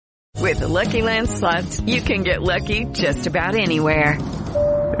With the Lucky Land Slots, you can get lucky just about anywhere.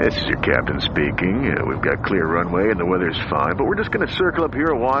 This is your captain speaking. We've got clear runway and the weather's fine, but we're just going to circle up here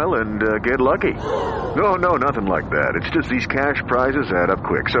a while and get lucky. No, nothing like that. It's just these cash prizes add up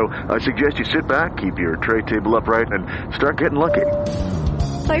quick. So I suggest you sit back, keep your tray table upright, and start getting lucky.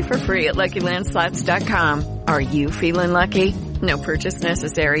 Play for free at LuckyLandSlots.com. Are you feeling lucky? No purchase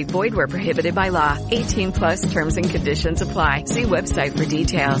necessary. Void where prohibited by law. 18+ terms and conditions apply. See website for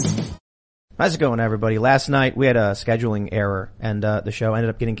details. How's it going, everybody? Last night we had a scheduling error, and the show ended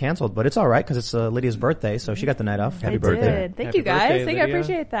up getting canceled. But it's all right because it's Lydia's birthday, so she got the night off. Happy birthday! Thank you, guys. I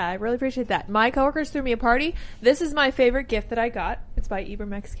appreciate that. I really appreciate that. My coworkers threw me a party. This is my favorite gift that I got. It's by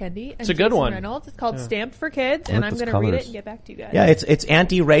Ibram X. Kendi. It's a good one. Reynolds. It's called Stamped for Kids, and I'm going to read it and get back to you guys. Yeah, it's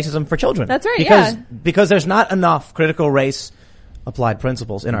anti-racism for children. That's right. Because there's not enough critical race applied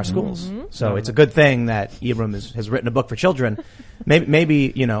principles in our schools. So it's a good thing that Ibram has written a book for children.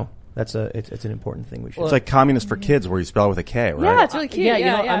 Maybe you know. It's an important thing we should. It's like Communist for Kids, where you spell it with a K, right? Yeah, it's really cute.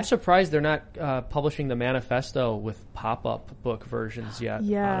 Yeah, I'm surprised they're not publishing the manifesto with pop-up book versions yet.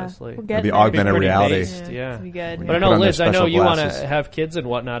 Yeah, honestly, it'd be augmented reality. Yeah, be good. But I know, Liz, I know you want to have kids and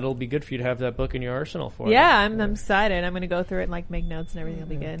whatnot. It'll be good for you to have that book in your arsenal for them. Yeah, I'm excited. I'm going to go through it and make notes and everything. It'll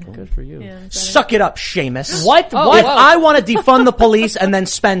be good. Good for you. Yeah, suck it up, Seamus. What? If I want to defund the police and then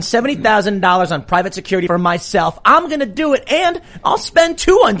spend $70,000 on private security for myself, I'm going to do it, and I'll spend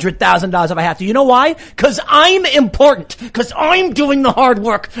 $200,000 if I have to. You know why? Because I'm important. Because I'm doing the hard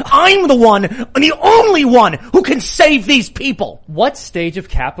work. I'm the only one who can save these people. What stage of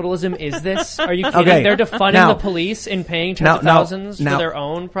capitalism is this? Are you kidding? Okay. They're defunding the police and paying tens of thousands for their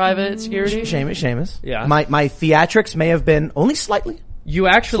own private security? Seamus. Yeah. My theatrics may have been only slightly. You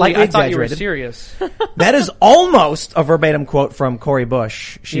actually, I thought you were serious. That is almost a verbatim quote from Cori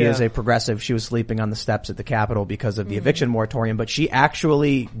Bush. She is a progressive. She was sleeping on the steps at the Capitol because of the eviction moratorium, but she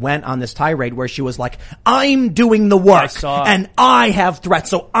actually went on this tirade where she was like, I'm doing the work and I have threats,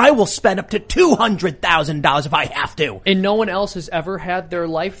 so I will spend up to $200,000 if I have to. And no one else has ever had their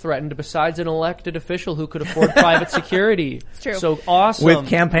life threatened besides an elected official who could afford private security. It's true. So awesome. With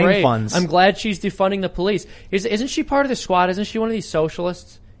campaign funds. I'm glad she's defunding the police. Isn't she part of the squad? Isn't she one of these socialists?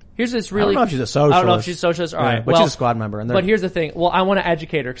 Here's this really. I don't know if she's a socialist. I don't know if she's a socialist. All right, but she's a squad member. But here's the thing. Well, I want to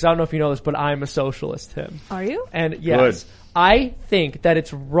educate her because I don't know if you know this, but I'm a socialist, Tim. Are you? And yes, I think that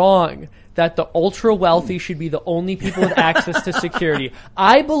it's wrong that the ultra wealthy should be the only people with access to security.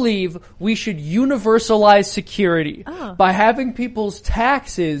 I believe we should universalize security by having people's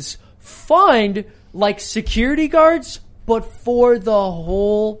taxes fund like security guards, but for the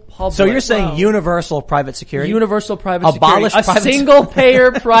whole public. So you're saying universal private security? Universal private Abolish security. A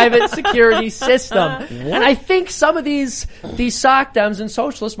single-payer private security system. And I think some of these sock dems and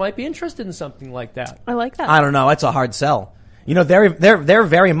socialists might be interested in something like that. I like that. I don't know. It's a hard sell. You know, they're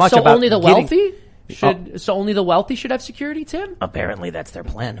very much about only the wealthy? So only the wealthy should have security, Tim? Apparently that's their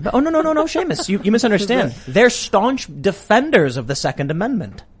plan. But, no, Seamus. You misunderstand. They're staunch defenders of the Second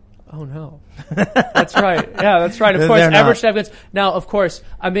Amendment. Oh, no. That's right. Yeah, that's right. Of course, everyone should have guns. Now, of course,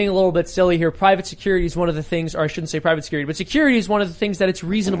 I'm being a little bit silly here. Private security is one of the things, or I shouldn't say private security, but security is one of the things that it's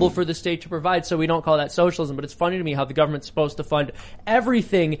reasonable for the state to provide, so we don't call that socialism. But it's funny to me how the government's supposed to fund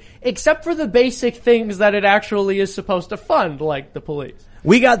everything except for the basic things that it actually is supposed to fund, like the police.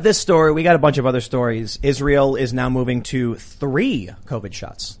 We got this story. We got a bunch of other stories. Israel is now moving to 3 COVID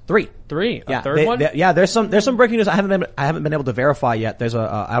shots. 3. Yeah, a third one? There's some breaking news I haven't been able to verify yet. There's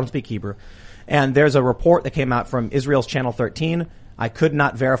I don't speak Hebrew. And there's a report that came out from Israel's Channel 13. I could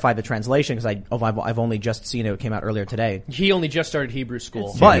not verify the translation because I've only just seen it. It came out earlier today. He only just started Hebrew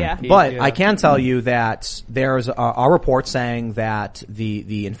school. But I can tell you that there's a report saying that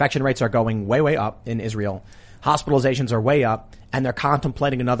the infection rates are going way up in Israel. Hospitalizations are way up, and they're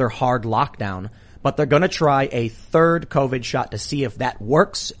contemplating another hard lockdown. But they're going to try a third COVID shot to see if that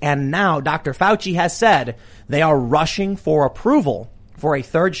works. And now Dr. Fauci has said they are rushing for approval for a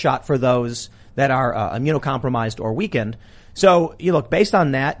third shot for those that are immunocompromised or weakened. So, you look, based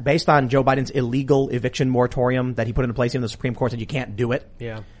on that, based on Joe Biden's illegal eviction moratorium that he put into place, even the Supreme Court said you can't do it.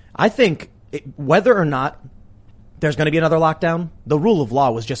 Yeah. I think whether or not there's going to be another lockdown, the rule of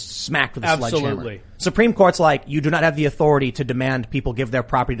law was just smacked with a sledgehammer. Supreme Court's like, you do not have the authority to demand people give their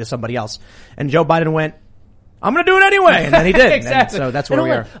property to somebody else. And Joe Biden went, I'm going to do it anyway. And then he did. Exactly. So that's where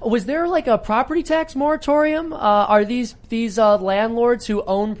we are. Was there like a property tax moratorium? Are these landlords who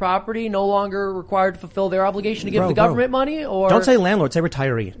own property no longer required to fulfill their obligation to give the government money? Or don't say landlord, say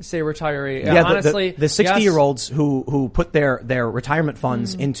retiree. Say retiree. Yeah, honestly, the 60-year-olds who put their retirement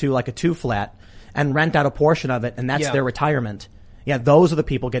funds into like a 2-flat and rent out a portion of it, and that's their retirement. Yeah, those are the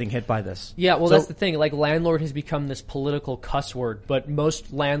people getting hit by this. Yeah, well, that's the thing. Like, landlord has become this political cuss word, but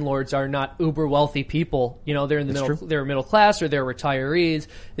most landlords are not uber wealthy people. You know, they're in the middle, they're middle class or they're retirees.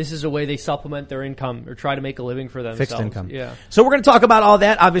 This is a way they supplement their income or try to make a living for themselves. Fixed income. Yeah. So we're going to talk about all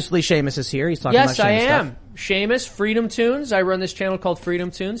that. Obviously, Seamus is here. He's talking about Seamus stuff. Yes, I am. Seamus, FreedomToons. I run this channel called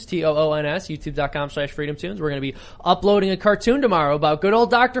FreedomToons, TOONS, youtube.com/FreedomToons. We're going to be uploading a cartoon tomorrow about good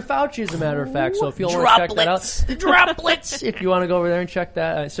old Dr. Fauci, as a matter of fact. So if you want to check that out, droplets. If you want to go over there and check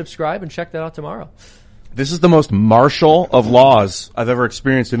that, subscribe and check that out tomorrow. This is the most martial of laws I've ever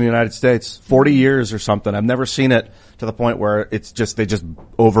experienced in the United States. 40 years or something. I've never seen it to the point where it's just, they just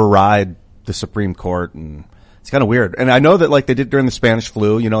override the Supreme Court, and it's kind of weird. And I know that like they did during the Spanish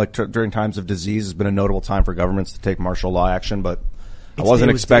flu, you know, like during times of disease has been a notable time for governments to take martial law action, but I wasn't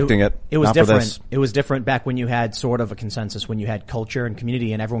expecting it. It was Not different. For this. It was different back when you had sort of a consensus, when you had culture and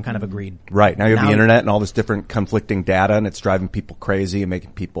community and everyone kind of agreed. Right. Now you have the internet and all this different conflicting data, and it's driving people crazy and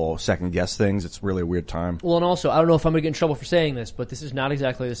making people second guess things. It's really a weird time. Well, and also, I don't know if I'm going to get in trouble for saying this, but this is not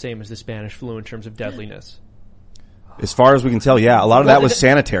exactly the same as the Spanish flu in terms of deadliness. As far as we can tell, yeah, a lot of that was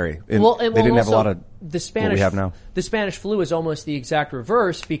sanitary. They didn't have a lot of what we have now. The Spanish flu is almost the exact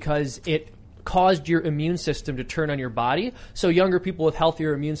reverse because it caused your immune system to turn on your body. So younger people with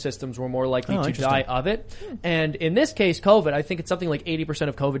healthier immune systems were more likely to die of it. And in this case, COVID, I think it's something like 80%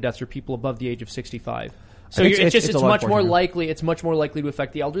 of COVID deaths are people above the age of 65. So it's much more likely. It's much more likely to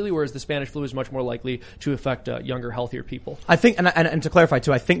affect the elderly, whereas the Spanish flu is much more likely to affect younger, healthier people. I think, and to clarify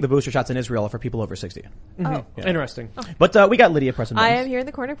too, I think the booster shots in Israel are for people over 60. Mm-hmm. Oh, yeah. Interesting. Oh. But we got Lydia pressing buttons. I am here in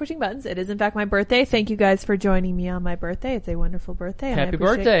the corner pushing buttons. It is in fact my birthday. Thank you guys for joining me on my birthday. It's a wonderful birthday. And Happy I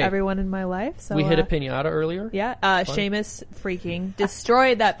appreciate birthday, everyone in my life. So we hit a pinata earlier. Yeah, Seamus freaking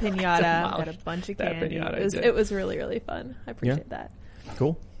destroyed that pinata. Got a bunch of candy. It was really, really fun. I appreciate that.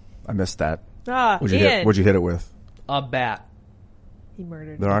 Cool. I missed that. What'd you hit it with? A bat. He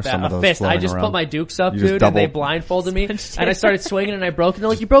murdered There are some of those fist. I just around. put my dukes up, dude, and they blindfolded me. And I started swinging, and I broke. And they're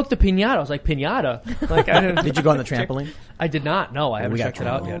like, "You broke the pinata." I was like, "Pinata?" Like, I didn't. Did you go on the trampoline? I did not. No, I haven't checked it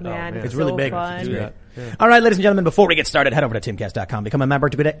out yet. Oh, man, it's really so big. Fun. Yeah. All right, ladies and gentlemen, before we get started, head over to timcast.com. Become a member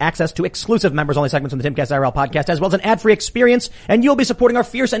to get access to exclusive members-only segments on the Timcast IRL podcast, as well as an ad-free experience, and you'll be supporting our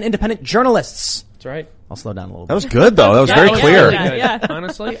fierce and independent journalists. That's right. I'll slow down a little bit. That was good, though. That was very clear. Yeah.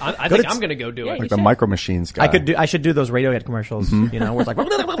 Honestly, I think I'm going to go do it. Like the Micro Machines guy. I should do those Radiohead commercials, you know, where it's like, go to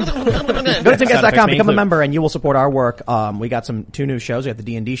timcast.com, become a member, and you will support our work. We got two new shows. We got the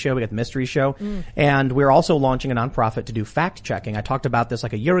D&D show, we got the mystery show, and we're also launching a nonprofit to do fact checking. I talked about this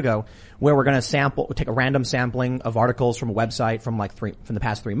like a year ago, where we're going to take a random sampling of articles from a website from from the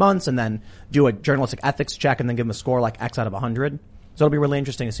past 3 months, and then do a journalistic ethics check, and then give them a score like X out of 100. So it'll be really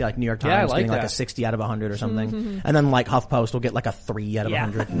interesting to see like New York Times getting like a 60 out of 100 or something. And then like HuffPost will get like a 3 out of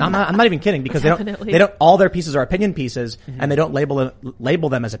 100. And I'm not even kidding, because they don't, all their pieces are opinion pieces, and they don't label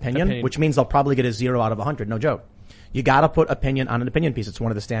them as opinion, which means they'll probably get a 0 out of 100. No joke. You gotta put opinion on an opinion piece. It's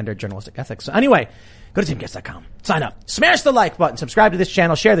one of the standard journalistic ethics. So anyway, go to timcast.com. Sign up. Smash the like button. Subscribe to this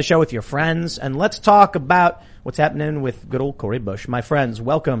channel. Share the show with your friends. And let's talk about what's happening with good old Cori Bush. My friends,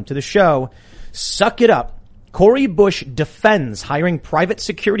 welcome to the show. Suck it up. Cori Bush defends hiring private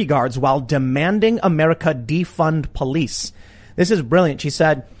security guards while demanding America defund police. This is brilliant. She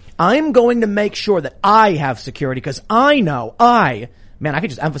said, I'm going to make sure that I have security because I know man, I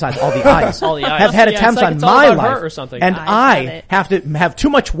could just emphasize all the I's. All the I's. Have had attempts on my life, or something. and I have to have too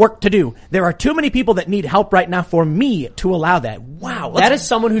much work to do. There are too many people that need help right now for me to allow that. Wow. That is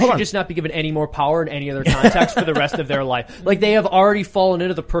someone who should just not be given any more power in any other context for the rest of their life. Like, they have already fallen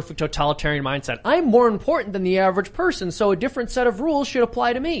into the perfect totalitarian mindset. I'm more important than the average person, so a different set of rules should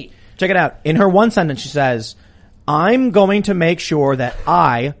apply to me. Check it out. In her one sentence, she says, I'm going to make sure that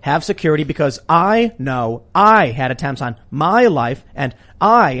I have security because I know I had attempts on my life and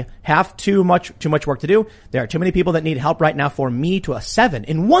I have too much work to do. There are too many people that need help right now for me to a 7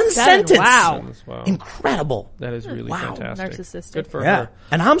 in one sentence. Wow. Incredible. That is really fantastic. Narcissistic. Good for her.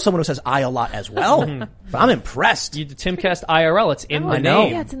 And I'm someone who says I a lot as well. But I'm impressed. You did Timcast IRL. It's in the name. know.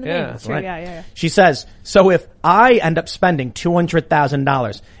 Yeah, it's in the name. That's true. Right. Yeah. She says, so if I end up spending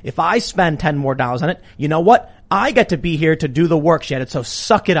 $200,000, if I spend $10 more on it, you know what? I get to be here to do the work, she added, so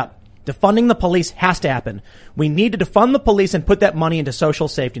suck it up. Defunding the police has to happen. We need to defund the police and put that money into social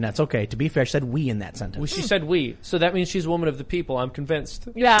safety nets. Okay, to be fair, she said we in that sentence. Well, she said we, so that means she's a woman of the people. I'm convinced.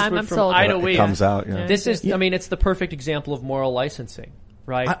 Yeah, I'm sold. I know we. It comes out, yeah. This is, I mean, it's the perfect example of moral licensing,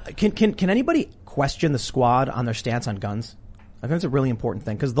 right? Can anybody question the squad on their stance on guns? I think it's a really important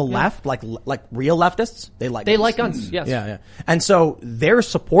thing because the left, like real leftists, they like guns. Yes. Yeah. And so their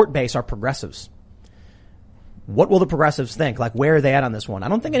support base are progressives. what will the progressives think? Like, where are they at on this one? I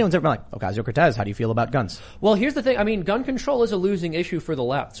don't think anyone's ever been like, Ocasio-Cortez, how do you feel about guns? Well, here's the thing. I mean, gun control is a losing issue for the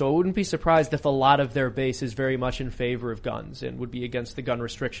left, so I wouldn't be surprised if a lot of their base is very much in favor of guns and would be against the gun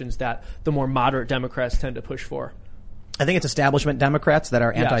restrictions that the more moderate Democrats tend to push for. I think it's establishment Democrats that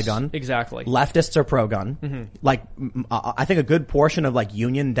are anti-gun. Yes, exactly. Leftists are pro-gun. Mm-hmm. Like, I think a good portion of like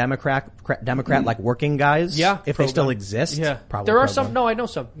union Democrat like working guys, if they still exist, probably there are pro-gun. some. No, I know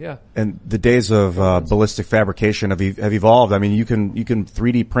some. Yeah. And the days of ballistic fabrication have evolved. I mean, you can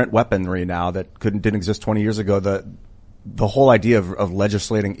 3D print weaponry now that didn't exist 20 years ago. The whole idea of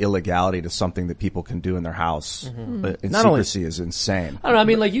legislating illegality to something that people can do in their house in secrecy is insane. I don't know. I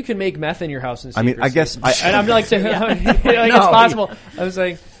mean, like, you can make meth in your house in secrecy. I mean, I guess and I'm like saying, it's possible. I was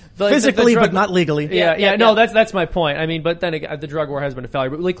like, physically, but not legally. No, that's my point. I mean, but then again, the drug war has been a failure.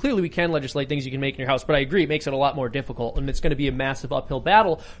 But like, clearly, we can legislate things you can make in your house. But I agree, it makes it a lot more difficult, and it's going to be a massive uphill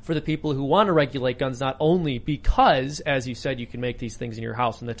battle for the people who want to regulate guns. Not only because, as you said, you can make these things in your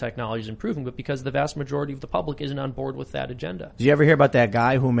house and the technology is improving, but because the vast majority of the public isn't on board with that agenda. Did you ever hear about that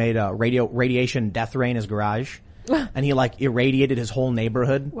guy who made a radiation death ray in his garage? And he like irradiated his whole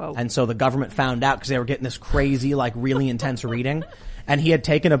neighborhood. Whoa. And so the government found out because they were getting this crazy, like really intense reading. And he had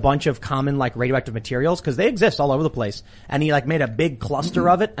taken a bunch of common like radioactive materials because they exist all over the place. And he like made a big cluster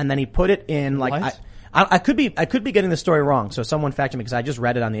of it, and then he put it in like I could be getting the story wrong. So someone fact check me because I just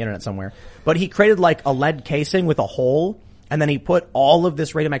read it on the internet somewhere. But he created like a lead casing with a hole, and then he put all of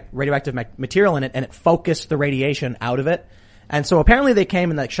this radioactive material in it, and it focused the radiation out of it. And so apparently they came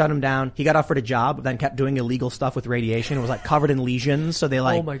and like shut him down. He got offered a job, then kept doing illegal stuff with radiation. It was like covered in lesions. So they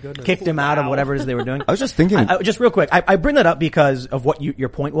like kicked him out of whatever it is they were doing. I was just thinking. Just real quick. I bring that up because of what your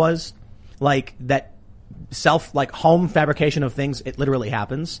point was. Like that home fabrication of things, it literally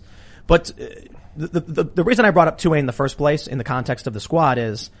happens. But the reason I brought up 2A in the first place in the context of the squad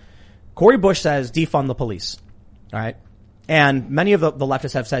is Cori Bush says defund the police. All right. And many of the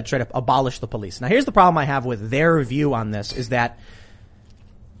leftists have said straight up abolish the police. Now here's the problem I have with their view on this is that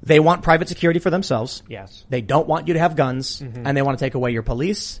they want private security for themselves. Yes. They don't want you to have guns, and they want to take away your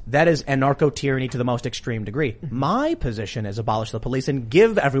police. That is anarcho-tyranny to the most extreme degree. My position is abolish the police and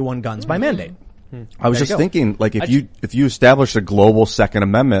give everyone guns by mandate. I was just thinking, like, if you establish a global Second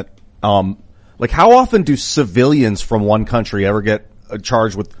Amendment, like how often do civilians from one country ever get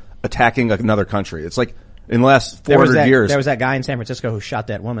charged with attacking another country? It's like, in the last 400 years. There was that guy in San Francisco who shot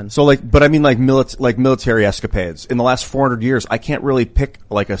that woman. So but I mean military escapades. In the last 400 years, I can't really pick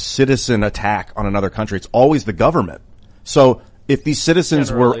like a citizen attack on another country. It's always the government. So if these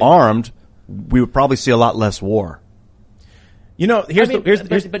citizens were armed, we would probably see a lot less war. You know,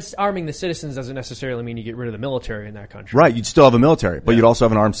 but arming the citizens doesn't necessarily mean you get rid of the military in that country. Right. You'd still have a military, but you'd also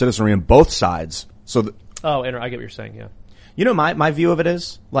have an armed citizenry on both sides. So and I get what you're saying. Yeah. You know, my view of it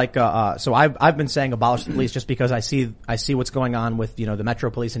is like, so I've been saying abolish the police just because I see what's going on with, you know, the Metro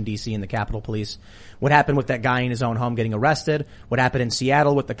Police in DC and the Capitol Police. What happened with that guy in his own home getting arrested? What happened in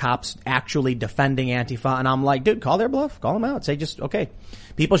Seattle with the cops actually defending Antifa? And I'm like, dude, call their bluff, call them out, say just, okay,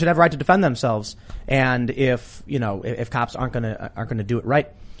 people should have a right to defend themselves. And if, you know, if cops aren't gonna do it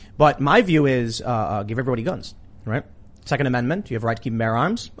right. But my view is, give everybody guns, right? Second Amendment, you have a right to keep and bear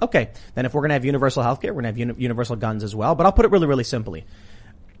arms. Okay. Then if we're going to have universal health care, we're going to have universal guns as well. But I'll put it really, really simply.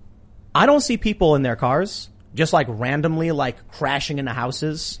 I don't see people in their cars just like randomly like crashing into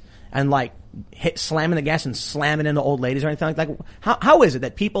houses and like slamming the gas and slamming into old ladies or anything like that. How is it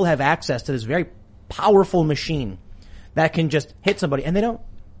that people have access to this very powerful machine that can just hit somebody and they don't?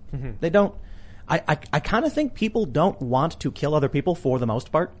 Mm-hmm. They don't. I kind of think people don't want to kill other people for the most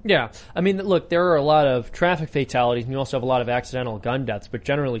part. Yeah. I mean, look, there are a lot of traffic fatalities and you also have a lot of accidental gun deaths, but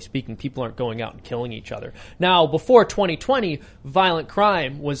generally speaking, people aren't going out and killing each other. Now, before 2020, violent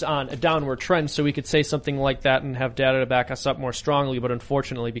crime was on a downward trend, so we could say something like that and have data to back us up more strongly, but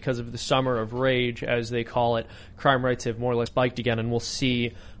unfortunately, because of the summer of rage, as they call it, crime rates have more or less spiked again, and we'll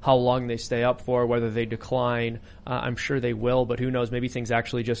see how long they stay up for, whether they decline. I'm sure they will, but who knows? Maybe things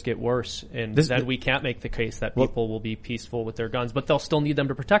actually just get worse, and then we can't make the case that people will be peaceful with their guns, but they'll still need them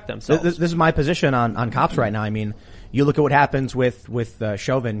to protect themselves. This is my position on cops right now. I mean, you look at what happens with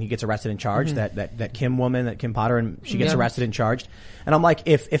Chauvin. He gets arrested and charged. That Kim woman, that Kim Potter, and she gets arrested and charged. And I'm like,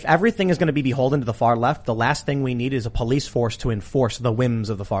 if everything is going to be beholden to the far left, the last thing we need is a police force to enforce the whims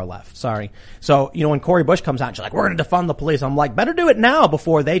of the far left. Sorry. So, you know, when Cori Bush comes out and she's like, we're going to defund the police, I'm like, better do it now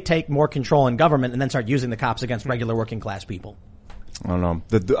before they take more control in government and then start using the cops against regular working class people. I don't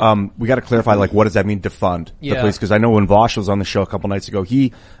know. We got to clarify, like, what does that mean, defund the police? Because I know when Vosh was on the show a couple nights ago,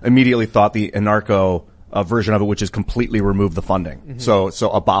 he immediately thought the anarcho version of it, which is completely remove the funding. So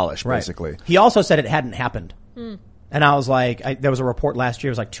abolish, basically. He also said it hadn't happened. And I was like, there was a report last year.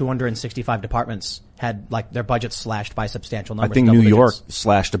 It was like 265 departments had like their budgets slashed by substantial numbers. I think New York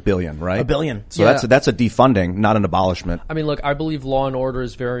slashed $1 billion, right? $1 billion. So that's a defunding, not an abolishment. I mean, look, I believe law and order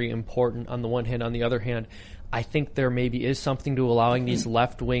is very important on the one hand. On the other hand, I think there maybe is something to allowing these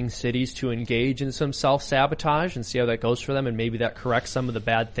left-wing cities to engage in some self-sabotage and see how that goes for them, and maybe that corrects some of the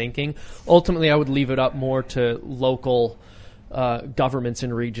bad thinking. Ultimately, I would leave it up more to local governments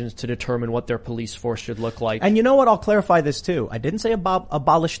and regions to determine what their police force should look like. And you know what? I'll clarify this too. I didn't say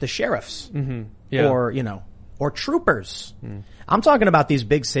abolish the sheriffs or troopers. I'm talking about these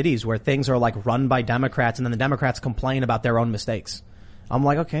big cities where things are like run by Democrats, and then the Democrats complain about their own mistakes. I'm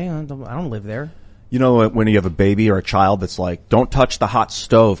like, okay, I don't live there. You know, when you have a baby or a child that's like, don't touch the hot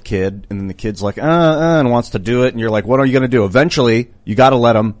stove, kid. And then the kid's like, and wants to do it. And you're like, what are you going to do? Eventually, you got to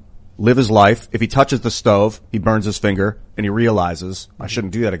let him live his life. If he touches the stove, he burns his finger and he realizes, I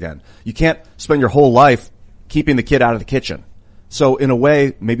shouldn't do that again. You can't spend your whole life keeping the kid out of the kitchen. So in a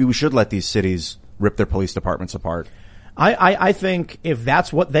way, maybe we should let these cities rip their police departments apart. I think if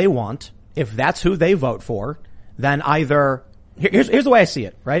that's what they want, if that's who they vote for, then either here's the way I see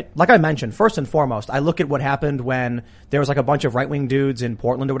it, right? Like I mentioned, first and foremost, I look at what happened when there was like a bunch of right-wing dudes in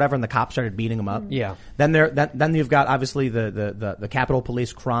Portland or whatever, and the cops started beating them up. Yeah. Then you've got obviously the Capitol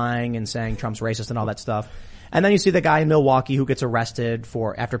Police crying and saying Trump's racist and all that stuff. And then you see the guy in Milwaukee who gets arrested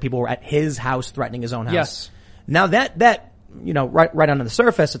after people were at his house threatening his own house. Yes. Now that you know, right under the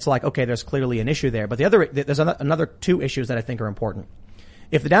surface, it's like, okay, there's clearly an issue there. But there's another two issues that I think are important.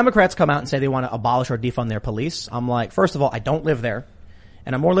 If the Democrats come out and say they want to abolish or defund their police, I'm like, first of all, I don't live there.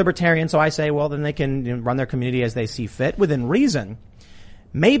 And I'm more libertarian, so I say, well, then they can run their community as they see fit within reason.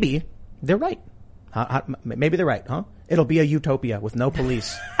 Maybe they're right. Maybe they're right, huh? It'll be a utopia with no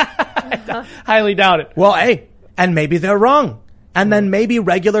police. Highly doubt it. Well, hey, and maybe they're wrong. And then maybe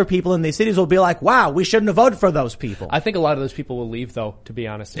regular people in these cities will be like, wow, we shouldn't have voted for those people. I think a lot of those people will leave, though, to be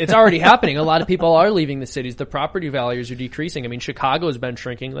honest. It's already happening. A lot of people are leaving the cities. The property values are decreasing. I mean, Chicago has been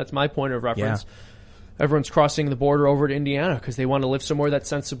shrinking. That's my point of reference. Yeah. Everyone's crossing the border over to Indiana because they want to live somewhere that's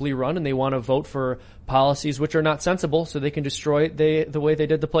sensibly run, and they want to vote for policies which are not sensible so they can destroy it the way they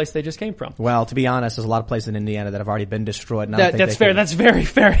did the place they just came from. Well, to be honest, there's a lot of places in Indiana that have already been destroyed. And That's fair. That's very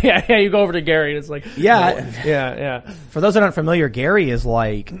fair. Yeah, you go over to Gary and it's like... Yeah. For those that aren't familiar, Gary is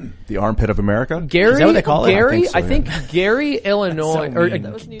like... The armpit of America? Is that what they call it? Gary, I think so, I think Gary, Illinois, So or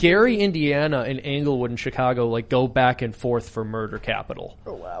mean. Gary, Indiana, and Englewood and Chicago like go back and forth for murder capital.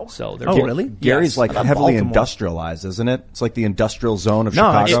 Oh, wow. So they're really? Gary's Yes. like I thought heavily Baltimore. industrialized, isn't it? It's like the industrial zone of No,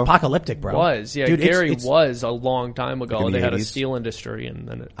 Chicago. it's apocalyptic, bro. Dude, Gary was a long time ago. Like in the They had a 80s? steel industry, and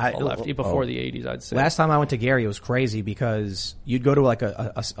then it all left. Before the 80s, I'd say. Last time I went to Gary, it was crazy because you'd go to like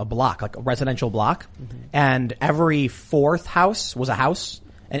a block, like a residential block, and every fourth house was a house,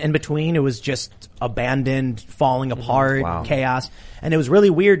 and in between it was just abandoned, falling apart, Wow. chaos. And it was really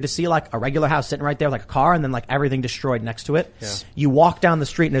weird to see like a regular house sitting right there, like a car, and then like everything destroyed next to it. Yeah. You walk down the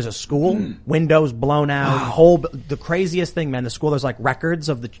street and there's a school, windows blown out, the craziest thing, man. The school, there's like records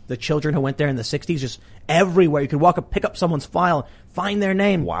of the children who went there in the 60s, just everywhere. You could walk up, pick up someone's file, find their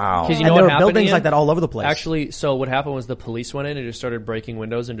name. Wow. Because you And know there what were happened, buildings Ian? like that all over the place. Actually, so what happened was the police went in and just started breaking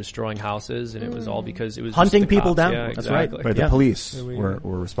windows and destroying houses, and it was all because it was Hunting just the people cops. down. Yeah, That's exactly. right. Right, Yeah. the police were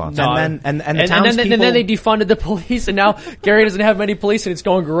responsible. No. And then the And townspeople. then they defunded the police, and now Gary doesn't have many police, and it's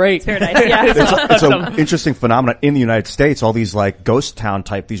going great. Paradise, yeah. It's an interesting phenomenon in the United States. All these like ghost town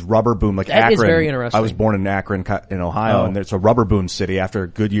type, these rubber boom, like That Akron. is very interesting. I was born in Akron, in Ohio, and it's a rubber boom city. After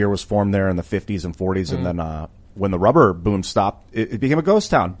Goodyear was formed there in the 50s and 40s, and then when the rubber boom stopped, it became a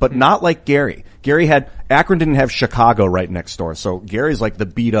ghost town. But not like Gary. Akron didn't have Chicago right next door, so Gary's like the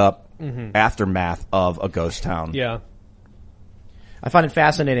beat up aftermath of a ghost town. Yeah. I find it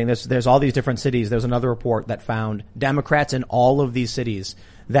fascinating. There's all these different cities. There's another report that found Democrats in all of these cities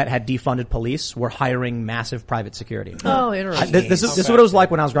that had defunded police were hiring massive private security. Oh, interesting. This is what it was like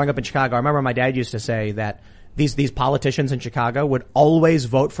when I was growing up in Chicago. I remember my dad used to say that these politicians in Chicago would always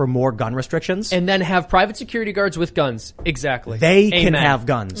vote for more gun restrictions. And then have private security guards with guns. Exactly. They can Amen. have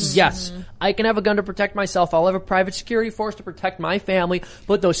guns. Yes. I can have a gun to protect myself. I'll have a private security force to protect my family.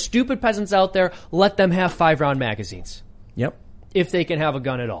 But those stupid peasants out there, let them have 5-round magazines. Yep. If they can have a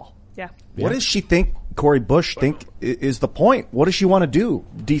gun at all. Yeah. What does she think, Cori Bush, is the point? What does she want to do?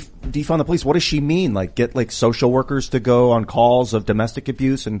 Defund the police? What does she mean? Like get like social workers to go on calls of domestic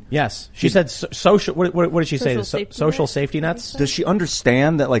abuse? And Yes. She said social, what did she say? Social safety Social net? safety nets? does she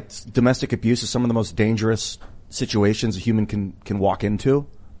understand that like domestic abuse is some of the most dangerous situations a human can walk into?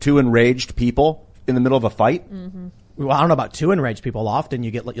 Two enraged people in the middle of a fight? Well, I don't know about two enraged people. Often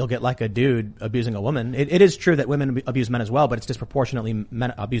you'll get like a dude abusing a woman. It is true that women abuse men as well, but it's disproportionately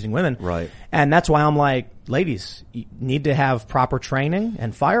men abusing women. Right. And that's why I'm like, ladies, you need to have proper training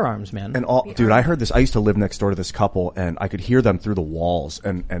and firearms, man. And dude, I heard this. I used to live next door to this couple, and I could hear them through the walls,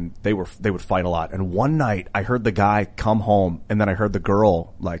 and they would fight a lot. And one night, I heard the guy come home, and then I heard the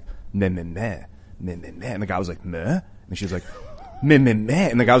girl like meh meh meh meh meh meh, and the guy was like meh, and she was like meh meh meh,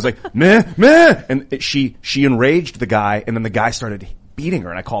 and the guy was like meh meh, and she enraged the guy, and then the guy started beating her,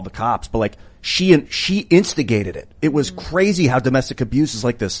 and I called the cops. But like she instigated it. It was crazy how domestic abuse is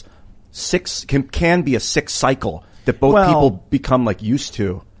like this can be a sick cycle that both people become like used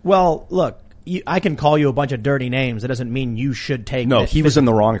to. Well, look, I can call you a bunch of dirty names. That doesn't mean you should take. No, he was in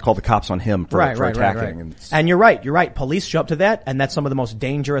the wrong. I called the cops on him for attacking. Right. And you're right. Police show up to that, and that's some of the most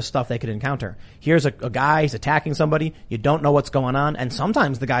dangerous stuff they could encounter. Here's a guy, he's attacking somebody. You don't know what's going on, and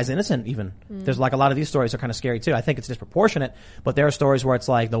sometimes the guy's innocent even. There's like a lot of these stories are kind of scary too. I think it's disproportionate, but there are stories where it's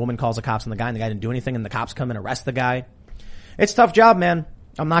like the woman calls the cops on the guy, and the guy didn't do anything, and the cops come and arrest the guy. It's a tough job, man.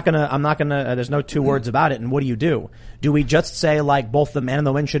 I'm not gonna, there's no two words about it. And what do? Do we just say like both the man and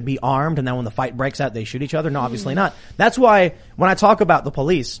the woman should be armed, and then when the fight breaks out, they shoot each other? No, obviously not. That's why when I talk about the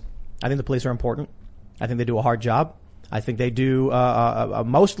police, I think the police are important. I think they do a hard job. I think they do a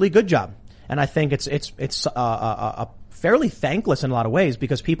mostly good job. And I think it's fairly thankless in a lot of ways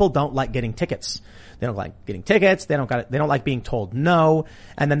because people don't like getting tickets. They don't like getting tickets. They don't like being told no.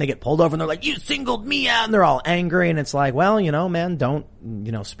 And then they get pulled over and they're like, you singled me out. And they're all angry. And it's like, well, man, don't,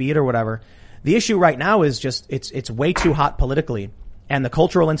 speed or whatever. The issue right now is just, it's way too hot politically. And the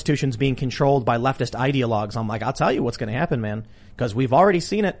cultural institutions being controlled by leftist ideologues. I'm like, I'll tell you what's going to happen, man. Because we've already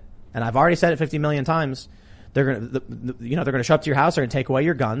seen it. And I've already said it 50 million times. They're going to show up to your house. They're going to take away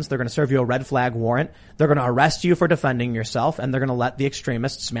your guns. They're going to serve you a red flag warrant. They're going to arrest you for defending yourself, and they're going to let the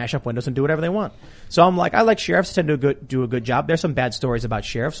extremists smash up windows and do whatever they want. So I'm like, I like sheriffs tend to do a good job. There's some bad stories about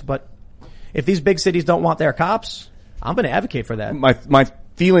sheriffs, but if these big cities don't want their cops, I'm going to advocate for that. My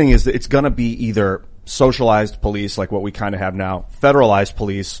feeling is that it's going to be either socialized police, like what we kind of have now, federalized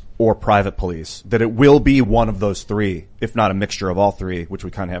police, or private police. That it will be one of those three, if not a mixture of all three, which we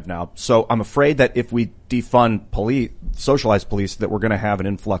kind of have now. So I'm afraid that if we defund socialized police, that we're going to have an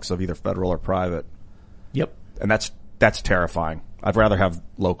influx of either federal or private. Yep. And that's terrifying. I'd rather have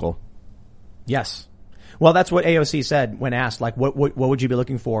local. Yes. Well, that's what AOC said when asked, like, what would you be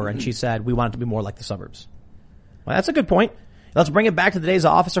looking for? And she said, we want it to be more like the suburbs. Well, that's a good point. Let's bring it back to today's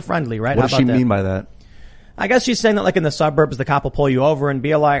officer friendly, right? What does she mean by that? I guess she's saying that like in the suburbs, the cop will pull you over and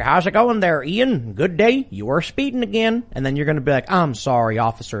be like, how's it going there, Ian? Good day. You were speeding again. And then you're going to be like, I'm sorry,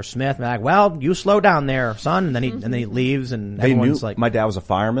 Officer Smith. And like, well, you slow down there, son. And then he leaves and everyone's like, my dad was a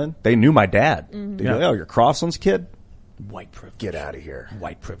fireman. They knew my dad. They go, oh, you're Crossland's kid? White privilege. Get out of here.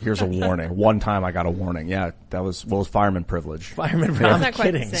 White privilege. Here's a warning. One time I got a warning. Yeah, that was fireman privilege. Fireman privilege. Not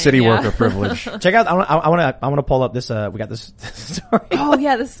quite the same, City worker privilege. Check out. I want to pull up this. We got this story. Oh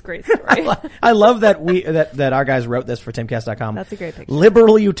yeah, this is a great story. I love that our guys wrote this for timcast.com. That's a great picture.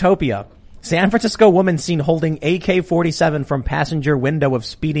 Liberal utopia. San Francisco woman seen holding AK-47 from passenger window of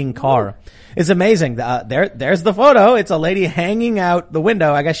speeding car. It's amazing. There's the photo. It's a lady hanging out the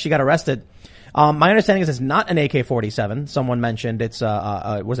window. I guess she got arrested. My understanding is it's not an AK-47. Someone mentioned it's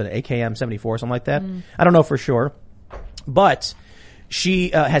was it an AKM-74, something like that? I don't know for sure, but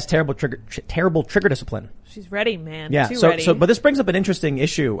she has terrible trigger discipline. She's ready, man. Yeah. Ready. But this brings up an interesting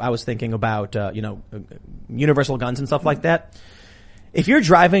issue. I was thinking about universal guns and stuff like that. If you're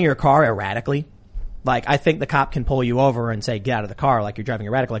driving your car erratically, like I think the cop can pull you over and say get out of the car, like you're driving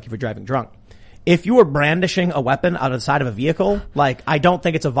erratic, like if you're driving drunk. If you were brandishing a weapon out of the side of a vehicle, like, I don't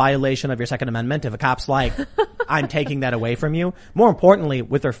think it's a violation of your Second Amendment if a cop's like, I'm taking that away from you. More importantly,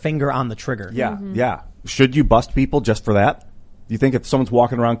 with their finger on the trigger. Yeah, yeah. Should you bust people just for that? You think if someone's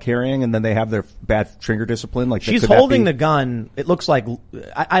walking around carrying and then they have their bad trigger discipline, like she's holding the gun. It looks like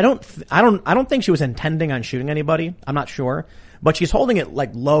I don't think she was intending on shooting anybody. I'm not sure, but she's holding it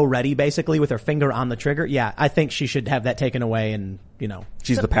like low ready, basically, with her finger on the trigger. Yeah, I think she should have that taken away, and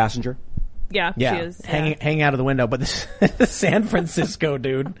she's the passenger. Yeah, she is. Hanging out of the window. But this San Francisco,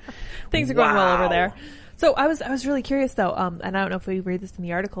 dude. Things are going well over there. So I was really curious though, and I don't know if we read this in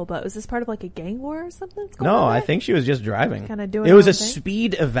the article, but was this part of like a gang war or something? No, I think she was just driving. Kind of doing it was a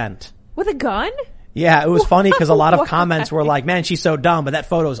speed event. With a gun? Yeah, it was funny because a lot of comments were like, man, she's so dumb, but that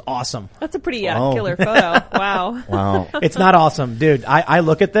photo is awesome. That's a pretty killer photo. Wow. Wow. It's not awesome. Dude, I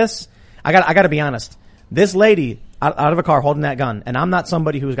look at this. I got to be honest. This lady out of a car holding that gun, and I'm not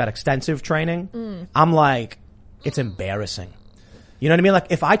somebody who's got extensive training. I'm like, it's embarrassing. You know what I mean? Like,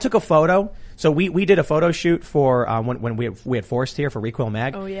 if I took a photo, So we did a photo shoot for when we had Forrest here for Recoil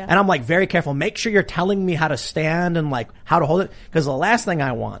Mag. Oh, yeah. And I'm like very careful. Make sure you're telling me how to stand and like how to hold it, because the last thing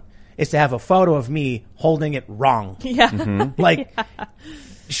I want is to have a photo of me holding it wrong. Yeah. Like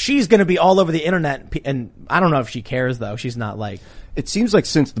she's going to be all over the internet, and I don't know if she cares though. She's not like. It seems like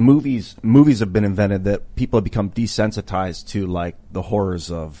since the movies have been invented that people have become desensitized to like the horrors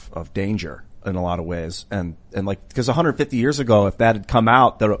of danger in a lot of ways. And like, because 150 years ago, if that had come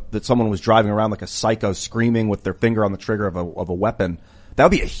out that someone was driving around like a psycho screaming with their finger on the trigger of a weapon, that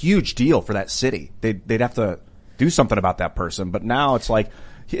would be a huge deal for that city. They'd have to do something about that person. But now it's like,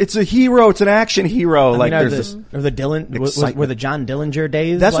 it's a hero. It's an action hero. Like there's or the were the John Dillinger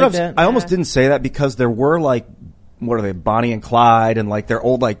days. That's like what that? I almost didn't say that because there were like, what are they, Bonnie and Clyde, and like they're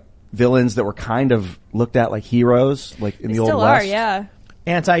old like villains that were kind of looked at like heroes, like in the Old West. Yeah.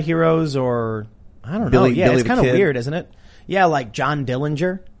 Anti-heroes, or I don't know. Billy Yeah, it's the kind of Kid. weird, isn't it? Yeah, like John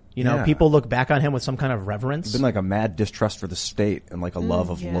Dillinger. You know, Yeah. people look back on him with some kind of reverence. It's been like a mad distrust for the state and like a love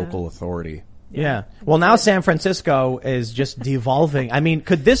of local authority. Yeah. Well, now San Francisco is just devolving. I mean,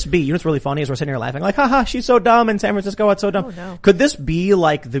 could this be, you know what's really funny is we're sitting here laughing like, haha, she's so dumb in San Francisco, it's so dumb. Oh, no. Could this be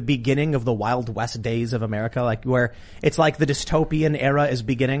like the beginning of the Wild West days of America, like where it's like the dystopian era is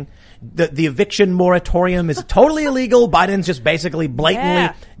beginning? The eviction moratorium is totally illegal. Biden's just basically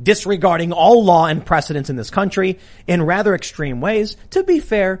blatantly disregarding all law and precedents in this country in rather extreme ways. To be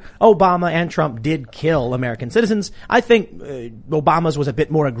fair, Obama and Trump did kill American citizens. I think Obama's was a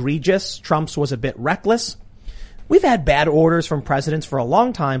bit more egregious. Trump's was a bit reckless. We've had bad orders from presidents for a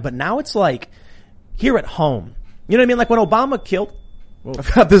long time, but now it's like here at home. You know what I mean? Like when Obama killed.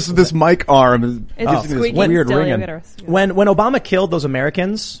 I've got this mic arm. It's This squeaky weird still. ringing. When Obama killed those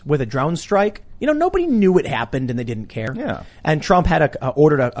Americans with a drone strike, you know, nobody knew it happened and they didn't care. Yeah. And Trump had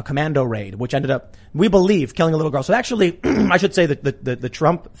ordered a commando raid, which ended up, we believe, killing a little girl. So actually, I should say that the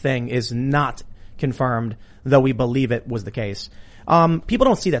Trump thing is not confirmed, though we believe it was the case. People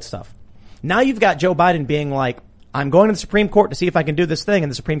don't see that stuff. Now you've got Joe Biden being like, I'm going to the Supreme Court to see if I can do this thing.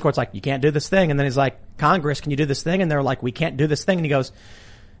 And the Supreme Court's like, you can't do this thing. And then he's like, Congress, can you do this thing? And they're like, we can't do this thing. And he goes,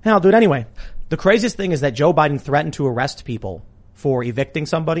 hey, I'll do it anyway. The craziest thing is that Joe Biden threatened to arrest people for evicting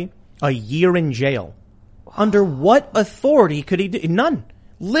somebody, a year in jail. Under what authority could he do? None.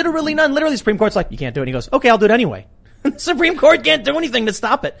 Literally none. Literally the Supreme Court's like, you can't do it. And he goes, okay, I'll do it anyway. The Supreme Court can't do anything to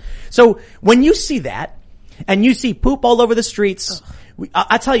stop it. So when you see that and you see poop all over the streets,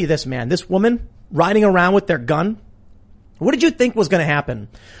 I tell you this, man, this woman riding around with their gun. What did you think was going to happen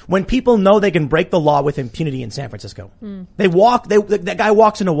when people know they can break the law with impunity in San Francisco? That guy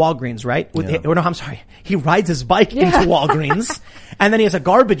walks into Walgreens, right? I'm sorry. He rides his bike into Walgreens and then he has a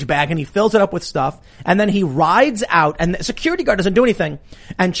garbage bag and he fills it up with stuff and then he rides out and the security guard doesn't do anything.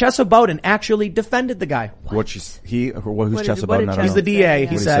 And Chesa Bowden actually defended the guy. Who's Chesa Bowden? He's the DA. He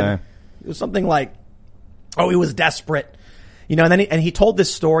What'd said say? it was something like, oh, he was desperate. You know, and then he told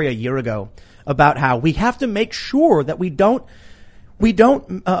this story a year ago about how we have to make sure that we don't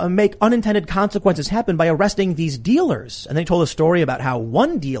make unintended consequences happen by arresting these dealers. And they told a story about how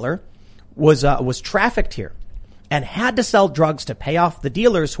one dealer was trafficked here and had to sell drugs to pay off the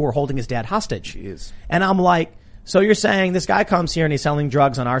dealers who were holding his dad hostage. Jeez. And I'm like, so you're saying this guy comes here and he's selling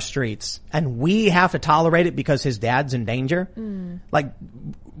drugs on our streets and we have to tolerate it because his dad's in danger? Like,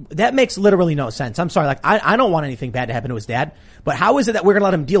 that makes literally no sense. I'm sorry. Like, I don't want anything bad to happen to his dad, but how is it that we're going to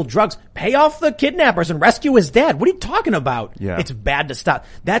let him deal drugs, pay off the kidnappers and rescue his dad? What are you talking about? Yeah. It's bad to stop.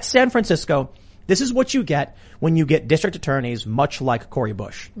 That's San Francisco. This is what you get when you get district attorneys much like Cori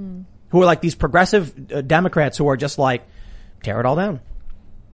Bush, who are like these progressive Democrats who are just like, tear it all down.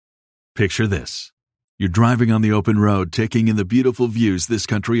 Picture this. You're driving on the open road, taking in the beautiful views this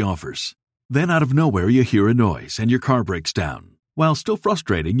country offers. Then out of nowhere, you hear a noise and your car breaks down. While still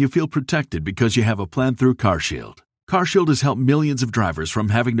frustrating, you feel protected because you have a plan through CarShield. CarShield has helped millions of drivers from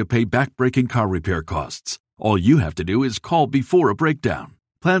having to pay back-breaking car repair costs. All you have to do is call before a breakdown.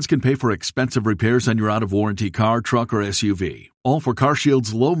 Plans can pay for expensive repairs on your out-of-warranty car, truck, or SUV. All for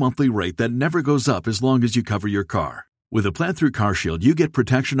CarShield's low monthly rate that never goes up as long as you cover your car. With a plan through CarShield, you get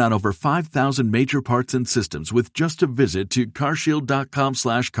protection on over 5,000 major parts and systems with just a visit to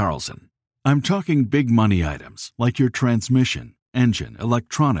carshield.com/Carlson. I'm talking big money items like your transmission, engine,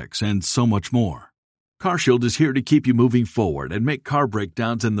 electronics, and so much more. CarShield is here to keep you moving forward and make car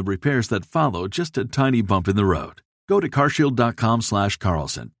breakdowns and the repairs that follow just a tiny bump in the road. Go to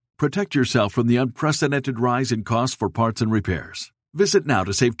carshield.com/Carlson. Protect yourself from the unprecedented rise in costs for parts and repairs. Visit now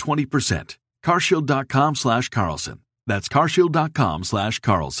to save 20%. carshield.com/Carlson. That's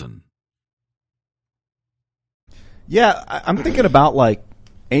carshield.com/Carlson. Yeah, I'm thinking about like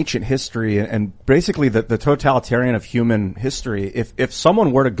ancient history and basically the totalitarian of human history. If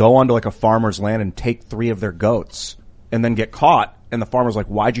someone were to go onto like a farmer's land and take 3 of their goats and then get caught, and the farmer's like,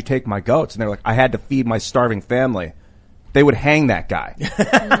 "Why'd you take my goats?" And they're like, "I had to feed my starving family," they would hang that guy.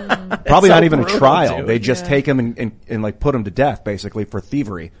 Probably not even a trial. Dude. They just take him and like put him to death basically for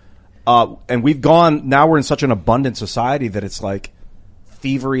thievery. And now we're in such an abundant society that it's like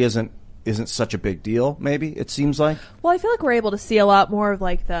thievery isn't such a big deal. Maybe it seems like. Well, I feel like we're able to see a lot more of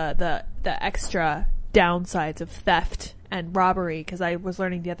like the extra downsides of theft and robbery, because I was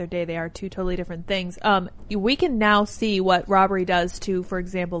learning the other day they are 2 totally different things. We can now see what robbery does to, for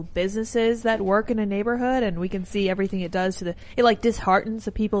example, businesses that work in a neighborhood, and we can see everything it does to it like disheartens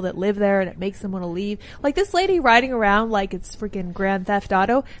the people that live there, and it makes them want to leave. Like this lady riding around like it's freaking Grand Theft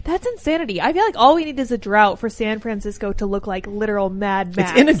Auto. That's insanity. I feel like all we need is a drought for San Francisco to look like literal Mad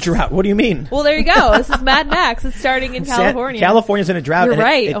Max. It's in a drought. What do you mean? Well, there you go. This is Mad Max. It's starting in California. California's in a drought. You're and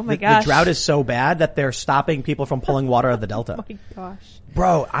right. Oh my gosh. The drought is so bad that they're stopping people from pulling water out of the Delta. Oh my gosh.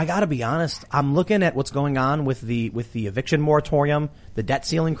 Bro, I gotta be honest. I'm looking at what's going on with the eviction moratorium, the debt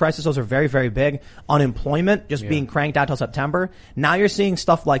ceiling crisis. Those are very, very big. Unemployment just being cranked out till September. Now you're seeing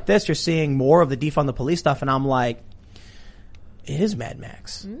stuff like this. You're seeing more of the defund the police stuff, and I'm like, it is Mad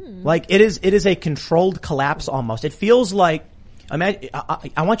Max. Like it is a controlled collapse almost. It feels like.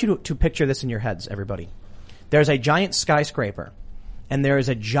 I want you to picture this in your heads, everybody. There's a giant skyscraper, and there is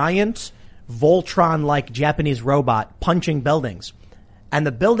a giant Voltron-like Japanese robot punching buildings. And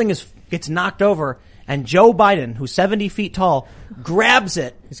the building gets knocked over, and Joe Biden, who's 70 feet tall, grabs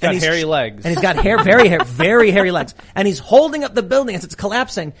it. He's got hairy legs. And he's got very hairy legs. And he's holding up the building as it's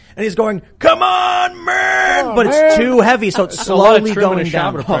collapsing, and he's going, "Come on, man!" But it's too heavy, so it's slowly going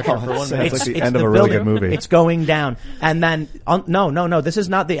down. It's like the end of a really good movie. It's going down. And then, no, this is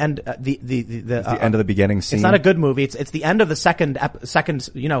not the end, the end of the beginning scene. It's not a good movie. It's the end of the second,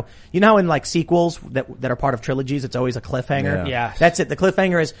 you know how in like sequels that are part of trilogies, it's always a cliffhanger? Yeah. That's it. The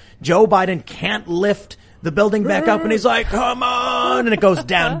cliffhanger is Joe Biden can't lift the building back up, and he's like, "Come on," and it goes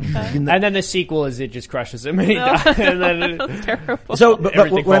down. And then the sequel is it just crushes him and he dies. And then That's terrible. So, but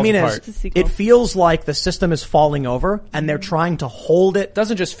what I mean apart. is, it feels like the system is falling over, and they're trying to hold it.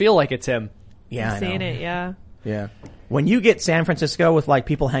 doesn't just feel like it's him. Yeah, I know. Seen it, yeah. Yeah. When you get San Francisco with like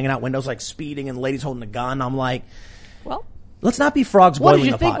people hanging out windows, like speeding, and ladies holding a gun, I'm like, Well, let's not be frogs What boiling did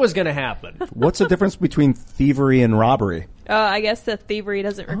you the think pot. was going to happen? What's the difference between thievery and robbery? I guess the thievery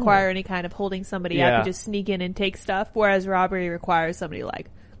doesn't require any kind of holding somebody up. Yeah. You just sneak in and take stuff, whereas robbery requires somebody like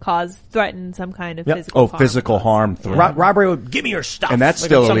threaten some kind of physical harm. Physical harm threat. Robbery would give me your stuff. And that's Like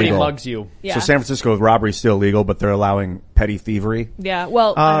still when somebody illegal. mugs you. Yeah. So San Francisco robbery is still illegal, but they're allowing petty thievery. Yeah,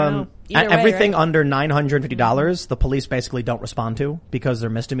 well, I don't know. Either way, everything right? under $950, the police basically don't respond to because they're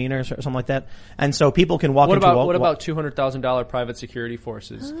misdemeanors or something like that. And so people can walk What into about $200,000 private security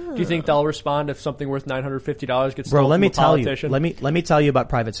forces? Do you think they'll respond if something worth $950 gets Bro, stolen let me from a tell you. politician? Let me tell you about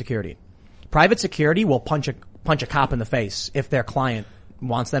private security. Private security will punch a cop in the face if their client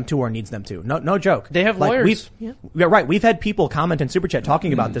wants them to or needs them to. No joke. They have lawyers. Yeah, right. We've had people comment in Super Chat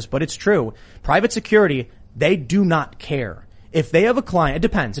talking about this, but it's true. Private security, they do not care. If they have a client, it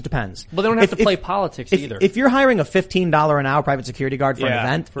depends. But they don't have to play politics either. If you're hiring a $15 an hour private security guard for an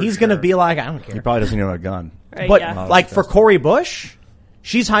event, he's going to be like, I don't care. He probably doesn't even have a gun. Right, But yeah. like for Cori Bush,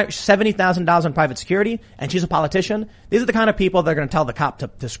 she's hired $70,000 in private security, and she's a politician. These are the kind of people that are going to tell the cop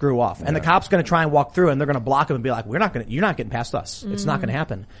to screw off, and the cop's going to try and walk through, and they're going to block him and be like, you're not getting past us. It's not going to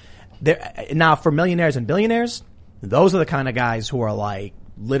happen. Now, for millionaires and billionaires, those are the kind of guys who are like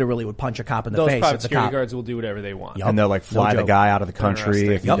literally would punch a cop in the Those face. private if the security cop, guards will do whatever they want. Yup. And they'll like fly No the joke. guy out of the country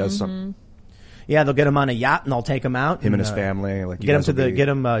Interesting. if he Yep. does something. Yeah, they'll get him on a yacht and they'll take him out. Him and his family, like you Get him guys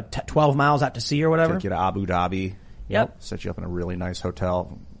to will be- 12 miles out to sea or whatever. take you to Abu Dhabi. Yep. Set you up in a really nice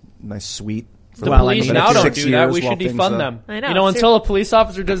hotel, nice suite. For The Well, police I mean, now it's don't 6 do that. years We while should things, defund them. I know, You know, seriously. until a police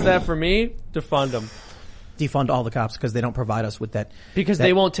officer does that for me, defund them. Defund all the cops because they don't provide us with that. Because that-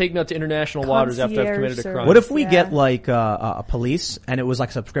 they won't take me out to international waters after I've committed a Concierge crime. What if we Yeah. get like a police and it was like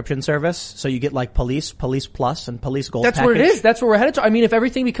a subscription service? So you get like police plus, and police gold. That's package. what it is. That's where we're headed to. I mean, if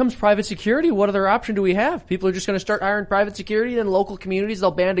everything becomes private security, what other option do we have? People are just going to start hiring private security, then local communities,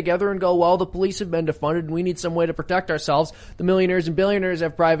 they'll band together and go, well, the police have been defunded and we need some way to protect ourselves. The millionaires and billionaires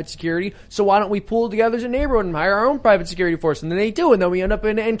have private security, so why don't we pool together as a neighborhood and hire our own private security force? And then they do, and then we end up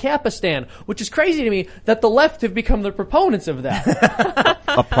in Kapistan, which is crazy to me that the left have become the proponents of that. A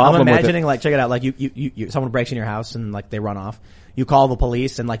I'm problem imagining with like, check it out, like you someone breaks in your house and like they run off. You call the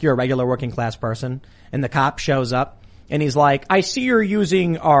police and like you're a regular working class person and the cop shows up And he's like, I see you're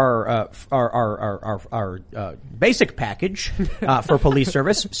using our basic package, for police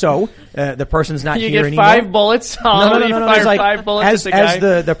service. So, the person's not You here get anymore. 5 bullets. No. Fire He's like, 5 bullets as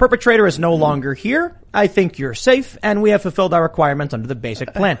the perpetrator is no longer here, I think you're safe, and we have fulfilled our requirements under the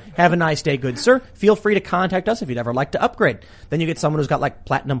basic plan. Have a nice day, good sir. Feel free to contact us if you'd ever like to upgrade. Then you get someone who's got like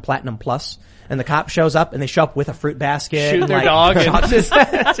platinum plus, and the cop shows up, and they show up with a fruit basket. Shoot and, their like, dog.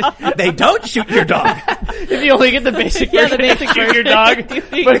 They don't shoot your dog. If you only get the basic version, they shoot your dog.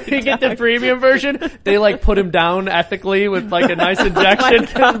 But if you get the premium version, they like put him down ethically with like a nice injection.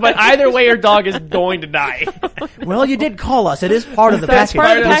 But either way, your dog is going to die. Well, you did call us. It is part of the That's package.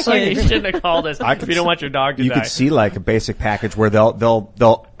 part of the That's package. You shouldn't have called us if you don't want your dog to You die. could see like a basic package where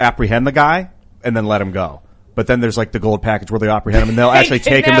they'll apprehend the guy and then let him go. But then there's like the gold package where they apprehend him and they'll actually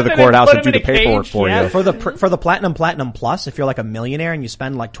take him to the kidnap him and courthouse put and do him the in a paperwork cage. for Yeah. you. For the platinum plus, if you're like a millionaire and you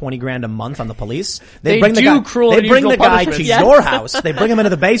spend like $20,000 a month on the police, They bring the do guy, cruel they and bring the unusual guy to punishments. Yes. your house. They bring him into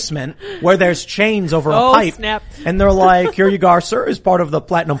the basement where there's chains over a Oh, pipe, snap. and they're like, "Here you go, sir, as part of the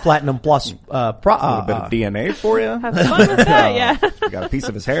platinum plus." A little bit of DNA for you. Have fun with that, yeah. You got a piece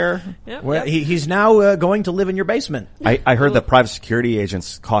of his hair. Well, he's now going to live in your basement. I heard that private security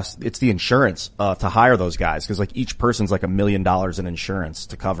agents it's the insurance to hire those guys because like each person's like $1 million in insurance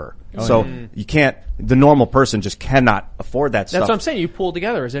to cover. So you can't. The normal person just cannot afford that stuff. That's what I'm saying. You pull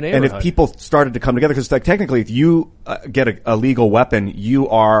together as a And neighborhood. if people started to come together, because like technically, if you get a legal weapon, you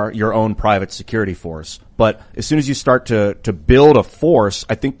are your own private security force. But as soon as you start to build a force,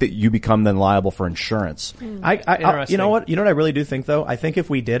 I think that you become then liable for insurance. You Interesting. know what? You know what I really do think though? I think if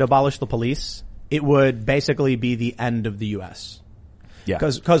we did abolish the police, it would basically be the end of the U.S. Yeah.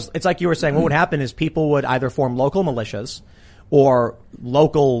 Because it's like you were saying, what would happen is people would either form local militias or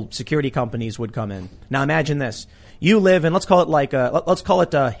local security companies would come in. Now imagine this. You live in, let's call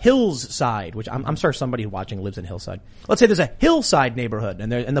it Hillside, which I'm sure somebody watching lives in Hillside. Let's say there's a Hillside neighborhood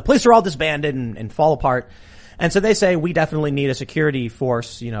and the police are all disbanded and fall apart. And so they say, we definitely need a security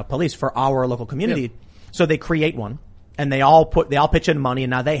force, police for our local community. Yep. So they create one. And they all pitch in money,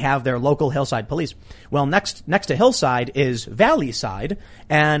 and now they have their local Hillside police. Well, next to Hillside is Valley Side,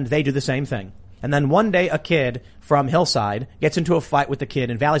 and they do the same thing. And then one day a kid from Hillside gets into a fight with the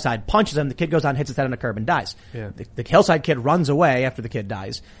kid in Valley Side, punches him, the kid goes on, hits his head on a curb and dies. Yeah. The Hillside kid runs away after the kid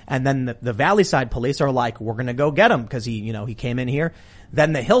dies. And then the Valley Side police are like, we're gonna go get him because he came in here.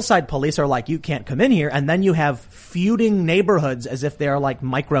 Then the Hillside police are like, you can't come in here. And then you have feuding neighborhoods as if they are like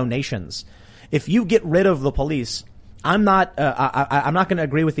micronations. If you get rid of the police, I'm not going to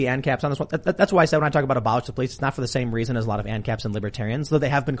agree with the ANCAPs on this one. That's why I said when I talk about abolish the police, it's not for the same reason as a lot of ANCAPs and libertarians, though they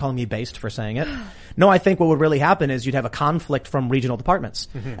have been calling me based for saying it. No, I think what would really happen is you'd have a conflict from regional departments.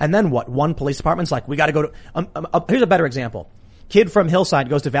 Mm-hmm. And then what? One police department's like, we got to go to, here's a better example. Kid from Hillside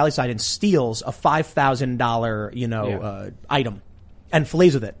goes to Valley Side and steals a $5,000, item and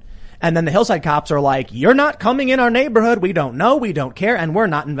flees with it. And then the Hillside cops are like, you're not coming in our neighborhood. We don't know. We don't care. And we're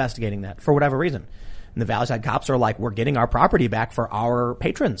not investigating that for whatever reason. And the Valley Side cops are like, we're getting our property back for our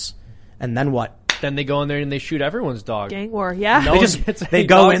patrons. And then what? Then they go in there and they shoot everyone's dog. Gang war, yeah. No they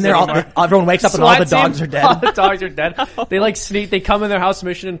go in there, everyone wakes up and all the dogs are dead. All the dogs are dead. They like sneak, they come in their house,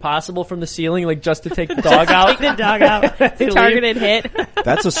 Mission Impossible from the ceiling, like just to take the dog out. Take the dog out. It's a targeted hit.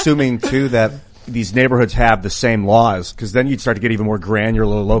 That's assuming too that these neighborhoods have the same laws, because then you'd start to get even more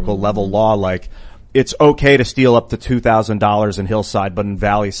granular local level law, like it's okay to steal up to $2,000 in Hillside, but in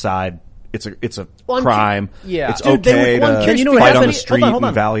Valley Side, it's a crime. Yeah. It's okay to fight on the street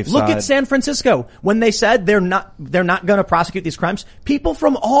in Valley Side. Look at San Francisco. When they said they're not going to prosecute these crimes, people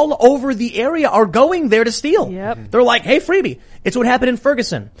from all over the area are going there to steal. Yep. They're like, hey, freebie. It's what happened in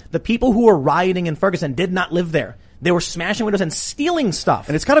Ferguson. The people who were rioting in Ferguson did not live there. They were smashing windows and stealing stuff.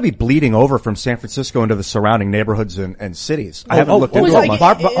 And it's got to be bleeding over from San Francisco into the surrounding neighborhoods and cities. I haven't looked into it much.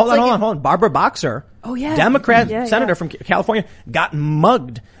 Hold on. Barbara Boxer, Democrat senator from California, got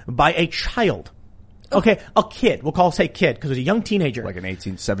mugged by a child. Okay, a kid. We'll say kid because it was a young teenager. Like an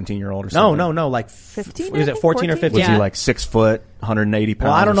 17-year-old or something? No, like 15. Was it 14 or 15? Was he like 6 foot, 180 pounds?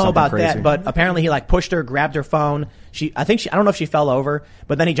 Well, I don't know about crazy? that, but apparently he like pushed her, grabbed her phone. I don't know if she fell over,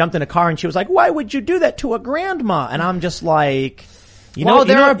 but then he jumped in a car and she was like, why would you do that to a grandma? And I'm just like, there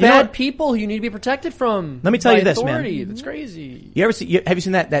are bad people who you need to be protected from. Let me tell you this, man. That's crazy. Have you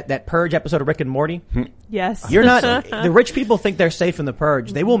seen that Purge episode of Rick and Morty? Yes. You're not, the rich people think they're safe in the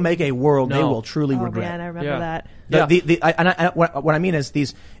Purge. They will make a world they will truly regret. Man, I remember that. What I mean is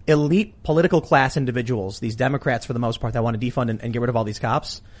these elite political class individuals, these Democrats for the most part that want to defund and get rid of all these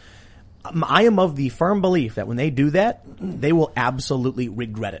cops, I am of the firm belief that when they do that, they will absolutely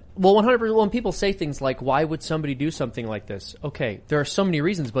regret it. Well, 100%. When people say things like, why would somebody do something like this? Okay, there are so many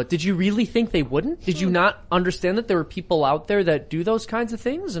reasons, but did you really think they wouldn't? Did you not understand that there were people out there that do those kinds of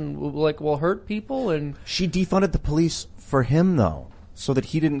things and will hurt people? And she defunded the police for him, though, so that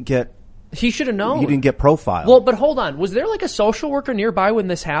he didn't get... He should have known. He didn't get profiled. Well, but hold on. Was there like a social worker nearby when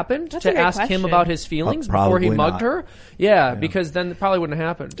this happened That's to a great ask him question. about his feelings before he mugged not. her? Yeah, because then it probably wouldn't have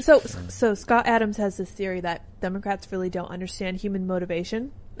happened. So Scott Adams has this theory that Democrats really don't understand human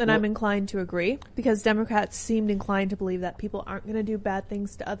motivation. And I'm inclined to agree, because Democrats seemed inclined to believe that people aren't going to do bad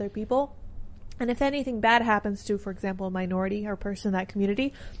things to other people. And if anything bad happens to, for example, a minority or person in that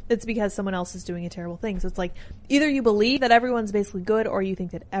community, it's because someone else is doing a terrible thing. So it's like, either you believe that everyone's basically good, or you think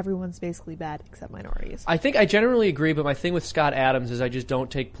that everyone's basically bad except minorities. I think I generally agree, but my thing with Scott Adams is I just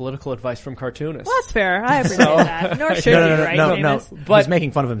don't take political advice from cartoonists. Well, that's fair. I appreciate that. Nor should you, right, Jameis? But he's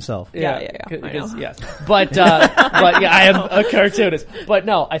making fun of himself. Yeah. I know. Yes. But yeah, I am a cartoonist. But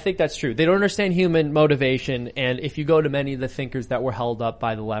no, I think that's true. They don't understand human motivation, and if you go to many of the thinkers that were held up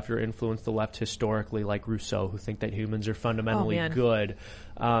by the left or influenced the left historically, like Rousseau, who think that humans are fundamentally good,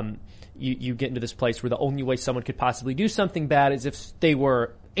 you get into this place where the only way someone could possibly do something bad is if they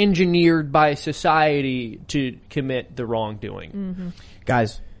were engineered by society to commit the wrongdoing. Mm-hmm.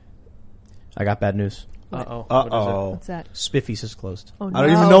 Guys, I got bad news. Uh-oh. What's that? Spiffy's is closed. Oh, no. I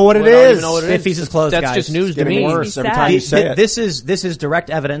don't even know what it I don't is. even know what it is. Spiffy's is closed, That's guys. just news It's to getting me. worse every Sad. time you say it. This is direct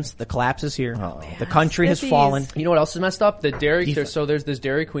evidence. The collapse is here. The country has Spiffy's. fallen. You know what else is messed up? The dairy. Defense. So there's this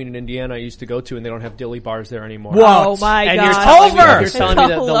Dairy Queen in Indiana I used to go to, and they don't have dilly bars there anymore. What? Oh my And God. you're telling me, Over. you're telling me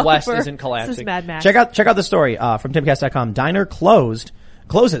that the All West over. isn't collapsing. This is Mad Max. Check out the story from timcast.com. Diner closes.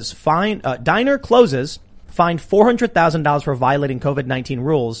 Diner closes. Fined $400,000 for violating COVID-19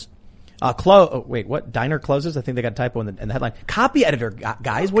 rules. Wait, what? Diner closes? I think they got a typo in the headline. Copy editor,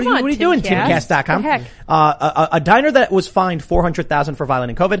 guys. What are you doing? Timcast.com. What the heck? A diner that was fined $400,000 for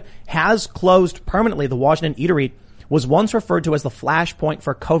violating COVID has closed permanently. The Washington Eatery was once referred to as the flashpoint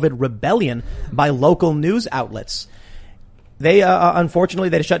for COVID rebellion by local news outlets. They, unfortunately,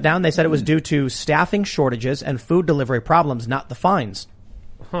 they shut down. They said it was due to staffing shortages and food delivery problems, not the fines.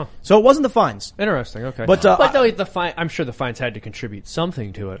 Huh. So it wasn't the fines. Interesting. Okay. But though the fine, I'm sure the fines had to contribute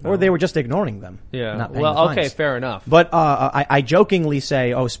something to it. or they were just ignoring them. Yeah. Not paying Well, the fines. okay, fair enough. But I jokingly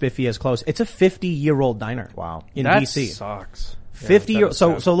say, "Oh, Spiffy is close." It's a 50-year-old diner. Wow. In that DC. sucks. 50 Yeah, years. that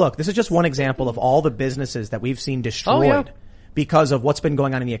is sad. So look, this is just one example of all the businesses that we've seen destroyed because of what's been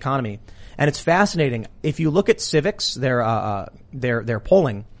going on in the economy. And it's fascinating. If you look at civics, their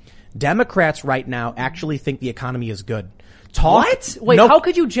polling, Democrats right now actually think the economy is good. What? Wait, No- how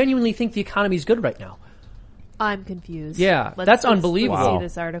could you genuinely think the economy is good right now? I'm confused. Yeah, that's unbelievable. Let's Wow. see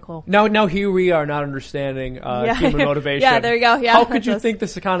this article. Now here we are not understanding human motivation. Yeah, there you go. Yeah, How could you that's- think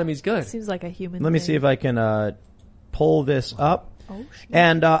this economy is good? Seems like a human Let me thing. see if I can pull this up. Oh, shit.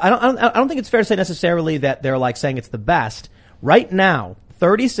 And I don't think it's fair to say necessarily that they're like saying it's the best. Right now,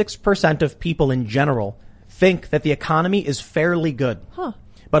 36% of people in general think that the economy is fairly good. Huh.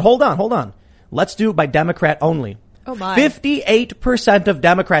 But hold on. Let's do it by Democrat only. Oh my. 58% of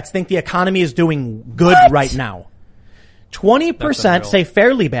Democrats think the economy is doing good right now. 20% say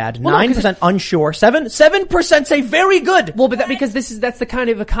fairly bad. Well, no, 9% unsure. 7% say very good. Well, but because that's the kind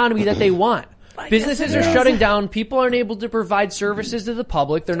of economy that they want. Businesses are shutting down. People aren't able to provide services to the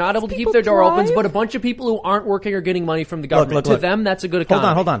public. They're not able to keep people their door drive? opens. But a bunch of people who aren't working are getting money from the government. Look. To them, that's a good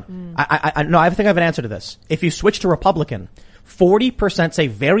economy. Hold on. I think I have an answer to this. If you switch to Republican, 40% say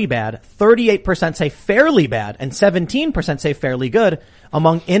very bad, 38% say fairly bad, and 17% say fairly good.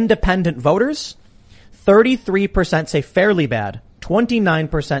 Among independent voters, 33% say fairly bad,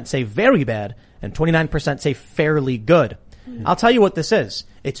 29% say very bad, and 29% say fairly good. I'll tell you what this is.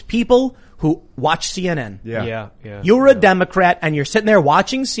 It's people who watch CNN. Yeah. You're a Democrat and you're sitting there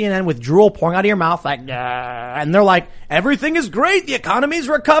watching CNN with drool pouring out of your mouth like, and they're like, everything is great. The economy's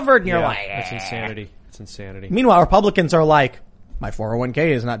recovered. And you're like, It's insanity. It's insanity. Meanwhile, Republicans are like, my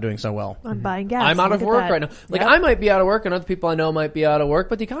 401k is not doing so well. I'm buying gas. I'm out Look of at work that. right now. Like, I might be out of work, and other people I know might be out of work,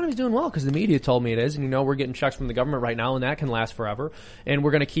 but the economy's doing well because the media told me it is. And, we're getting checks from the government right now, and that can last forever. And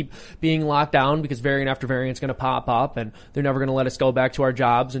we're going to keep being locked down because variant after variant's going to pop up, and they're never going to let us go back to our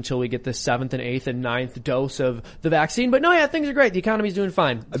jobs until we get the 7th and 8th and 9th dose of the vaccine. But no, things are great. The economy's doing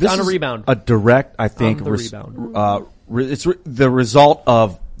fine. It's This on a is rebound. A direct, I think, On the rebound. it's the result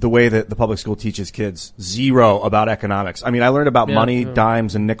of the way that the public school teaches kids. Zero about economics. I mean, I learned about money,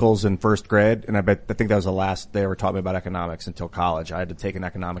 dimes, and nickels in first grade, and I think that was the last they ever taught me about economics until college. I had to take an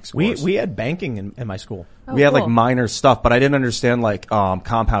economics course. We had banking in my school. We had like minor stuff, but I didn't understand like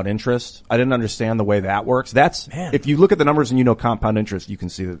compound interest. I didn't understand the way that works. If you look at the numbers and you know compound interest, you can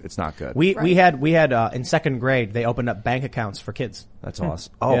see that it's not good. We had in second grade they opened up bank accounts for kids. That's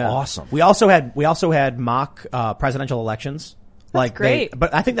awesome. Oh, yeah. Awesome. We also had mock presidential elections. That's great.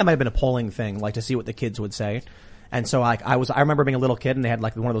 But I think that might have been a polling thing, like to see what the kids would say. And so I remember being a little kid and they had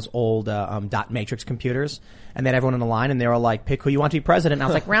like one of those old dot matrix computers and they had everyone in a line and they were like, pick who you want to be president. And I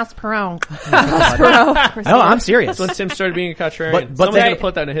was like, Ross Perot. No, I'm serious. That's when Tim started being a contrarian. But Someone's going to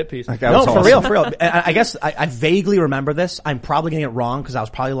put that in a hit piece. No, for real. I guess I vaguely remember this. I'm probably getting it wrong because I was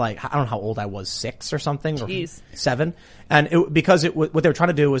probably like, I don't know how old I was, 6 or something, or 7. And what they were trying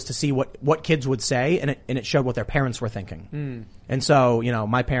to do was to see what kids would say, and it showed what their parents were thinking. And so,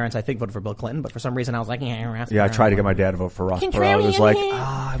 my parents, I think, voted for Bill Clinton, but for some reason I was like, I tried to get my dad to vote for Ross Perot. It was like,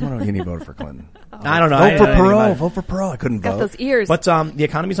 I don't know, he voted for Clinton. I don't know. Vote for Perot. I couldn't vote. Got those ears. But the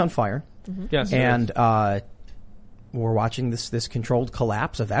economy's on fire. Yes. And we're watching this controlled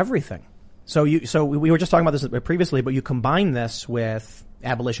collapse of everything. So we were just talking about this previously, but you combine this with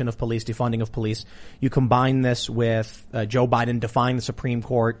abolition of police, defunding of police. You combine this with Joe Biden defying the Supreme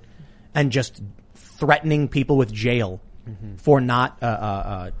Court and just threatening people with jail for not,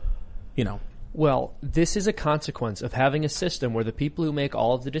 Well, this is a consequence of having a system where the people who make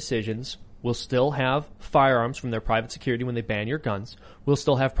all of the decisions will still have firearms from their private security when they ban your guns, will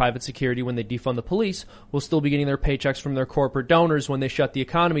still have private security when they defund the police, will still be getting their paychecks from their corporate donors when they shut the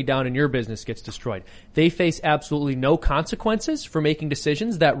economy down and your business gets destroyed. They face absolutely no consequences for making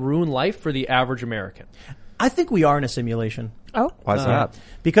decisions that ruin life for the average American. I think we are in a simulation. Oh, why is that?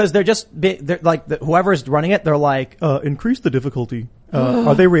 Because they're like whoever's running it. They're like, increase the difficulty.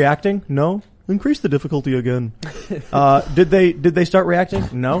 Are they reacting? No. Increase the difficulty again. Did they start reacting?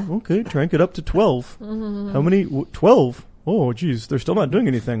 No. Okay, crank it up to 12. How many? 12. Oh, geez, they're still not doing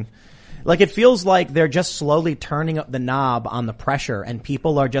anything. Like it feels like they're just slowly turning up the knob on the pressure, and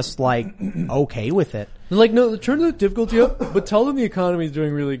people are just like okay with it. They're like, no, turn the difficulty up, but tell them the economy is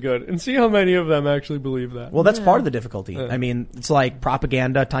doing really good, and see how many of them actually believe that. Well, that's part of the difficulty. I mean, it's like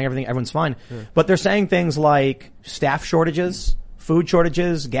propaganda, telling everyone's fine, but they're saying things like staff shortages, food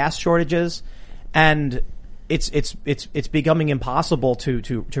shortages, gas shortages, and it's becoming impossible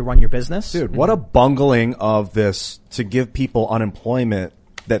to run your business. Dude, what a bungling of this to give people unemployment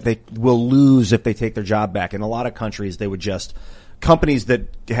that they will lose if they take their job back. In a lot of countries, they would just, companies that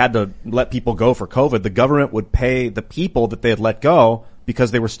had to let people go for COVID, the government would pay the people that they had let go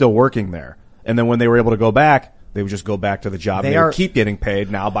because they were still working there. And then when they were able to go back, they would just go back to the job. They would keep getting paid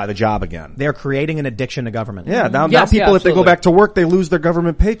now by the job again. They're creating an addiction to government. Yeah, now people, if they go back to work, they lose their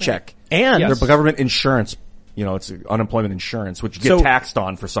government paycheck. And their government insurance. It's unemployment insurance, which you get taxed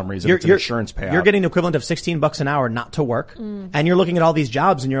on for some reason. It's an insurance payout. You're getting the equivalent of $16 an hour not to work. And you're looking at all these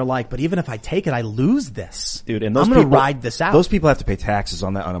jobs and you're like, but even if I take it, I lose this. Dude, and I'm going to ride this out. Those people have to pay taxes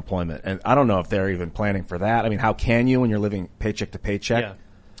on that unemployment. And I don't know if they're even planning for that. I mean, how can you when you're living paycheck to paycheck? Yeah.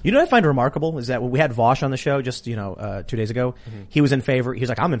 You know what I find remarkable is that when we had Vosh on the show just, 2 days ago, he was in favor, he's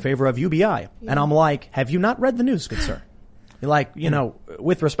like, I'm in favor of UBI. Yeah. And I'm like, have you not read the news, good sir? You're like,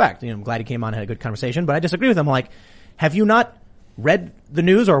 with respect, I'm glad he came on and had a good conversation, but I disagree with him. Like, have you not read the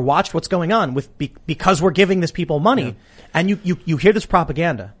news or watched what's going on because we're giving this people money and you hear this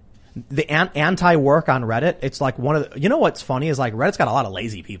propaganda? The anti-work on Reddit, it's like one of the, what's funny is like Reddit's got a lot of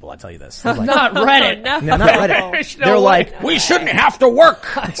lazy people, I tell you this. Like, not Reddit. No, not Reddit. They're like, we shouldn't have to work.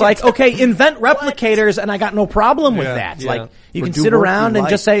 It's like, okay, invent replicators and I got no problem with that. It's like, you can sit around and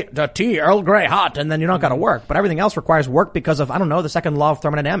just say, the tea, Earl Grey hot, and then you're not going to work. But everything else requires work because of, I don't know, the second law of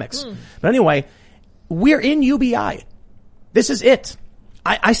thermodynamics. But anyway, we're in UBI. This is it.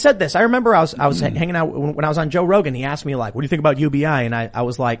 I said this. I remember I was hanging out when I was on Joe Rogan. He asked me like, what do you think about UBI? And I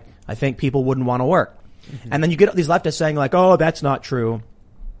was like, I think people wouldn't want to work. And then you get these leftists saying like, oh, that's not true.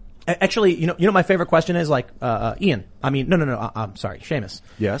 Actually, you know, my favorite question is like, Ian. I mean, no. I'm sorry, Seamus.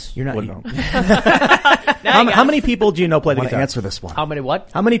 Yes. You're not. No. How many people do you know play the guitar? Answer this one. How many what?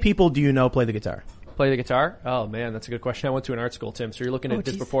 How many people do you know play the guitar? Play the guitar? Oh man, that's a good question. I went to an art school, Tim, so you're looking at a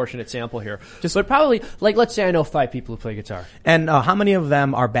disproportionate sample here. But probably, like, let's say I know 5 people who play guitar. And how many of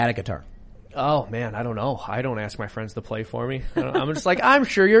them are bad at guitar? Oh man, I don't know. I don't ask my friends to play for me. I'm just like, I'm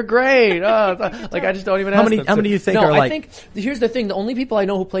sure you're great. Like I just don't even ask them. How many do you think no, are like? I think here's the thing: the only people I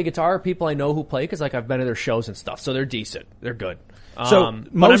know who play guitar are people I know who play because like I've been to their shows and stuff, so they're decent, they're good.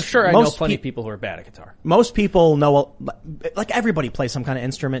 But I'm sure I know plenty of people who are bad at guitar. Most people know, like everybody plays some kind of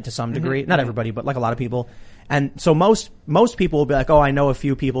instrument to some degree. Not everybody, but like a lot of people. And so most people will be like, oh, I know a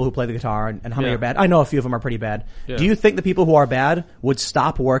few people who play the guitar and how many are bad. I know a few of them are pretty bad. Yeah. Do you think the people who are bad would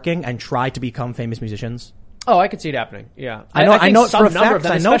stop working and try to become famous musicians? Oh, I could see it happening. Yeah. I know it for a fact.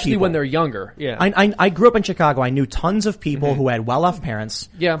 Them, I know especially people. when they're younger. Yeah. I grew up in Chicago. I knew tons of people who had well-off parents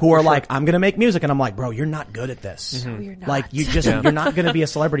who were like, I'm going to make music. And I'm like, bro, you're not good at this. No, you're not. Like, you're not going to be a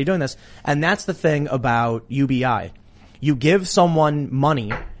celebrity doing this. And that's the thing about UBI. You give someone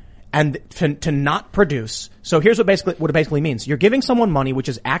money and to not produce. So here's what it basically means. You're giving someone money, which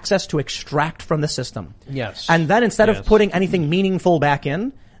is access to extract from the system. Yes. And then instead of putting anything meaningful back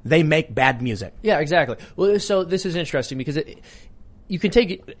in, they make bad music. Yeah, exactly. Well, so this is interesting because you can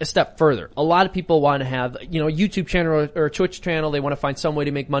take it a step further. A lot of people want to have, a YouTube channel or a Twitch channel. They want to find some way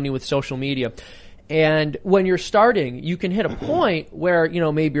to make money with social media. And when you're starting, you can hit a point where,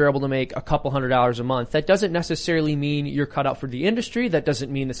 maybe you're able to make a couple $100s a month. That doesn't necessarily mean you're cut out for the industry. That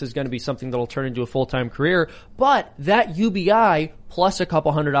doesn't mean this is going to be something that'll turn into a full-time career. But that UBI plus a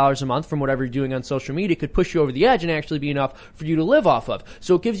couple $100s a month from whatever you're doing on social media could push you over the edge and actually be enough for you to live off of.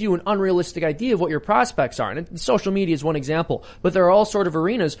 So it gives you an unrealistic idea of what your prospects are. And social media is one example. But there are all sort of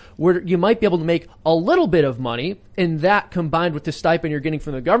arenas where you might be able to make a little bit of money, and that combined with the stipend you're getting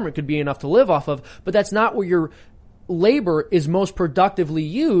from the government could be enough to live off of. But that's not where your labor is most productively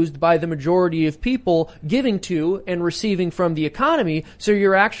used by the majority of people giving to and receiving from the economy. So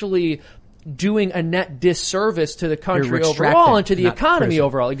you're actually doing a net disservice to the country overall and to the economy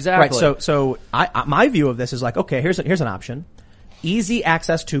overall. Exactly. Right. So my view of this is like, okay, here's an option. Easy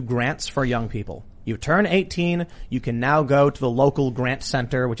access to grants for young people. You turn 18, you can now go to the local grant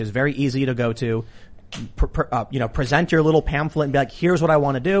center, which is very easy to go to. Present your little pamphlet and be like, here's what I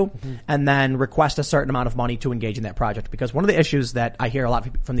want to do, and then request a certain amount of money to engage in that project. Because one of the issues that I hear a lot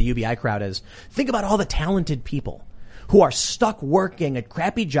from the UBI crowd is, think about all the talented people who are stuck working a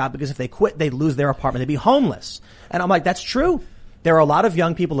crappy job because if they quit, they'd lose their apartment. They'd be homeless. And I'm like, that's true. There are a lot of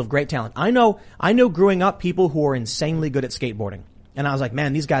young people of great talent. I know growing up people who are insanely good at skateboarding. And I was like,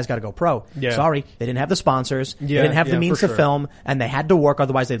 man, these guys got to go pro. Yeah. Sorry, they didn't have the sponsors. They didn't have the means to film, and they had to work.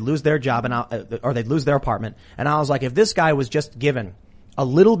 Otherwise, they'd lose their job or they'd lose their apartment. And I was like, if this guy was just given a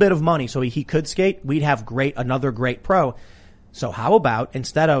little bit of money so he could skate, we'd have another great pro. So how about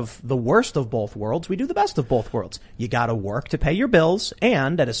instead of the worst of both worlds, we do the best of both worlds? You got to work to pay your bills,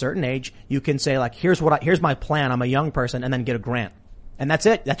 and at a certain age, you can say like, here's my plan. I'm a young person, and then get a grant, and that's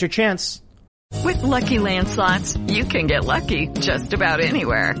it. That's your chance. With Lucky Land Slots, you can get lucky just about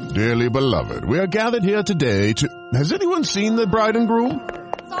anywhere. Dearly beloved, we are gathered here today to... Has anyone seen the bride and groom?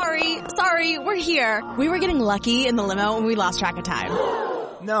 Sorry, we're here. We were getting lucky in the limo and we lost track of time.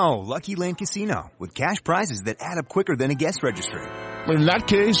 No, Lucky Land Casino, with cash prizes that add up quicker than a guest registry. In that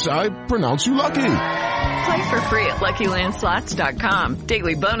case, I pronounce you lucky. Play for free at LuckyLandSlots.com.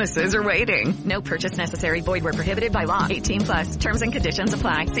 Daily bonuses are waiting. No purchase necessary. Void where prohibited by law. 18+. Terms and conditions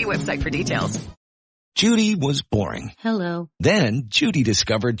apply. See website for details. Judy was boring. Hello. Then Judy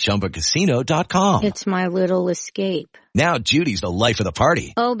discovered ChumbaCasino.com. It's my little escape. Now Judy's the life of the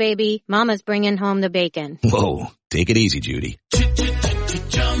party. Oh, baby, mama's bringing home the bacon. Whoa, take it easy, Judy.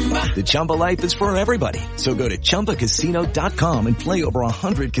 The Chumba life is for everybody. So go to ChumbaCasino.com and play over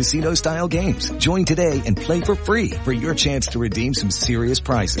 100 casino-style games. Join today and play for free for your chance to redeem some serious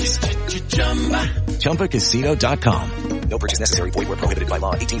prizes. ChumbaCasino.com. No purchase necessary. Void where prohibited by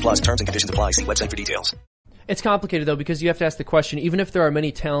law. 18+. Terms and conditions apply. See website for details. It's complicated, though, because you have to ask the question, even if there are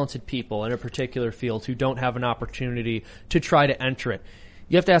many talented people in a particular field who don't have an opportunity to try to enter it,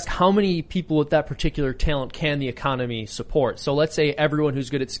 you have to ask how many people with that particular talent can the economy support. So let's say everyone who's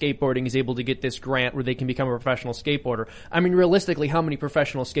good at skateboarding is able to get this grant where they can become a professional skateboarder. I mean, realistically, how many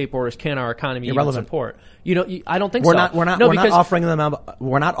professional skateboarders can our economy even support? I don't think we're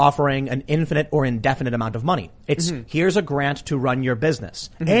not offering an infinite or indefinite amount of money. It's here's a grant to run your business.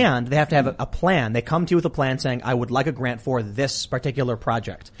 And they have to have a plan. They come to you with a plan saying, I would like a grant for this particular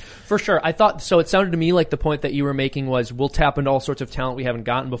project. For sure. I thought, so it sounded to me like the point that you were making was we'll tap into all sorts of talent we haven't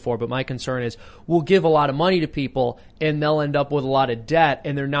gotten before, but my concern is we'll give a lot of money to people and they'll end up with a lot of debt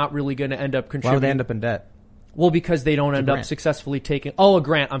and they're not really going to end up contributing. Why would they end up in debt? Well, because they don't end up successfully taking... Oh, a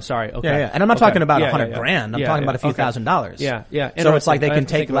grant. I'm sorry. Okay. Yeah. And I'm not talking about $100 grand. I'm talking about a few $1,000s. Yeah. So it's like they can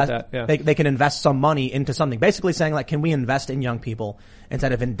take less... They can invest some money into something. Basically saying like, can we invest in young people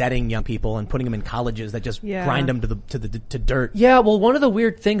instead of indebting young people and putting them in colleges that just grind them to dirt. Yeah, well, one of the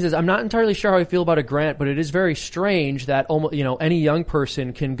weird things is I'm not entirely sure how I feel about a grant, but it is very strange that almost, any young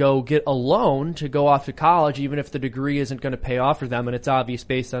person can go get a loan to go off to college, even if the degree isn't going to pay off for them, and it's obvious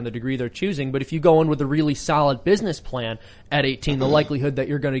based on the degree they're choosing. But if you go in with a really solid business plan at 18, the likelihood that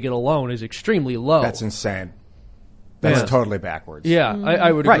you're going to get a loan is extremely low. That's insane. That's totally backwards. Yeah,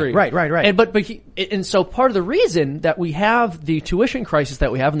 I would agree. Right. And so part of the reason that we have the tuition crisis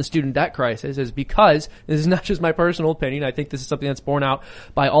that we have and the student debt crisis is because, this is not just my personal opinion, I think this is something that's borne out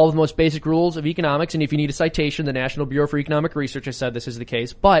by all of the most basic rules of economics, and if you need a citation, the National Bureau for Economic Research has said this is the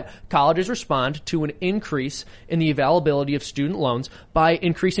case, but colleges respond to an increase in the availability of student loans by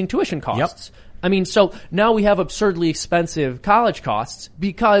increasing tuition costs. Yep. I mean, so now we have absurdly expensive college costs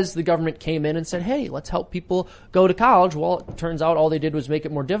because the government came in and said, hey, let's help people go to college. Well, it turns out all they did was make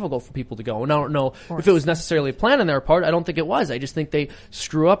it more difficult for people to go. And I don't know if it was necessarily a plan on their part. I don't think it was. I just think they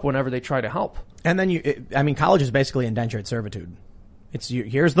screw up whenever they try to help. And then college is basically indentured servitude.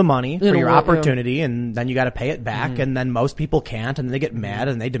 Here's the money for your opportunity, and then you got to pay it back, and then most people can't, and they get mad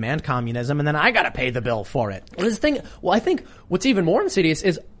and they demand communism, and then I got to pay the bill for it. I think what's even more insidious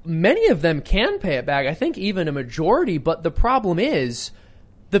is many of them can pay it back. I think even a majority, but the problem is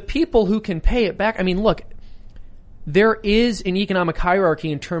the people who can pay it back. I mean, look, there is an economic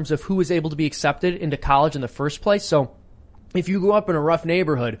hierarchy in terms of who is able to be accepted into college in the first place. So if you grew up in a rough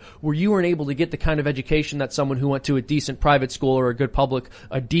neighborhood where you weren't able to get the kind of education that someone who went to a decent private school or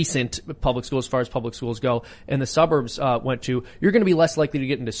a decent public school as far as public schools go in the suburbs went to, you're going to be less likely to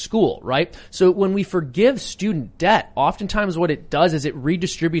get into school, right? So when we forgive student debt, oftentimes what it does is it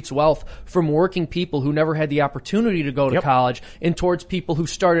redistributes wealth from working people who never had the opportunity to go to college and towards people who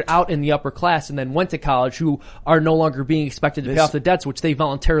started out in the upper class and then went to college who are no longer being expected to pay off the debts, which they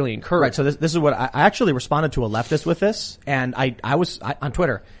voluntarily incurred. Right, so this is what I actually responded to a leftist with this, and I was on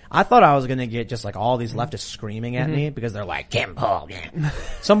Twitter. I thought I was going to get just like all these leftists screaming at me because they're like, Kim Paul.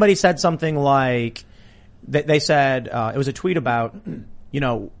 Somebody said something like, they said, it was a tweet about,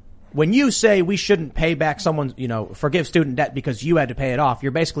 when you say we shouldn't pay back someone's, forgive student debt because you had to pay it off,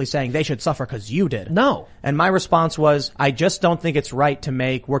 you're basically saying they should suffer because you did. No. And my response was, I just don't think it's right to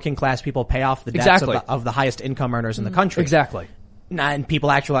make working class people pay off the debts of the highest income earners in the country. Exactly. And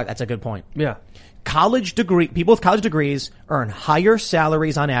people actually like, that's a good point. Yeah. People with college degrees earn higher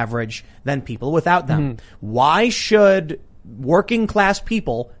salaries on average than people without them. Why should working class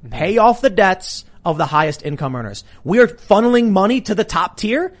people pay off the debts of the highest income earners? We are funneling money to the top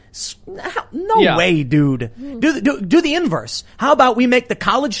tier? No way, dude. Do the inverse. How about we make the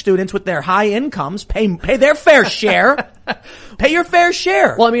college students with their high incomes pay their fair share? Pay your fair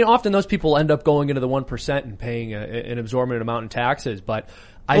share. Well, I mean, often those people end up going into the 1% and paying an exorbitant amount in taxes, but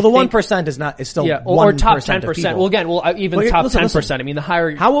the 1% is still 1% or top 10%. Well, again, even top 10%. I mean, the higher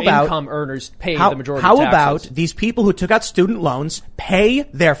income earners pay the majority of taxes. How about these people who took out student loans pay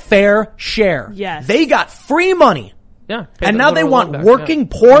their fair share? Yes. They got free money. Yeah. And now they want working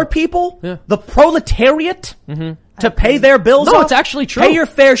poor people, the proletariat, to pay their bills off? No, it's actually true. Pay your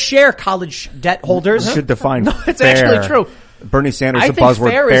fair share, college debt holders. You should define No, it's fair. actually true. Bernie Sanders, I the think buzzword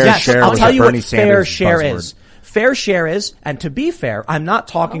fair share. I'll tell you Bernie what Sanders fair share buzzword. is. Fair share is, and to be fair, I'm not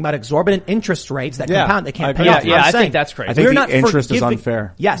talking about exorbitant interest rates that compound. They can't pay off. I think that's crazy. I think the interest is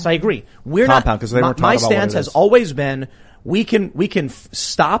unfair. Yes, I agree. We're compound, not. 'cause they weren't My talking about what stance it has is. always been we can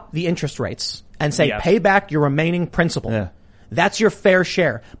stop the interest rates and say pay back your remaining principal. Yeah. That's your fair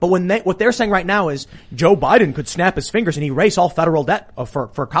share. But what they're saying right now is Joe Biden could snap his fingers and erase all federal debt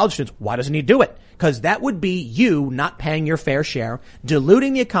for college students. Why doesn't he do it? Because that would be you not paying your fair share,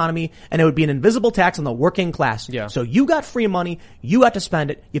 diluting the economy, and it would be an invisible tax on the working class. Yeah. So you got free money, you got to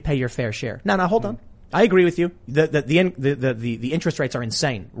spend it, you pay your fair share. Now hold on. I agree with you. The interest rates are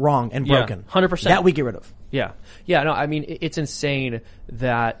insane, wrong, and broken. 100%. That we get rid of. Yeah. Yeah, no, I mean, it's insane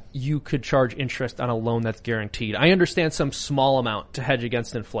that you could charge interest on a loan that's guaranteed. I understand some small amount to hedge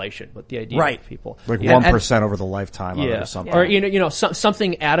against inflation, but the idea of people. Like 1% over the lifetime of it or something. Or,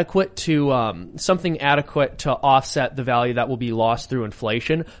 something adequate to offset the value that will be lost through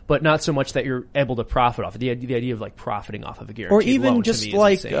inflation, but not so much that you're able to profit off it. The idea of like profiting off of a guaranteed Or even loan just to me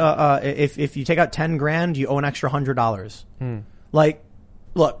like, is insane. if you take out $10,000, you owe an extra $100. Like,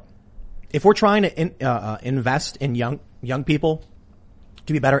 look, if we're trying to invest in young people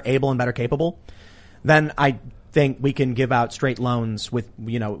to be better able and better capable, then I think we can give out straight loans with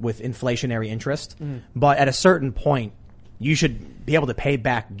inflationary interest. But at a certain point, you should be able to pay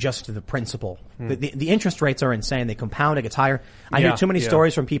back just the principal. The interest rates are insane. They compound. It gets higher. I hear too many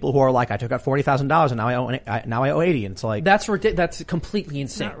stories from people who are like, I took out $40,000 and now I owe 80. And it's like, that's ridiculous. That's completely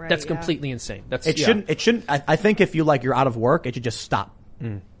insane. Right, completely insane. Shouldn't. I think if you're out of work, it should just stop.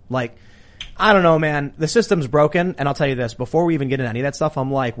 Like, I don't know, man. The system's broken, and I'll tell you this. Before we even get into any of that stuff,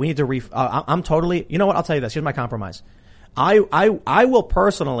 I'm like, we need to I'm totally, you know what? I'll tell you this. Here's my compromise. I will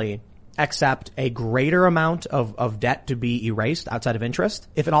personally accept a greater amount of debt to be erased outside of interest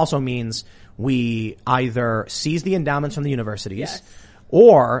if it also means we either seize the endowments from the universities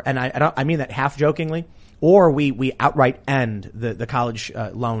or, and I mean that half jokingly, or we outright end the college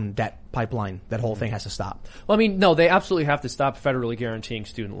loan debt pipeline. That whole thing has to stop. Well, I mean, no, they absolutely have to stop federally guaranteeing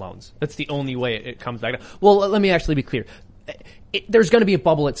student loans. That's the only way it comes back. Well, let me actually be clear. There's going to be a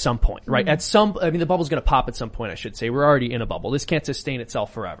bubble at some point, right? The bubble's going to pop at some point, I should say. We're already in a bubble. This can't sustain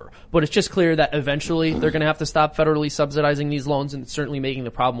itself forever. But it's just clear that eventually they're going to have to stop federally subsidizing these loans, and it's certainly making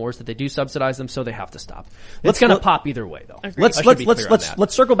the problem worse that they do subsidize them, so they have to stop. It's going to pop either way, though. Let's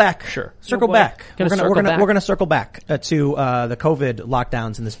circle back. Sure. Circle back. We're going to circle back to the COVID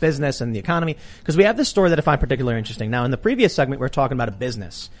lockdowns in this business and the economy, because we have this story that I find particularly interesting. Now, in the previous segment, we were talking about a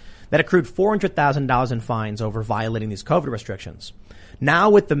business that accrued $400,000 in fines over violating these COVID restrictions. Now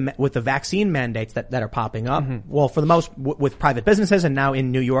with the vaccine mandates that are popping up, well, for the most with private businesses, and now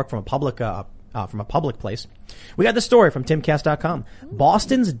in New York from a public place, we got the story from timcast.com.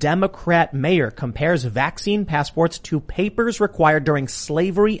 Boston's Democrat mayor compares vaccine passports to papers required during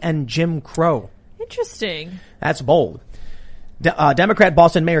slavery and Jim Crow. Interesting. That's bold. Democrat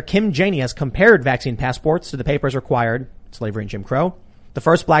Boston Mayor Kim Janey has compared vaccine passports to the papers required, slavery and Jim Crow. The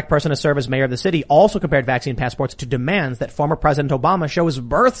first black person to serve as mayor of the city also compared vaccine passports to demands that former President Obama show his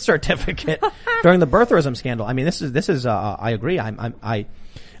birth certificate during the birtherism scandal. I mean, this is, I agree.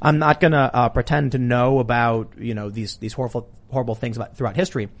 I'm not gonna, pretend to know about, these horrible things throughout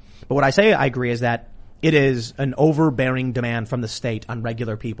history. But what I say I agree is that it is an overbearing demand from the state on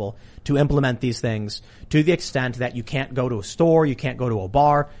regular people to implement these things to the extent that you can't go to a store, you can't go to a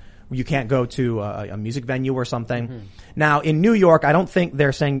bar, you can't go to a music venue or something. Now, in New York, I don't think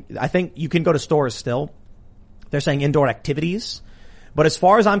they're saying, I think you can go to stores still. They're saying indoor activities. But as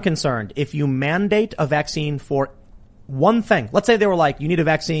far as I'm concerned, if you mandate a vaccine for one thing, let's say they were like, you need a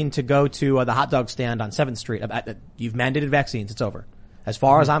vaccine to go to the hot dog stand on 7th Street. You've mandated vaccines. It's over. As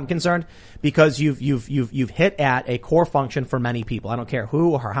far as I'm concerned, because you've hit at a core function for many people. I don't care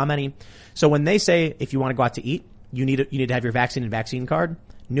who or how many. So when they say, if you want to go out to eat, you need to have your vaccine and vaccine card.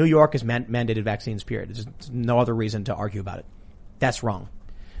 New York has mandated vaccines, period. There's no other reason to argue about it. That's wrong.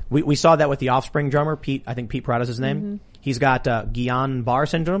 We saw that with the Offspring drummer, Pete. I think Pete Parada's his name. He's got Guillain-Barré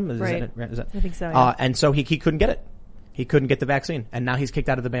syndrome. Is that it? I think so, yeah. And so he couldn't get it. He couldn't get the vaccine. And now he's kicked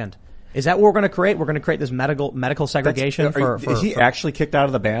out of the band. Is that what we're going to create? We're going to create this medical segregation Is he actually kicked out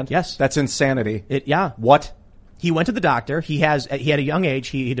of the band? Yes. That's insanity. Yeah. What? He went to the doctor. He had a young age.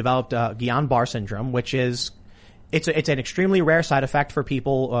 He developed Guillain-Barré syndrome, which is it's an extremely rare side effect for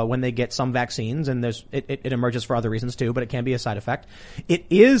people when they get some vaccines, and it emerges for other reasons too, but it can be a side effect. It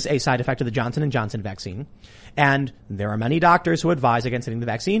is a side effect of the Johnson & Johnson vaccine, and there are many doctors who advise against getting the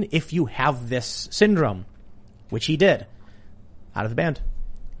vaccine if you have this syndrome, which he did. Out of the band.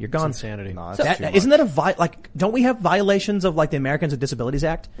 You're gone. It's insanity. No, isn't that don't we have violations of the Americans with Disabilities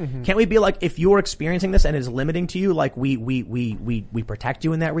Act? Can't we be like, if you are experiencing this and it is limiting to you, we protect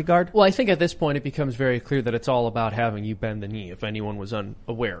you in that regard? Well, I think at this point it becomes very clear that it's all about having you bend the knee, if anyone was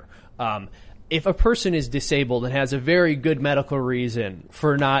unaware. If a person is disabled and has a very good medical reason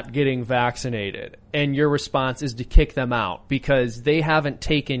for not getting vaccinated, and your response is to kick them out because they haven't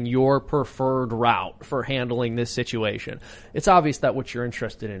taken your preferred route for handling this situation, it's obvious that what you're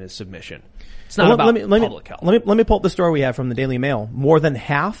interested in is submission. It's not about public health. Let me pull up the story we have from the Daily Mail. More than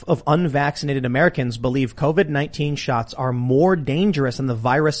half of unvaccinated Americans believe COVID-19 shots are more dangerous than the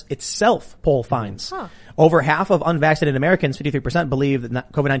virus itself, poll finds. Over half of unvaccinated Americans, 53%, believe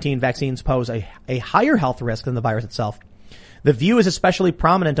that COVID-19 vaccines pose a higher health risk than the virus itself. The view is especially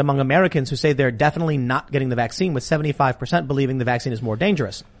prominent among Americans who say they're definitely not getting the vaccine, with 75% believing the vaccine is more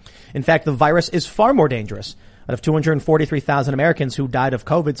dangerous. In fact, the virus is far more dangerous. Out of 243,000 Americans who died of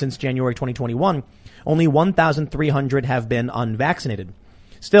COVID since January 2021, only 1,300 have been unvaccinated.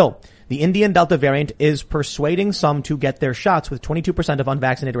 Still, the Indian Delta variant is persuading some to get their shots, with 22% of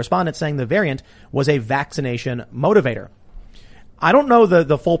unvaccinated respondents saying the variant was a vaccination motivator. I don't know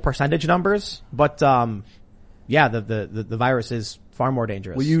the full percentage numbers, but the virus is far more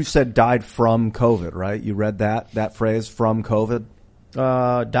dangerous. Well, you said died from COVID, right? You read that phrase, from COVID?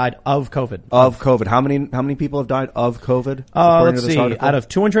 Died of COVID. Of COVID. How many people have died of COVID? Let's see. Out of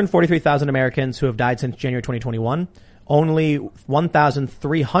 243,000 Americans who have died since January 2021, only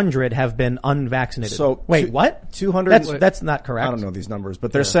 1,300 have been unvaccinated. So wait, what? 200? That's not correct. I don't know these numbers,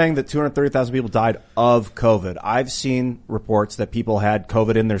 but they're saying that 230,000 people died of COVID. I've seen reports that people had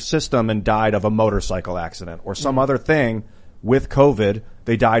COVID in their system and died of a motorcycle accident or some other thing with COVID.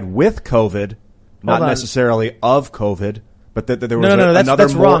 They died with COVID, not necessarily of COVID. But there was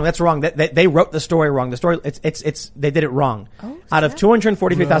that's wrong. That's wrong. They wrote the story wrong. The story, they did it wrong. Out of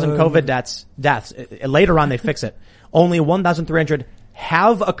 243,000 COVID deaths, later on they fix it. Only 1,300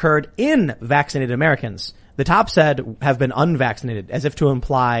 have occurred in vaccinated Americans. The top said have been unvaccinated, as if to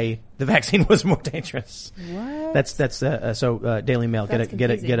imply the vaccine was more dangerous. What? That's Daily Mail. Get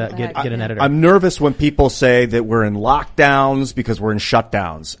an editor. I'm nervous when people say that we're in lockdowns because we're in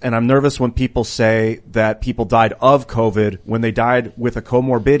shutdowns, and I'm nervous when people say that people died of COVID when they died with a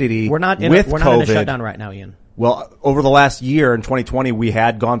comorbidity. We're not in a shutdown right now, Ian. Well, over the last year in 2020, we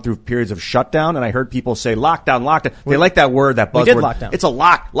had gone through periods of shutdown, and I heard people say lockdown. They like that word, that buzzword. We did lockdown. It's a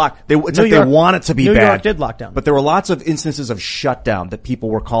lock. It's like they want it to be bad. New York did lockdown. But there were lots of instances of shutdown that people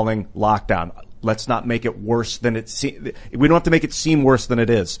were calling lockdown. Let's not make it worse than it seems. We don't have to make it seem worse than it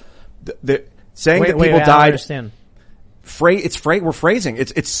is. Saying that people died. I understand. We're phrasing.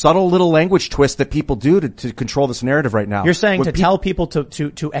 It's subtle little language twists that people do to control this narrative right now. You're saying tell people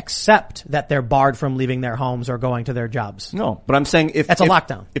to accept that they're barred from leaving their homes or going to their jobs. No, but I'm saying if that's a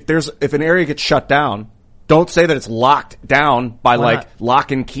lockdown. If an area gets shut down, don't say that it's locked down by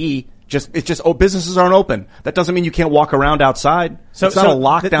lock and key. Businesses aren't open. That doesn't mean you can't walk around outside. So it's not a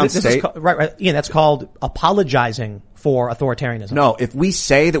lockdown state. Right. Ian, that's called apologizing for authoritarianism. No, if we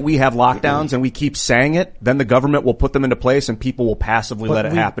say that we have lockdowns and we keep saying it, then the government will put them into place and people will passively let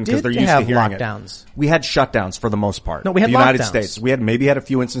it happen because they're used to hearing lockdowns. It. We had shutdowns for the most part. No, we had the United lockdowns. States. We had a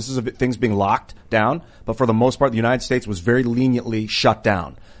few instances of things being locked down, but for the most part, the United States was very leniently shut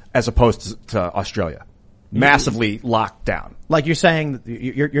down as opposed to Australia. Massively locked down. Like you're saying,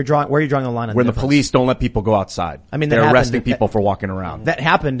 you're drawing, where are you drawing the line on where the police don't let people go outside. I mean, they're arresting people for walking around. That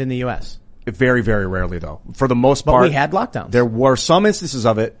happened in the U.S. Very, very rarely though. For the most part. But we had lockdowns. There were some instances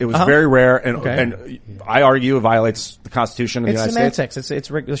of it. It was very rare and I argue it violates the Constitution of the United States.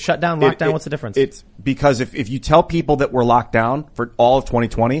 It's shut down, lockdown. What's the difference? It's because if you tell people that we're locked down for all of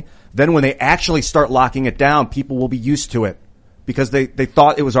 2020, then when they actually start locking it down, people will be used to it because they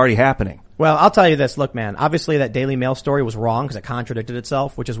thought it was already happening. Well, I'll tell you this. Look, man, obviously that Daily Mail story was wrong because it contradicted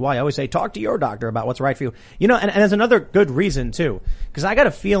itself, which is why I always say talk to your doctor about what's right for you. You know, and there's another good reason too, because I got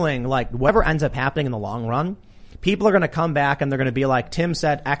a feeling like whatever ends up happening in the long run, people are going to come back and they're going to be like, Tim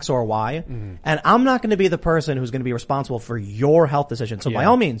said X or Y, and I'm not going to be the person who's going to be responsible for your health decision. So by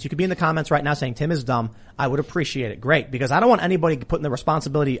all means, you could be in the comments right now saying Tim is dumb. I would appreciate it. Great. Because I don't want anybody putting the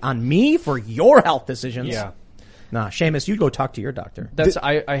responsibility on me for your health decisions. Yeah. Nah, Seamus, you go talk to your doctor.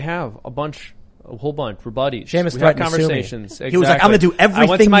 I have a whole bunch. We're buddies. Seamus we had conversations. Exactly. He was like, I'm going to do everything you say. I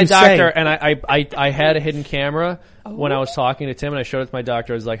went to my doctor and I had a hidden camera when I was talking to Tim and I showed it to my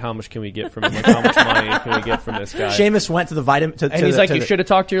doctor. I was like, how much can we get from him? Like, how much money can we get from this guy? Seamus went to the vitamin. And he's like, you should have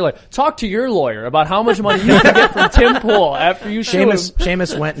talked to your lawyer. Talk to your lawyer about how much money you can get from Tim Pool after you sue him.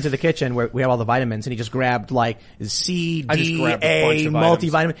 Seamus went into the kitchen where we have all the vitamins and he just grabbed like C, D, A,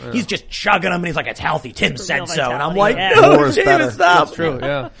 multivitamin. Yeah. He's just chugging them and he's like, it's healthy. Tim said so. And I'm like, no, Seamus, stop. That's true,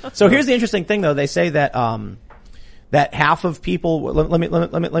 yeah. So here's the interesting thing though. They say that, that half of people,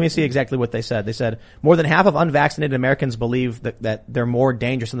 let me see exactly what they said. They said more than half of unvaccinated Americans believe that they're more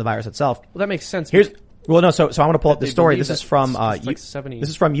dangerous than the virus itself. Well, that makes sense. So I want to pull up the story. This is from, this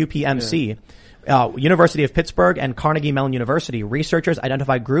is from UPMC. Yeah. University of Pittsburgh and Carnegie Mellon University. Researchers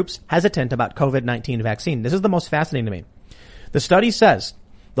identified groups hesitant about COVID-19 vaccine. This is the most fascinating to me. The study says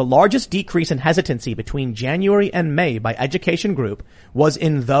the largest decrease in hesitancy between January and May by education group was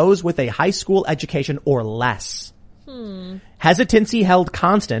in those with a high school education or less. Hesitancy held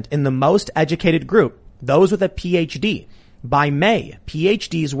constant in the most educated group, those with a PhD. By May,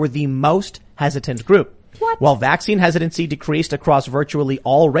 PhDs were the most hesitant group. While vaccine hesitancy decreased across virtually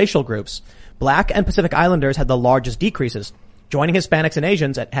all racial groups, Black and Pacific Islanders had the largest decreases, joining Hispanics and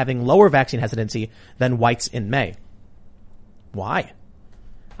Asians at having lower vaccine hesitancy than whites in May. Why?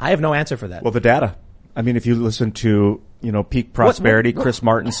 I have no answer for that. Well, the data. I mean, if you listen to, Peak Prosperity, Chris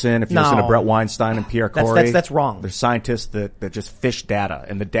Martinson, if you listen to Brett Weinstein and Pierre Corey. That's wrong. They're scientists that just fish data,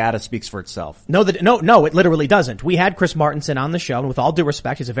 and the data speaks for itself. No, it literally doesn't. We had Chris Martinson on the show, and with all due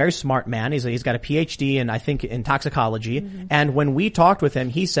respect, he's a very smart man. He's got a PhD in, I think, in toxicology. Mm-hmm. And when we talked with him,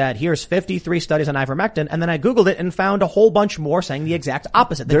 he said, here's 53 studies on ivermectin, and then I Googled it and found a whole bunch more saying the exact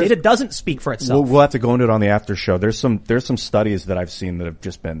opposite. The data doesn't speak for itself. We'll have to go into it on the after show. There's some studies that I've seen that have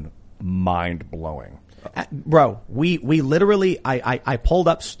just been mind-blowing. Bro, we literally, I pulled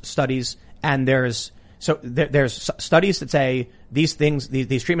up studies and there's studies that say these things,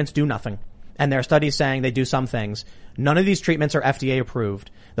 these treatments do nothing. And there are studies saying they do some things. None of these treatments are FDA approved.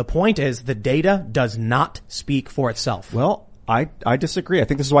 The point is the data does not speak for itself. Well, I disagree. I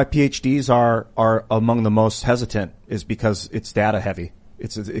think this is why PhDs are among the most hesitant, is because it's data heavy.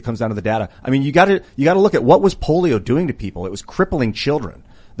 It comes down to the data. I mean, you gotta look at what was polio doing to people. It was crippling children.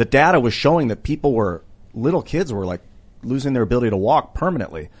 The data was showing that little kids were like losing their ability to walk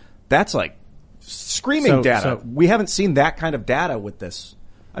permanently. That's like screaming data. So we haven't seen that kind of data with this.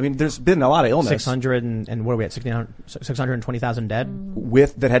 I mean, there's been a lot of illness. 600 and what are we at? 620,000 dead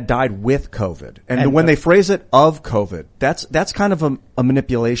that had died with COVID. And when they phrase it of COVID, that's kind of a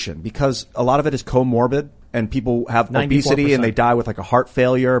manipulation, because a lot of it is comorbid and people have 94%. Obesity and they die with like a heart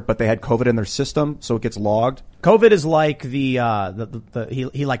failure, but they had COVID in their system, so it gets logged. COVID is like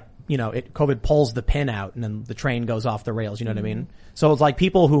COVID pulls the pin out and then the train goes off the rails. You know what I mean? So it's like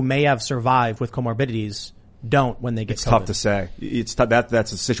people who may have survived with comorbidities don't when they get It's COVID. tough to say. It's tough.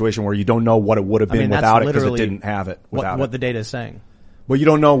 That's a situation where you don't know what it would have been without it, because it didn't have it without what the data is saying. Well, you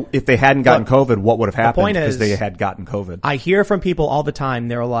don't know if they hadn't gotten COVID, what would have happened because they had gotten COVID. I hear from people all the time.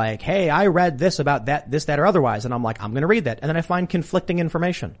 They're like, hey, I read this about this, that, or otherwise. And I'm like, I'm going to read that. And then I find conflicting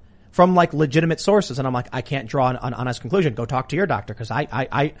information from like legitimate sources. And I'm like, I can't draw an honest conclusion. Go talk to your doctor. Cause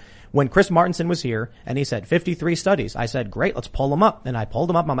when Chris Martinson was here and he said 53 studies, I said, great, let's pull them up. And I pulled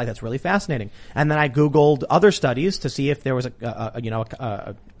them up. I'm like, that's really fascinating. And then I Googled other studies to see if there was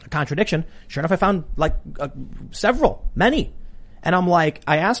a contradiction. Sure enough, I found like many. And I'm like,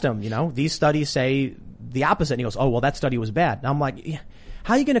 I asked him, these studies say the opposite. And he goes, oh, well, that study was bad. And I'm like,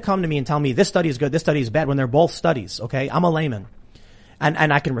 how are you going to come to me and tell me this study is good, this study is bad when they're both studies? Okay. I'm a layman.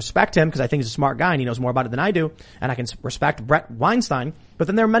 And I can respect him because I think he's a smart guy and he knows more about it than I do. And I can respect Brett Weinstein. But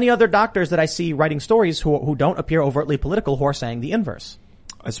then there are many other doctors that I see writing stories who don't appear overtly political who are saying the inverse.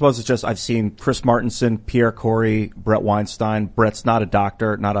 I suppose it's just I've seen Chris Martinson, Pierre Corey, Brett Weinstein. Brett's not a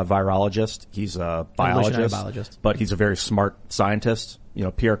doctor, not a virologist. He's a biologist. But he's a very smart scientist.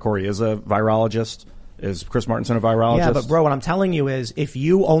 Pierre Corey is a virologist. Is Chris Martinson a virologist? Yeah, but bro, what I'm telling you is if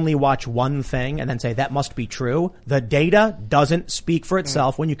you only watch one thing and then say that must be true, the data doesn't speak for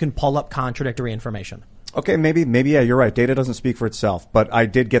itself when you can pull up contradictory information. Okay, maybe, yeah, you're right. Data doesn't speak for itself, but I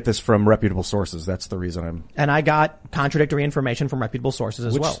did get this from reputable sources. That's the reason And I got contradictory information from reputable sources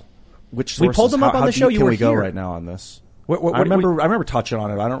as well. Which sources? We pulled them up on the show. Can we go right now on this? I remember touching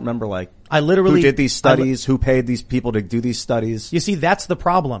on it. I don't remember who did these studies, who paid these people to do these studies. You see, that's the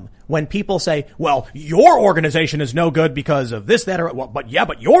problem. When people say, well, your organization is no good because of this, that, or, but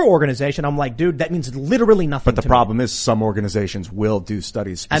your organization, I'm like, dude, that means literally nothing. But the problem is some organizations will do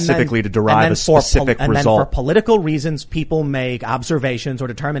studies specifically to derive a specific result. And then for political reasons, people make observations or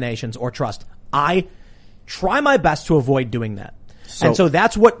determinations or trust. I try my best to avoid doing that. And so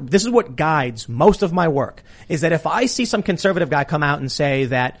this is what guides most of my work, is that if I see some conservative guy come out and say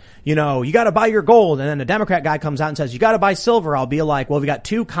that, you gotta buy your gold, and then a Democrat guy comes out and says, you gotta buy silver, I'll be like, well, we got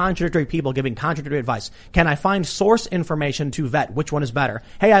two contradictory people giving contradictory advice. Can I find source information to vet which one is better?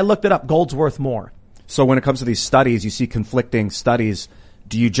 Hey, I looked it up. Gold's worth more. So when it comes to these studies, you see conflicting studies.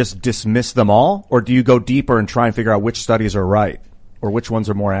 Do you just dismiss them all, or do you go deeper and try and figure out which studies are right or which ones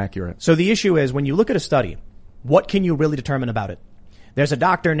are more accurate? So the issue is when you look at a study, what can you really determine about it? There's a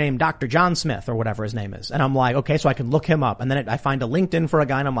doctor named Dr. John Smith or whatever his name is. And I'm like, okay, so I can look him up. And then I find a LinkedIn for a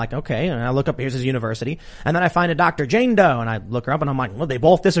guy and I'm like, okay. And I look up, here's his university. And then I find a Dr. Jane Doe and I look her up and I'm like, well, they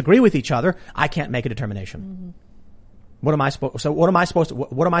both disagree with each other. I can't make a determination. Mm-hmm. What am I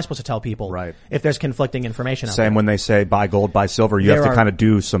supposed to tell people? Right. If there's conflicting information out there? Same when they say buy gold, buy silver. You have to kind of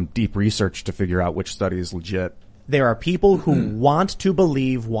do some deep research to figure out which study is legit. There are people who want to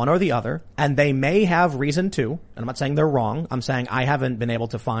believe one or the other, and they may have reason to. And I'm not saying they're wrong. I'm saying I haven't been able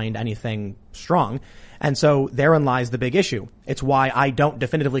to find anything strong. And so therein lies the big issue. It's why I don't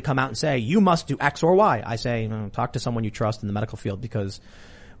definitively come out and say, you must do X or Y. I say, talk to someone you trust in the medical field, because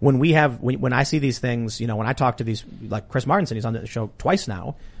when I see these things, when I talk to these, like Chris Martinson, he's on the show twice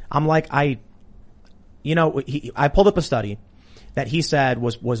now. I'm like, I pulled up a study that he said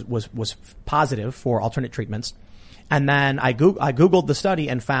was positive for alternate treatments. And then I Googled the study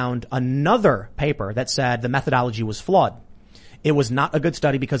and found another paper that said the methodology was flawed. It was not a good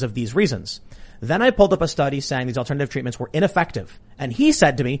study because of these reasons. Then I pulled up a study saying these alternative treatments were ineffective. And he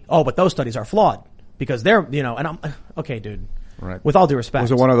said to me, oh, but those studies are flawed because they're, and I'm, okay, dude. Right. With all due respect.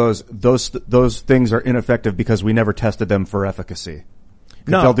 Was it one of those things are ineffective because we never tested them for efficacy?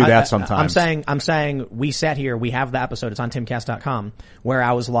 No, they'll do that sometimes. I'm saying we sat here, we have the episode, it's on timcast.com, where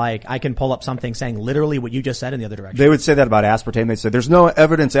I was like, I can pull up something saying literally what you just said in the other direction. They would say that about aspartame. They'd say there's no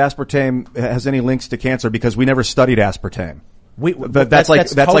evidence aspartame has any links to cancer because we never studied aspartame.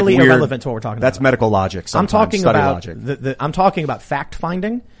 That's totally weird, irrelevant to what we're talking about. That's medical logic. I'm talking about fact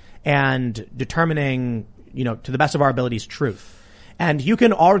finding and determining, to the best of our abilities, truth. And you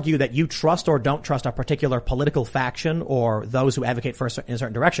can argue that you trust or don't trust a particular political faction or those who advocate for in a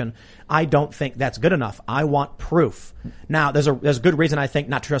certain direction. I don't think that's good enough. I want proof. Now, there's a good reason I think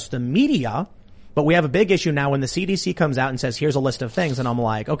not to trust the media, but we have a big issue now when the CDC comes out and says, here's a list of things. And I'm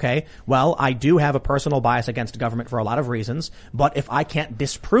like, okay, well, I do have a personal bias against government for a lot of reasons. But if I can't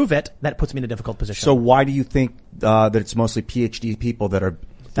disprove it, that puts me in a difficult position. So why do you think that it's mostly PhD people that are...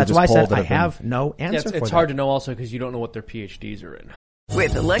 That's why I said I have no answer for that. It's hard to know also because you don't know what their PhDs are in.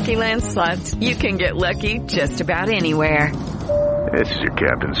 With the Lucky Land Slots, you can get lucky just about anywhere. This is your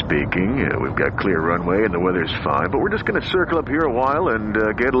captain speaking. We've got clear runway and the weather's fine, but we're just going to circle up here a while and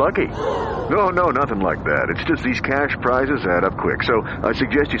get lucky. No, nothing like that. It's just these cash prizes add up quick. So I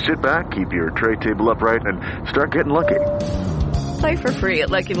suggest you sit back, keep your tray table upright, and start getting lucky. Play for free at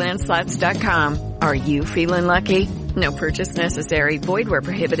LuckyLandSlots.com. Are you feeling lucky? No purchase necessary. Void where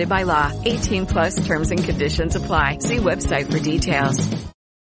prohibited by law. 18+ terms and conditions apply. See website for details.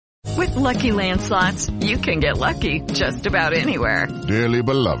 With Lucky Land Slots, you can get lucky just about anywhere. Dearly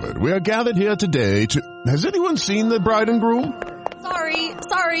beloved, we are gathered here today to... Has anyone seen the bride and groom?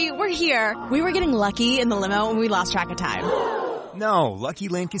 Sorry, we're here. We were getting lucky in the limo and we lost track of time. No, Lucky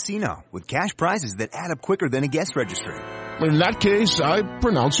Land Casino, with cash prizes that add up quicker than a guest registry. In that case, I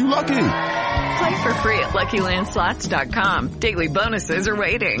pronounce you lucky. Play for free at LuckyLandSlots.com. Daily bonuses are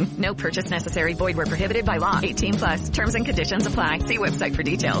waiting. No purchase necessary. Void where prohibited by law. 18+. Terms and conditions apply. See website for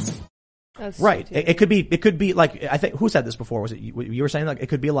details. Right. It could be like, I think, who said this before? Was it you were saying like it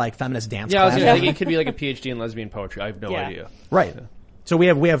could be like feminist dance class? Yeah, it could be like a PhD in lesbian poetry. I have no idea. Right. Yeah. So we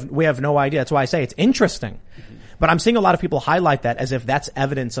have no idea. That's why I say it's interesting. Mm-hmm. But I'm seeing a lot of people highlight that as if that's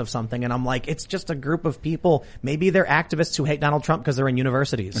evidence of something. And I'm like, it's just a group of people. Maybe they're activists who hate Donald Trump because they're in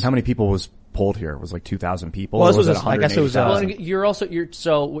universities. And how many people was polled here? It was like 2,000 people? Well, I guess it was,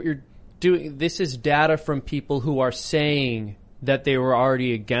 so what you're doing, this is data from people who are saying that they were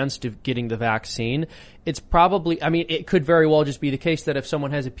already against getting the vaccine. It's probably, I mean, it could very well just be the case that if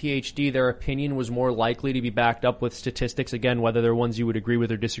someone has a PhD, their opinion was more likely to be backed up with statistics, again, whether they're ones you would agree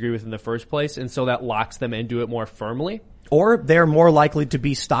with or disagree with in the first place, and so that locks them into it more firmly. Or they're more likely to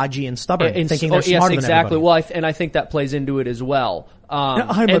be stodgy and stubborn, thinking they're smarter than exactly. everybody. Well, and I think that plays into it as well.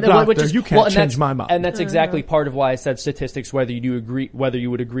 I'm a doctor. You can't change my mind. And that's exactly part of why I said statistics, whether you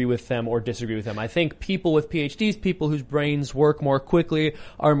would agree with them or disagree with them. I think people with PhDs, people whose brains work more quickly,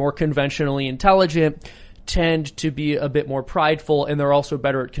 are more conventionally intelligent, tend to be a bit more prideful, and they're also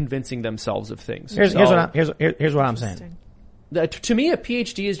better at convincing themselves of things. Here's what I'm saying. To me, a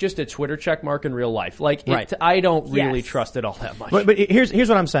PhD is just a Twitter check mark in real life. I don't really trust it all that much. But here's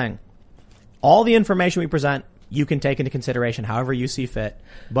what I'm saying. All the information we present, you can take into consideration however you see fit.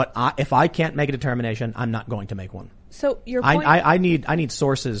 But if I can't make a determination, I'm not going to make one. So your point, I need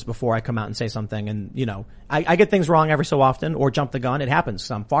sources before I come out and say something. And I get things wrong every so often or jump the gun. It happens.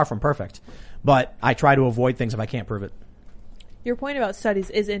 I'm far from perfect, but I try to avoid things if I can't prove it. Your point about studies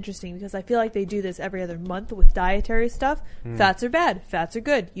is interesting because I feel like they do this every other month with dietary stuff. Fats are bad. Fats are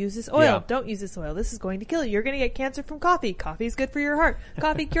good. Use this oil. Yeah. Don't use this oil. This is going to kill you. You're going to get cancer from coffee. Coffee is good for your heart.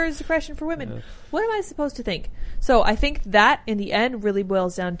 Coffee cures depression for women. Yeah. What am I supposed to think? So I think that in the end really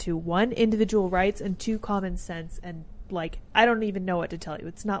boils down to one, individual rights, and two, common sense. And I don't even know what to tell you.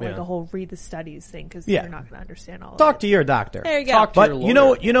 It's not like a whole read the studies thing because you're not going to understand all of it. Talk to your doctor. There you go. Talk to your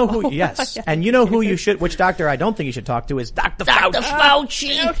lawyer. you know who, yes. And you know who you should, which doctor I don't think you should talk to is Dr.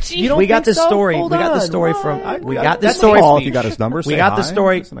 Fauci. You don't we got think this so? story. Hold we got the on. story What? from, we got this story. Paul, if you got his number, we got the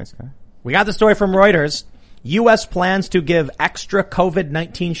story. He's a nice guy. We got the story from Reuters. U.S. plans to give extra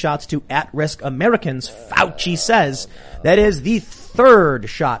COVID-19 shots to at-risk Americans, Fauci says. That is the third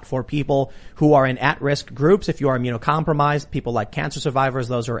shot for people who are in at-risk groups. If you are immunocompromised, people like cancer survivors,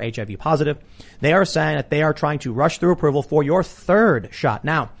 those who are HIV positive, they are saying that they are trying to rush through approval for your third shot.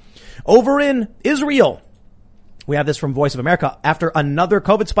 Now, over in Israel, we have this from Voice of America. After another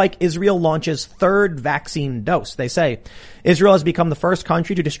COVID spike, Israel launches third vaccine dose. They say Israel has become the first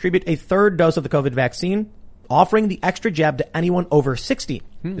country to distribute a third dose of the COVID vaccine, offering the extra jab to anyone over 60.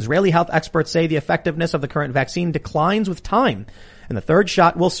 Israeli health experts say the effectiveness of the current vaccine declines with time, and the third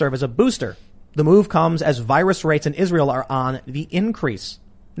shot will serve as a booster. The move comes as virus rates in Israel are on the increase.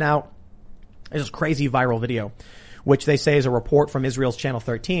 Now, there's this crazy viral video, which they say is a report from Israel's Channel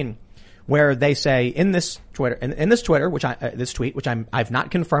 13, where they say in this tweet, which I've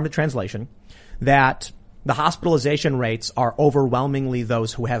not confirmed the translation, that the hospitalization rates are overwhelmingly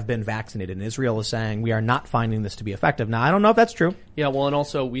those who have been vaccinated. And Israel is saying we are not finding this to be effective. Now, I don't know if that's true. Yeah, well, and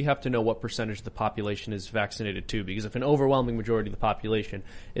also we have to know what percentage of the population is vaccinated too, because if an overwhelming majority of the population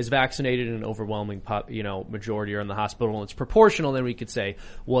is vaccinated and an overwhelming majority are in the hospital and it's proportional, then we could say,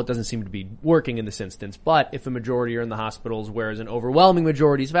 well, it doesn't seem to be working in this instance. But if a majority are in the hospitals, whereas an overwhelming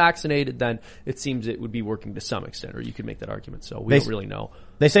majority is vaccinated, then it seems it would be working to some extent, or you could make that argument. So we don't really know.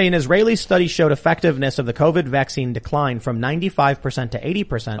 They say an Israeli study showed effectiveness of the COVID vaccine declined from 95% to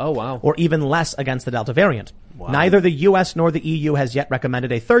 80%. Oh, wow. Or even less against the Delta variant. Wow. Neither the U.S. nor the EU has yet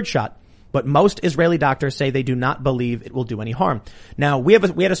recommended a third shot, but most Israeli doctors say they do not believe it will do any harm. Now, we had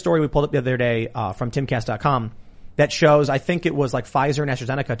a story we pulled up the other day from timcast.com that shows, I think it was like Pfizer and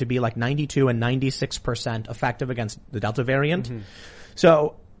AstraZeneca to be like 92 and 96% effective against the Delta variant. Mm-hmm.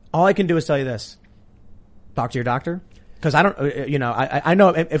 So all I can do is tell you this. Talk to your doctor. Because I don't, I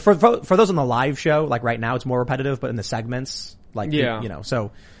know for those on the live show, like right now it's more repetitive, but in the segments,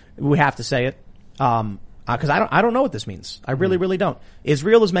 so we have to say it. Because I don't know what this means. I really don't.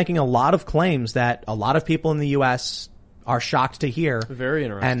 Israel is making a lot of claims that a lot of people in the U.S. are shocked to hear. Very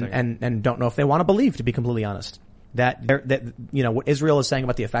interesting. And don't know if they want to believe, to be completely honest. That what Israel is saying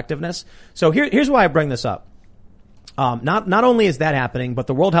about the effectiveness. So here's why I bring this up. Not only is that happening, but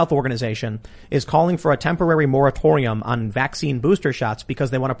the World Health Organization is calling for a temporary moratorium on vaccine booster shots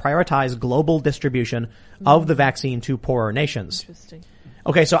because they want to prioritize global distribution of the vaccine to poorer nations. Interesting.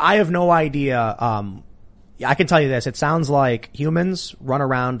 Okay, so I have no idea. I can tell you this. It sounds like humans run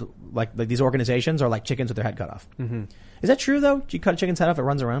around like these organizations are like chickens with their head cut off. Mm-hmm. Is that true though? Do you cut a chicken's head off? It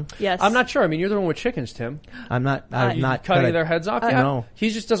runs around? Yes. I'm not sure. I mean, you're the one with chickens, Tim. I'm not cutting their heads off. Yeah. No. He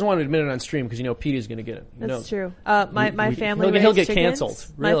just doesn't want to admit it on stream because Petey's going to get it. That's true. My family he'll get chickens. canceled.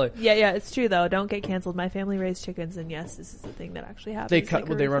 Really? Yeah, it's true though. Don't get canceled. My family raised chickens, and yes, this is the thing that actually happens.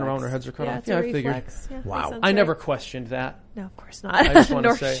 They run around when their heads are cut off. Yeah, I figured. Yeah, wow. I never questioned that. No, of course not. I just want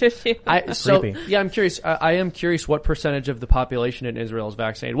Nor to say. should you. I'm curious. I am curious what percentage of the population in Israel is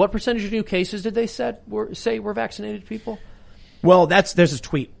vaccinated. What percentage of new cases did they say were vaccinated people? Well, there's this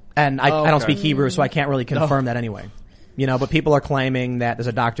tweet, and I don't speak Hebrew, so I can't really confirm that anyway. But people are claiming that there's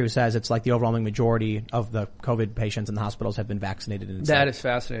a doctor who says it's like the overwhelming majority of the COVID patients in the hospitals have been vaccinated. That is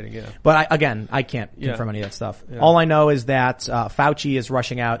fascinating, yeah. But I can't confirm any of that stuff. Yeah. All I know is that Fauci is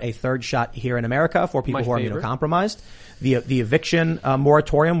rushing out a third shot here in America for people who are immunocompromised. The eviction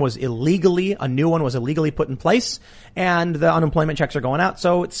moratorium was a new one was illegally put in place, and the unemployment checks are going out.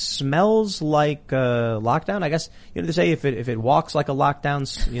 So it smells like a lockdown. I guess they say if it walks like a lockdown,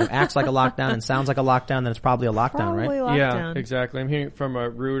 acts like a lockdown, and sounds like a lockdown, then it's probably a lockdown, right? Lockdown. Yeah, exactly. I'm hearing from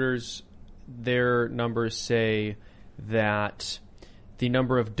Reuters. Their numbers say that the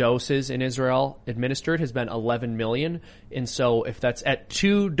number of doses in Israel administered has been 11 million, and so if that's at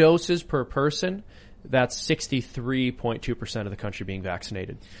 2 doses per person, that's 63.2% of the country being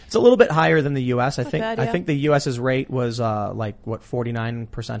vaccinated. It's a little bit higher than the U.S. I think the U.S.'s rate was 49%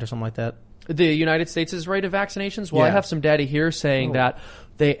 or something like that. The United States' rate of vaccinations? Well, I have some data here saying that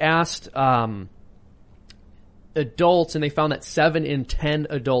they asked adults, and they found that 7 in 10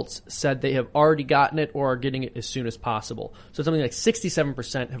 adults said they have already gotten it or are getting it as soon as possible. So something like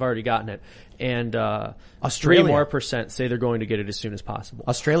 67% have already gotten it. And Australia 3 more percent say they're going to get it as soon as possible.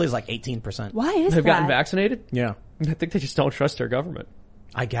 Australia's like 18%. Why is They've that? gotten vaccinated? Yeah. I think they just don't trust their government.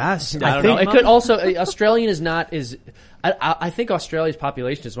 I guess. I don't know. It could also Australian is not as. I think Australia's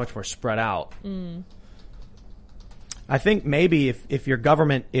population is much more spread out. Mm. I think maybe if your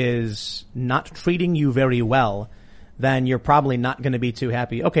government is not treating you very well, then you're probably not going to be too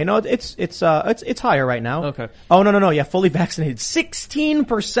happy. Okay, no, it's higher right now. Okay. Oh no, yeah, fully vaccinated,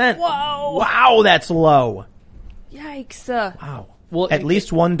 16%. Whoa! Wow, that's low. Yikes! Wow. Well, at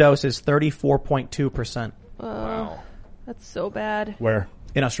least one dose is 34.2%. Wow, that's so bad. Where?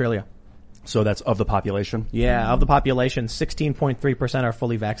 In Australia. So that's of the population? Yeah, of the population, 16.3% are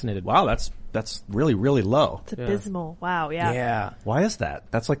fully vaccinated. Wow, that's really, really low. It's abysmal. Wow, yeah. Yeah. Why is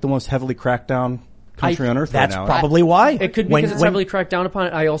that? That's like the most heavily cracked down country on earth right now. That's probably why. It could be because it's heavily cracked down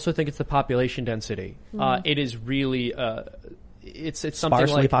upon. I also think it's the population density. It is really it's something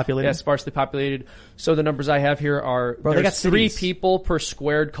sparsely like populated. Yeah, sparsely populated. So the numbers I have here are there's 3 people per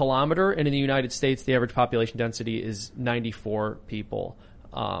squared kilometer, and in the United States the average population density is 94 people.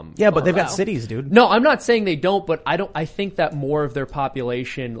 But they've got cities, dude. No, I'm not saying they don't, but I think that more of their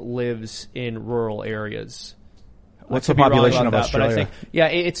population lives in rural areas. What's the population of Australia? But I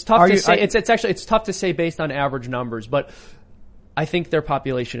think, it's tough to say. It's tough to say based on average numbers, but I think their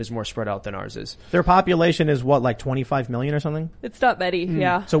population is more spread out than ours is. Their population is what, like 25 million or something? It's not many,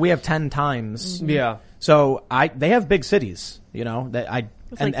 yeah. So we have 10 times. Yeah. So they have big cities, you know,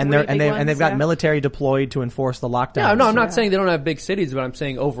 they've got military deployed to enforce the lockdown. Yeah, no, I'm not saying they don't have big cities, but I'm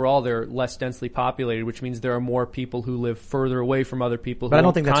saying overall they're less densely populated, which means there are more people who live further away from other people who I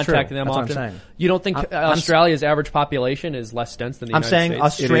don't think that's true. them that's often. What I'm saying. You don't think Australia's average population is less dense than the United States? I'm saying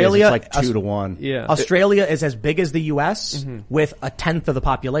Australia, it's like 2 to 1. Yeah. Australia is as big as the U.S. with a tenth of the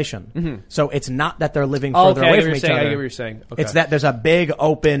population. So it's not that they're living further away from each other. I get what you're saying. Okay. It's that there's a big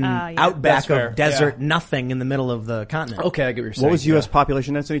open outback of desert, Yeah. nothing in the middle of the continent. Okay, I get what you're saying. What was U.S.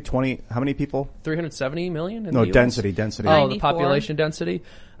 population density? 20, how many people? 370 million in No, the US? density. Oh, the population density?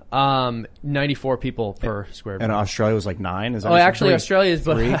 94 people per square And mile. Australia was like 9? Is that Actually, Australia is,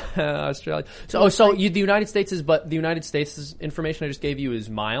 but Three? Australia. The United States is, but the United States' information I just gave you is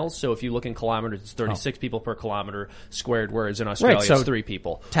miles. So if you look in kilometers, it's 36 people per kilometer squared, whereas in Australia it's 3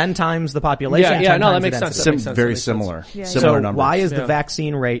 people. 10 times the population. Yeah, no, that times makes the sense. density. Very similar. Yeah, Similar So numbers. why is the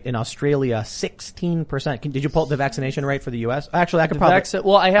vaccine rate in Australia 16%? Did you pull up the vaccination rate for the U.S.? Actually, I could probably.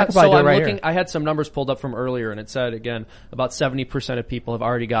 I had some numbers pulled up from earlier, and it said again about 70% of people have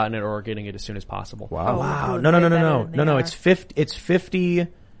already gotten it or are getting it as soon as possible. Wow. No. It's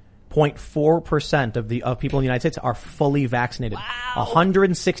 50.4% of people in the United States are fully vaccinated. Wow.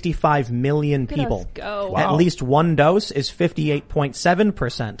 165 million people. Go. At least one dose is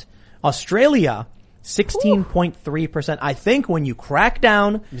 58.7%. Australia, 16.3%. I think when you crack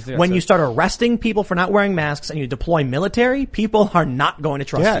down, when you start arresting people for not wearing masks and you deploy military, people are not going to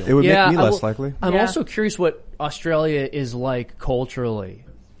trust you. It would make me less likely. I'm also curious what Australia is like culturally,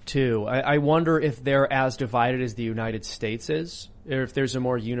 too. I wonder if they're as divided as the United States is, or if there's a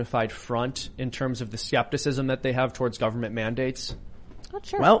more unified front in terms of the skepticism that they have towards government mandates. Not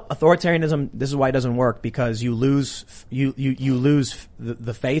sure. Well, authoritarianism, this is why it doesn't work, because you lose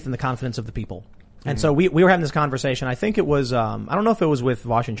the faith and the confidence of the people. And so we were having this conversation. I think it was, I don't know if it was with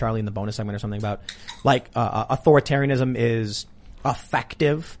Vosh and Charlie in the bonus segment or something about, authoritarianism is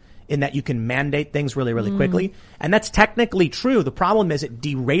effective in that you can mandate things really, really quickly. And that's technically true. The problem is it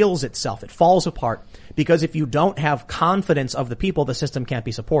derails itself. It falls apart because if you don't have confidence of the people, the system can't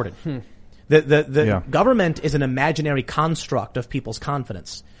be supported. The government is an imaginary construct of people's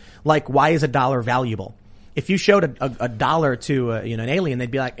confidence. Like, why is a dollar valuable? If you showed a dollar to an alien, they'd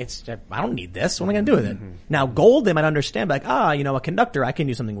be like, I don't need this. What am I going to do with it? Now, gold, they might understand, like, a conductor, I can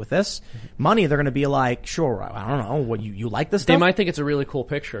do something with this. Money, they're going to be like, sure, I don't know, what you like this stuff? They might think it's a really cool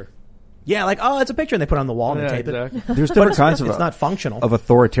picture. Yeah, like, it's a picture, and they put it on the wall and they tape it. There's different kinds of it's not functional. Of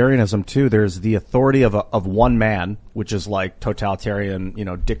authoritarianism too. There's the authority of one man, which is like totalitarian,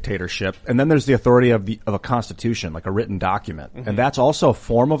 dictatorship, and then there's the authority of a constitution, like a written document, and that's also a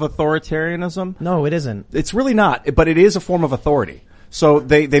form of authoritarianism. No, it isn't. It's really not, but it is a form of authority. So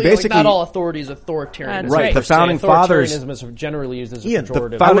they basically not all authority is authoritarian. Right. The founding fathers authoritarianism is generally used as a pejorative.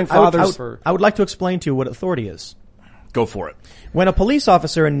 The founding fathers. I would like to explain to you what authority is. Go for it. When a police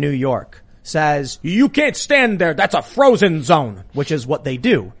officer in New York says, you can't stand there, that's a frozen zone, which is what they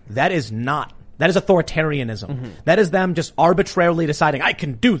do, that is authoritarianism. That is them just arbitrarily deciding, I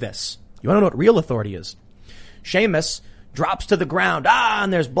can do this. You want to know what real authority is? Seamus drops to the ground,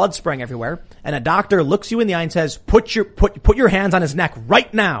 and there's blood spraying everywhere, and a doctor looks you in the eye and says, put your hands on his neck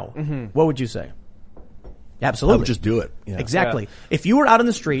right now. What would you say? Absolutely. I would just do it. Yeah. Exactly. Yeah. If you were out in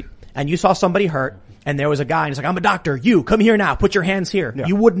the street and you saw somebody hurt, and there was a guy, and he's like, I'm a doctor, you, come here now, put your hands here. Yeah.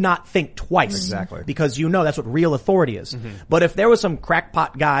 You would not think twice. Exactly. Because that's what real authority is. But if there was some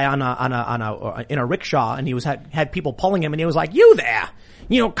crackpot guy in a rickshaw, and he had people pulling him, and he was like, you there,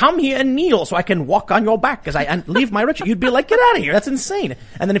 come here and kneel so I can walk on your back and leave my rickshaw. You'd be like, get out of here, that's insane.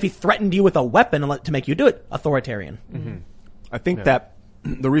 And then if he threatened you with a weapon to make you do it, authoritarian. I think that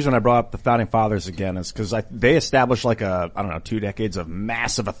the reason I brought up the founding fathers again is because they established 2 decades of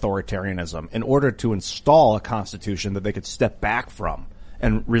massive authoritarianism in order to install a constitution that they could step back from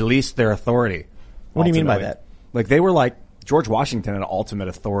and release their authority. What do you mean by that? Like, they were like, George Washington had ultimate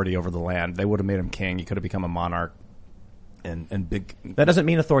authority over the land. They would have made him king. He could have become a monarch and big. That doesn't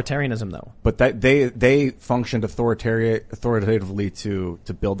mean authoritarianism, though. But they functioned authoritatively to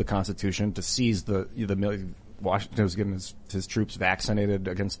build the constitution, to seize the Washington was getting his troops vaccinated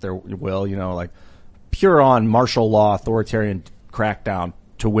against their will, pure on martial law, authoritarian crackdown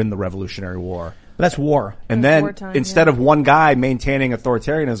to win the Revolutionary War. But that's war. And then instead of one guy maintaining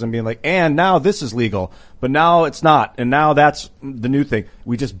authoritarianism, being like, and now this is legal, but now it's not, and now that's the new thing.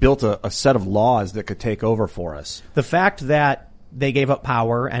 We just built a set of laws that could take over for us. The fact that they gave up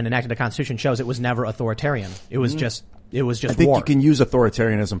power and enacted a constitution shows it was never authoritarian. It was just war. I think you can use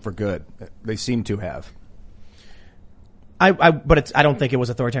authoritarianism for good. They seem to have. But I don't think it was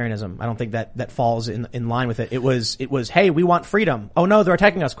authoritarianism. I don't think that falls in line with it. It was, hey, we want freedom. Oh no, they're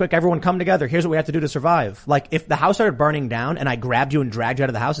attacking us. Quick, everyone come together. Here's what we have to do to survive. Like, if the house started burning down and I grabbed you and dragged you out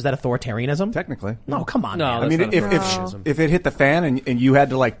of the house, is that authoritarianism? Technically. No, come on. No, man. I mean, if it hit the fan and you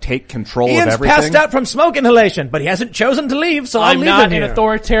had to like take control Ian's of everything. passed out from smoke inhalation, but he hasn't chosen to leave, so I'm leave not him an here.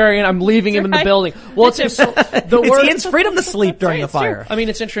 authoritarian. I'm leaving him in the building. Well, it's Ian's freedom to sleep during the fire. I mean,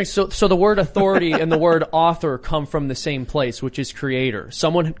 it's interesting. So the word authority and the word author come from the same place, which is creator.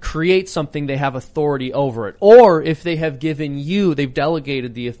 Someone creates something, they have authority over it. Or if they have they've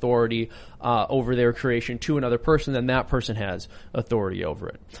delegated the authority over their creation to another person, then that person has authority over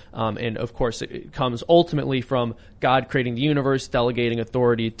it. And of course, it comes ultimately from God creating the universe, delegating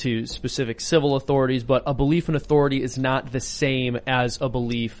authority to specific civil authorities. But a belief in authority is not the same as a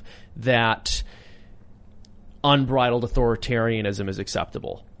belief that unbridled authoritarianism is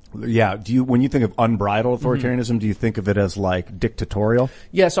acceptable. Yeah. When you think of unbridled authoritarianism, do you think of it as like dictatorial?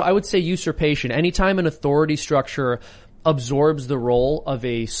 Yeah. So I would say usurpation. Anytime an authority structure absorbs the role of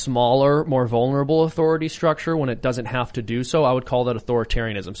a smaller, more vulnerable authority structure when it doesn't have to do so, I would call that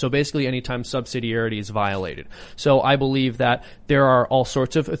authoritarianism. So basically anytime subsidiarity is violated. So I believe that there are all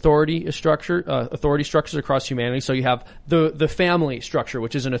sorts of authority structures across humanity. So you have the family structure,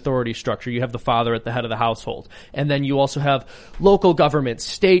 which is an authority structure. You have the father at the head of the household. And then you also have local governments,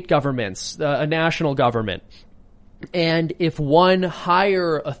 state governments, a national government. And if one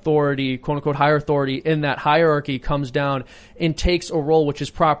higher authority, quote unquote higher authority in that hierarchy comes down and takes a role which is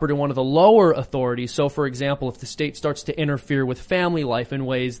proper to one of the lower authorities, so for example, if the state starts to interfere with family life in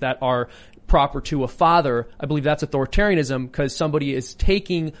ways that are proper to a father, I believe that's authoritarianism because somebody is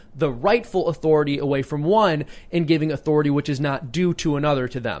taking the rightful authority away from one and giving authority which is not due to another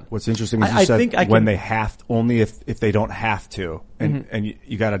to them. What's interesting is you said when they have to, only if they don't have to. And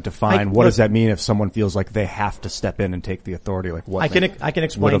you got to define what does that mean if someone feels like they have to step in and take the authority? Like what? I can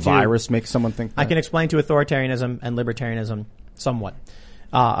explain. Would a virus make someone think that? I can explain to authoritarianism and libertarianism somewhat.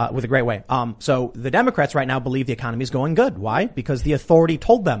 With a great way. So the Democrats right now believe the economy is going good. Why? Because the authority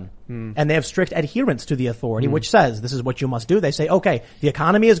told them. And they have strict adherence to the authority, which says this is what you must do. They say, okay, the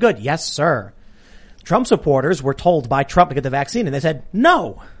economy is good. Yes, sir. Trump supporters were told by Trump to get the vaccine and they said,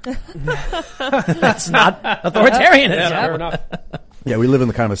 no. That's not authoritarianism. Yeah, fair enough. Yeah, we live in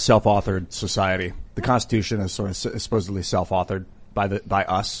the kind of a self-authored society. The Constitution is sort of supposedly self-authored by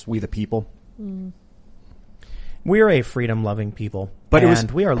us, we the people. We are a freedom-loving people, but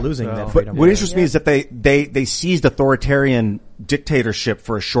we are losing that freedom. But what interests me is that they seized authoritarian dictatorship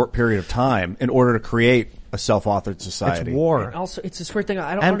for a short period of time in order to create a self-authored society. It's war. And also, it's this weird thing.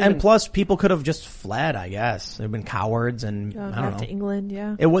 And plus, people could have just fled. I guess they've been cowards, and I don't know. To England,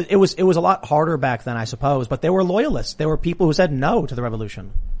 yeah. It was a lot harder back then, I suppose. But they were loyalists. They were people who said no to the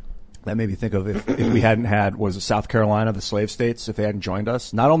revolution. That made me think of if we hadn't had, was it South Carolina, the slave states, if they hadn't joined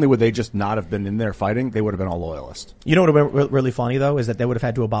us, not only would they just not have been in there fighting, they would have been all loyalists. You know what would have been really funny, though, is that they would have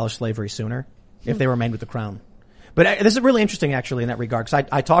had to abolish slavery sooner if they remained with the crown. But this is really interesting, actually, in that regard, because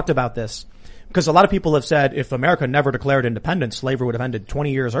I talked about this. Because a lot of people have said if America never declared independence, slavery would have ended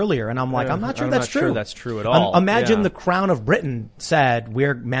 20 years earlier. And I'm like, I'm not sure that's true. Sure that's true at all. Imagine the Crown of Britain said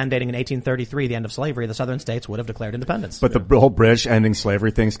we're mandating in 1833 the end of slavery. The southern states would have declared independence. But the whole British ending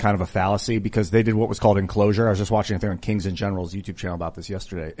slavery thing is kind of a fallacy because they did what was called enclosure. I was just watching a thing on Kings and General's YouTube channel about this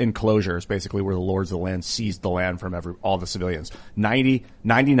yesterday. Enclosure is basically where the lords of the land seized the land from all the civilians.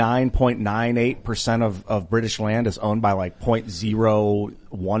 99.98% of British land is owned by like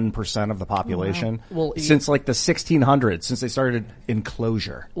 0.01% of the population. Well, since like the 1600s, since they started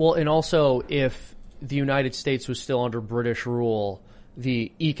enclosure. Well, and also if the United States was still under British rule,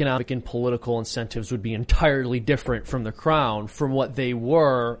 the economic and political incentives would be entirely different from the crown from what they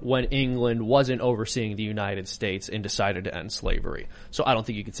were when England wasn't overseeing the United States and decided to end slavery. So I don't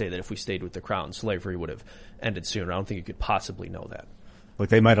think you could say that if we stayed with the crown, slavery would have ended sooner. I don't think you could possibly know that. Like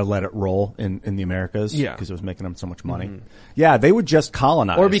they might have let it roll in the Americas, yeah, because it was making them so much money. Yeah, they would just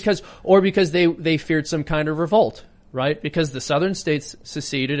colonize, or because they feared some kind of revolt, right? Because the southern states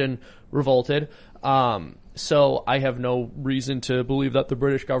seceded and revolted. So I have no reason to believe that the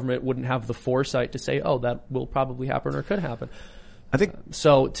British government wouldn't have the foresight to say, "Oh, that will probably happen or could happen." I think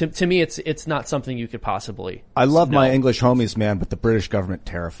so. To me, it's not something you could possibly. I love my English homies, man, but the British government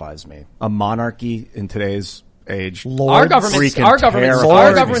terrifies me. A monarchy in today's age. Our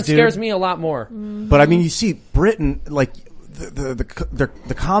government scares me a lot more. But I mean, you see Britain, like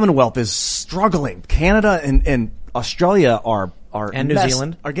the Commonwealth is struggling. Canada and Australia and New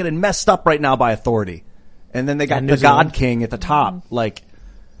Zealand are getting messed up right now by authority. And then they got the God King at the top. Like,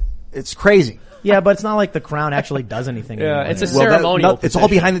 it's crazy. Yeah, but it's not like the crown actually does anything. Yeah, anymore. it's a ceremonial. It's all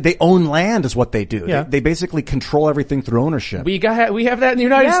behind it. They own land, is what they do. Yeah. They basically control everything through ownership. We have that in the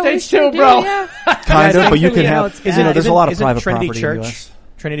United States we sure too, bro. do, yeah. Kind of, but you can have. it's There's a lot of isn't private Trinity property Church, in the U.S.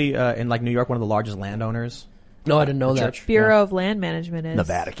 Trinity in like New York, one of the largest landowners. No, I didn't know that. Church. Bureau of Land Management is The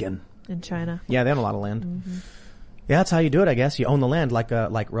Vatican. in China. Yeah, they own a lot of land. Yeah, that's how you do it, I guess. You own the land like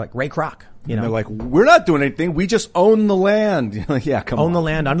Ray Kroc. You know, They're like, we're not doing anything. We just own the land. You're like, yeah, come on. own the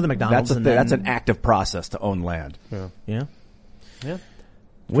land under the McDonald's. That's an active process to own land. Yeah.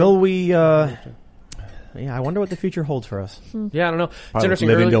 Yeah. I wonder what the future holds for us. Yeah, I don't know. It's Probably interesting.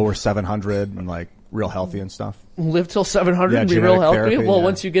 living Early- till we're 700 and like real healthy and stuff. Live till 700 Yeah, and be real genetic healthy. therapy, Well, yeah.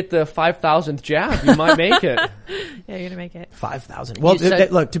 once you get the 5,000th jab, you might make it. Yeah, you're gonna make it. 5,000. Well, You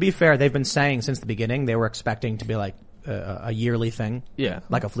said- look, to be fair, they've been saying since the beginning they were expecting to be like a yearly thing. Yeah.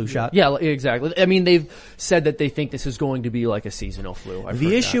 Like a flu shot. Yeah, exactly. I mean, they've said that they think this is going to be like a seasonal flu.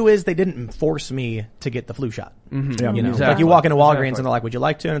 The issue is they didn't force me to get the flu shot. Mm-hmm. Yeah, You know, Exactly. like you walk into Walgreens Exactly. and they're like, "Would you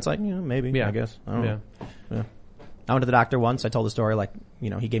like to?" And it's like, maybe. Yeah. I guess. I don't Yeah. know. Yeah. I went to the doctor once. I told the story like,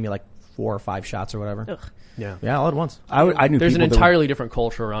 he gave me like 4 or 5 shots or whatever. Ugh. Yeah, all at once. I knew There's an people that entirely different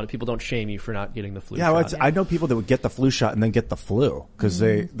culture around it. People don't shame you for not getting the flu shot. I know people that would get the flu shot and then get the flu because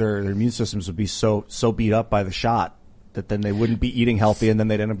their immune systems would be so beat up by the shot that then they wouldn't be eating healthy and then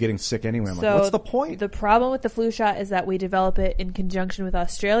they'd end up getting sick anyway. I'm like, what's the point? The problem with the flu shot is that we develop it in conjunction with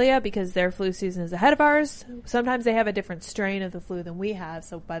Australia because their flu season is ahead of ours. Sometimes they have a different strain of the flu than we have,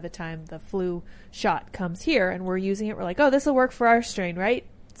 so by the time the flu shot comes here and we're using it, we're like, oh, this will work for our strain, right?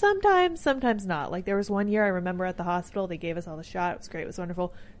 Sometimes not. Like there was one year I remember at the hospital, they gave us all the shot. It was great. It was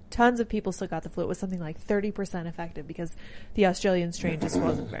wonderful. Tons of people still got the flu. It was something like 30% effective because the Australian strain just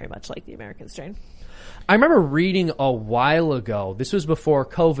wasn't very much like the American strain. I remember reading a while ago, this was before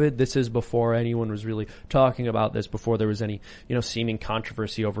COVID, this is before anyone was really talking about this, before there was any, seeming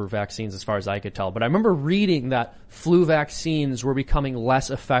controversy over vaccines as far as I could tell. But I remember reading that flu vaccines were becoming less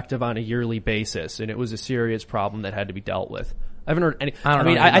effective on a yearly basis, and it was a serious problem that had to be dealt with. I haven't heard any.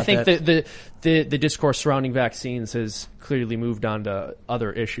 I think that the discourse surrounding vaccines has clearly moved on to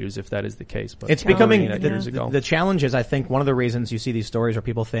other issues, if that is the case. But It's becoming years ago. The challenge is, I think, one of the reasons you see these stories where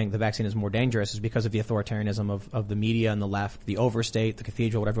people think the vaccine is more dangerous is because of the authoritarianism of the media and the left, the overstate, the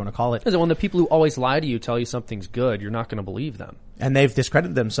cathedral, whatever you want to call it. When the people who always lie to you tell you something's good, you're not going to believe them. And they've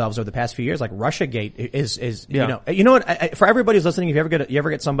discredited themselves over the past few years. Like Russiagate is you know what? For everybody who's listening, if you ever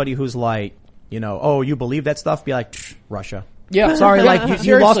get somebody who's like, oh, you believe that stuff, be like, Russia. Yeah. Sorry, like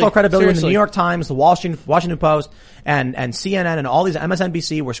you lost all credibility in the Seriously. New York Times, the Washington Post, and CNN and all these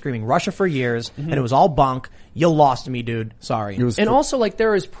MSNBC were screaming Russia for years, and it was all bunk. You lost me, dude. Sorry. And also,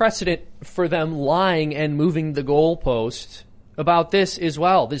 there is precedent for them lying and moving the goalpost about this as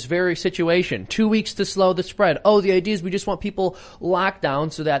well, this very situation. 2 weeks to slow the spread. Oh, the idea is we just want people locked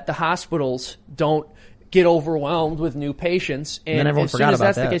down so that the hospitals don't get overwhelmed with new patients. And then everyone as soon forgot as about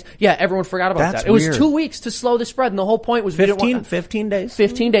that's that. the case, yeah, everyone forgot about That's that. It was weird. 2 weeks to slow the spread, and the whole point was we didn't want 15 days.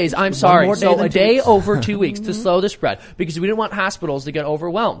 15 days. I'm sorry. more day So than a 2 day weeks. over 2 weeks to slow the spread because we didn't want hospitals to get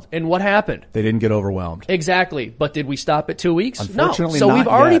overwhelmed. And what happened? They didn't get overwhelmed. Exactly. But did we stop at 2 weeks? Unfortunately, no. So not we've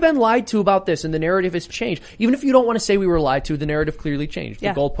already yet. been lied to about this, and the narrative has changed. Even if you don't want to say we were lied to, the narrative clearly changed.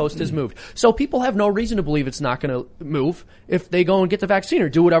 Yeah. The goalpost has moved. So people have no reason to believe it's not going to move if they go and get the vaccine or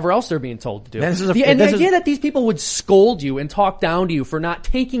do whatever else they're being told to do. This is a- the this is- idea that these people would scold you and talk down to you for not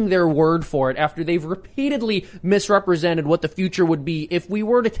taking their word for it after they've repeatedly misrepresented what the future would be if we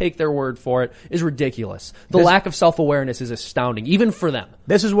were to take their word for it is ridiculous. The lack of self-awareness is astounding, even for them.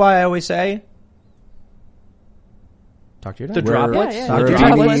 This is why I always say, talk to your The doctor. droplets. Yeah, Talk to your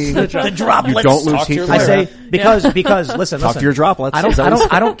Wherever droplets. you The droplets. You don't lose Talk to heat. your I lawyer. say because listen. Talk to your droplets. I Is that what you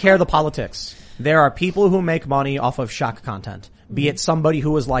I don't care the politics. There are people who make money off of shock content. Be it somebody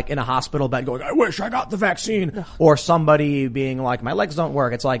who is like in a hospital bed going, I wish I got the vaccine. Or somebody being like, my legs don't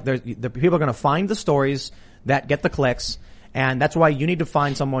work. It's like the people are going to find the stories that get the clicks. And that's why you need to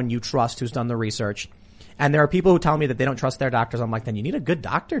find someone you trust who's done the research. And there are people who tell me that they don't trust their doctors. I'm like, then you need a good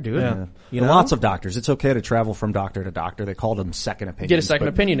doctor, dude. Yeah. You know? Lots of doctors. It's okay to travel from doctor to doctor. They call them second opinions. Get a second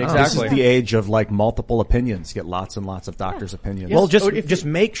but opinion, This exactly. is the age of like multiple opinions. Get lots and lots of doctors' opinions. Well, Yes. just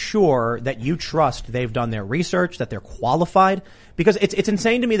make sure that you trust they've done their research, that they're qualified, because it's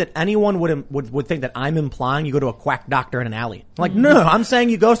insane to me that anyone would think that I'm implying you go to a quack doctor in an alley. I'm like, no, I'm saying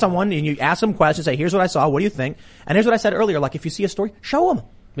you go to someone and you ask them questions, say, here's what I saw, what do you think? And here's what I said earlier, like if you see a story, show them.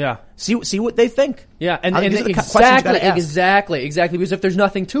 Yeah. See what they think. Yeah, and These are the questions you gotta ask. exactly. Because if there's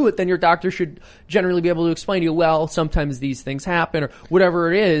nothing to it, then your doctor should generally be able to explain to you, well, sometimes these things happen or whatever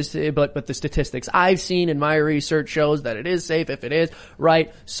it is, but the statistics I've seen in my research shows that it is safe if it is,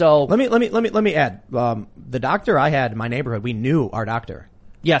 right? So Let me add. The doctor I had in my neighborhood, we knew our doctor.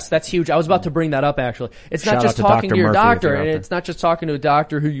 Yes, that's huge. I was about to bring that up, actually. It's not Shout just out to talking Dr. to your Murphy if doctor, you're out and there. it's not just talking to a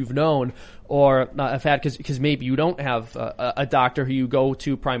doctor who you've known or have had, because maybe you don't have a doctor who you go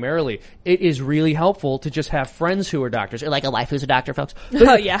to primarily. It is really helpful to just have friends who are doctors. Like a wife who's a doctor, folks. But,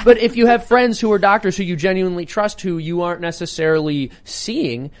 Oh, yeah. But if you have friends who are doctors who you genuinely trust, who you aren't necessarily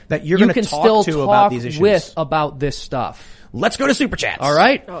seeing, That you're you gonna can talk still to talk about these issues. with about this stuff. Let's go to Super Chats. All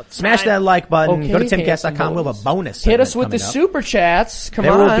right. Smash that like button. Okay, Go to handsome timcast.com. We'll have a bonus Hit segment us with the coming up. super chats. Come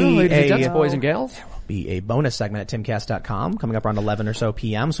There will on, be ladies and a- gents, boys and gals. Be a bonus segment at timcast.com coming up around 11 or so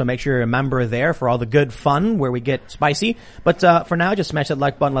p.m. So make sure you're a member there for all the good fun where we get spicy. But for now, just smash that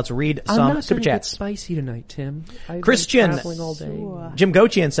like button. Let's read I'm some not Super gonna Chats. Get spicy tonight, Tim. I've been Christian traveling all day. Jim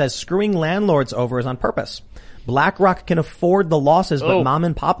Gochian says screwing landlords over is on purpose. BlackRock can afford the losses, but mom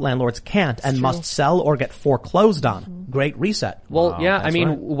and pop landlords can't and must sell or get foreclosed on. Great reset. Well, yeah, I that's mean,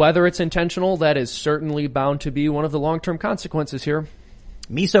 right. whether it's intentional, that is certainly bound to be one of the long-term consequences here.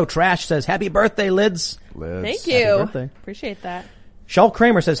 Miso Trash says, happy birthday, Lids. Thank Happy you. birthday. Appreciate that. Shaul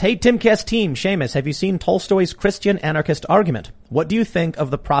Kramer says, hey, Timcast team, Seamus, have you seen Tolstoy's Christian anarchist argument? What do you think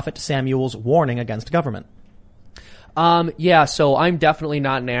of the prophet Samuel's warning against government? Yeah, so I'm definitely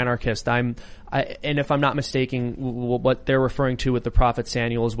not an anarchist. And if I'm not mistaken, what they're referring to with the prophet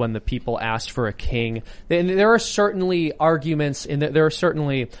Samuel is when the people asked for a king. And there are certainly arguments, and there are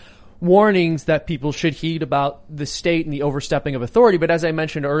certainly warnings that people should heed about the state and the overstepping of authority. But as I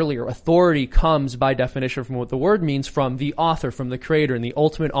mentioned earlier, authority comes by definition from what the word means, from the author, from the creator, and the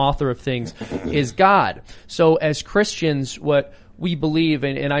ultimate author of things is God. So as Christians, what we believe,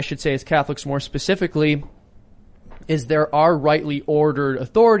 and I should say as Catholics more specifically, is there are rightly ordered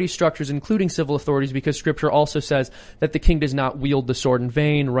authority structures, including civil authorities, because Scripture also says that the king does not wield the sword in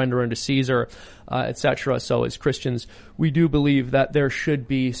vain, render unto Caesar, etc. So as Christians, we do believe that there should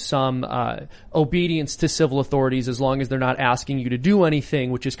be some obedience to civil authorities as long as they're not asking you to do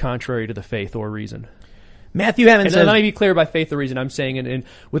anything which is contrary to the faith or reason. Matthew Hammond And says, let me be clear by faith or reason, I'm saying in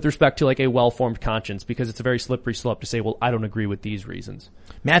with respect to like a well-formed conscience, because it's a very slippery slope to say, well, I don't agree with these reasons.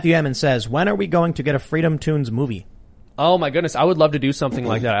 Matthew Hammond says, when are we going to get a Freedom Tunes movie? Oh my goodness, I would love to do something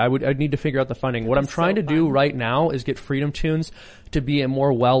like that. I'd need to figure out the funding. What I'm trying to do right now is get FreedomToons to be a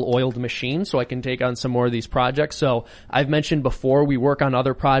more well-oiled machine so I can take on some more of these projects. So I've mentioned before, we work on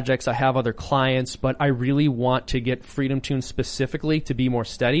other projects. I have other clients, but I really want to get FreedomToons specifically to be more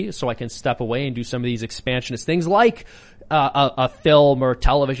steady so I can step away and do some of these expansionist things like a film or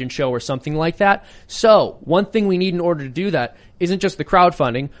television show or something like that. So one thing we need in order to do that isn't just the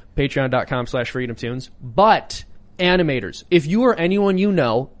crowdfunding, patreon.com/FreedomToons, but animators. If you or anyone you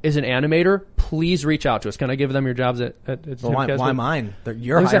know is an animator, please reach out to us. Can I give them your jobs at Well, why mine?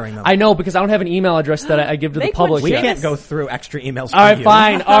 You're hiring them. I know, because I don't have an email address that I give to the public. We yet. can't go through extra emails for All right, you.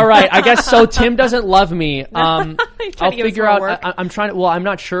 fine. All right. I guess so. Tim doesn't love me. I'll give us figure more out. work. I'm trying to, well, I'm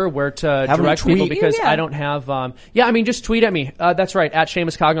not sure where to Have them direct people tweet. because Yeah. I don't have, just tweet at me. That's right. At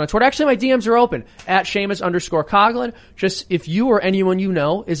Seamus Coughlin on Twitter. Actually, my DMs are open. At Seamus_Coughlin. Just if you or anyone you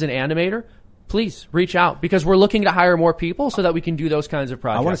know is an animator, please reach out, because we're looking to hire more people so that we can do those kinds of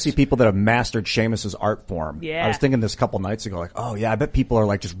projects. I want to see people that have mastered Seamus's art form. Yeah. I was thinking this a couple nights ago, like, oh yeah, I bet people are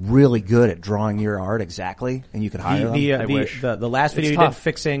like just really good at drawing your art exactly, and you could hire them. The last video It's you did tough.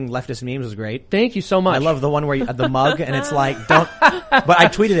 fixing leftist memes was great. Thank you so much. I love the one where you the mug and it's like don't. But I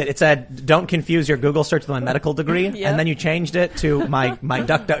tweeted it. It said, "Don't confuse your Google search with my medical degree," and then you changed it to my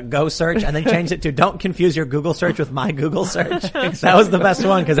DuckDuckGo search, and then changed it to "Don't confuse your Google search with my Google search." That was the best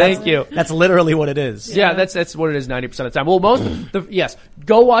one because Thank you. That's literally what it is. Yeah, that's what it is 90% of the time. Well, yes,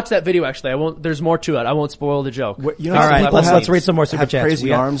 go watch that video. Actually, I won't. There's more to it. I won't spoil the joke. You know, All some right, people let's read some more super have chats. crazy We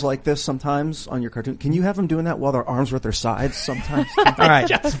got- arms like this sometimes on your cartoon. Can you have them doing that while their arms are at their sides sometimes? All right,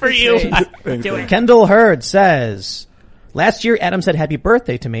 Just for you. Do it. Kendall Hurd says, last year Adam said happy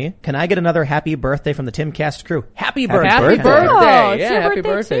birthday to me. Can I get another happy birthday from the Timcast crew? Happy birthday. Happy birthday. Oh, it's Yeah, your happy birthday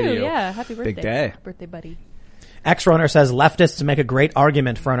birthday too. to you. Yeah, happy birthday. day. Birthday buddy. X-Runner says leftists make a great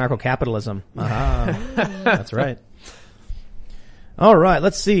argument for anarcho-capitalism. That's right. All right,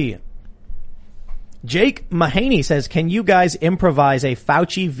 let's see. Jake Mahaney says, can you guys improvise a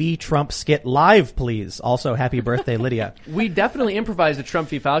Fauci v. Trump skit live, please? Also, happy birthday, Lydia. We definitely improvised a Trump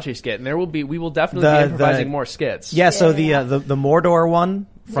v. Fauci skit, and we will definitely be improvising more skits. Yeah, so the Mordor one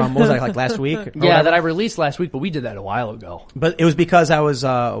from, what was that, like last week? Yeah, that I released last week, but we did that a while ago. But it was because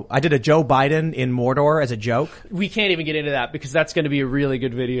I did a Joe Biden in Mordor as a joke. We can't even get into that because that's going to be a really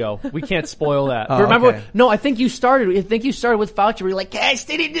good video. We can't spoil that. Oh, Remember? okay. No, I think you started with Fauci where you're like, cast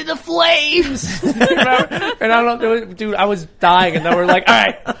it into the flames. Remember? And I don't know, dude, I was dying and then we're like, all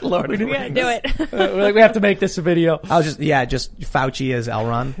right, Lord, we gotta do it. we're like, we have to make this a video. I was just Fauci as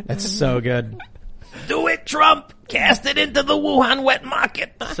Elrond. That's so good. Do it, Trump. Cast it into the Wuhan wet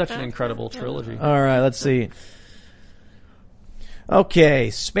market. Such an incredible trilogy. All right, let's see.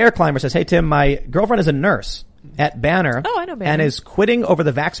 Okay, Spare Climber says, hey, Tim, my girlfriend is a nurse at Banner. Oh, I know Banner. And is quitting over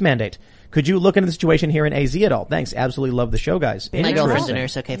the vax mandate. Could you look into the situation here in AZ at all? Thanks. Absolutely love the show, guys. My girlfriend's a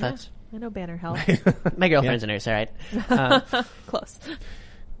nurse. Okay, folks. I know Banner Health. My girlfriend's a nurse. All right. Close.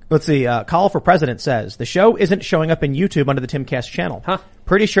 Let's see. Call for President says, the show isn't showing up in YouTube under the Timcast channel. Huh.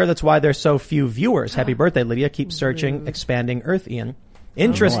 Pretty sure that's why there's so few viewers. Happy birthday, Lydia. Keep searching, expanding Earth, Ian.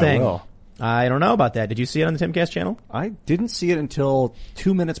 Interesting. Oh, I don't know about that. Did you see it on the Timcast channel? I didn't see it until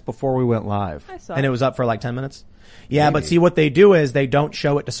 2 minutes before we went live. I saw And it was up for like 10 minutes? Yeah, but see what they do is they don't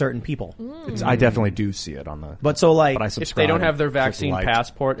show it to certain people. I definitely do see it on the. But so like, But I If subscribe. they don't have their vaccine Just like-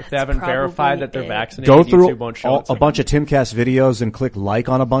 passport, if they haven't probably verified that they're it. vaccinated, Go YouTube through won't show it. a bunch of Timcast videos and click like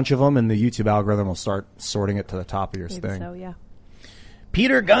on a bunch of them, and the YouTube algorithm will start sorting it to the top of your Maybe thing. so, yeah.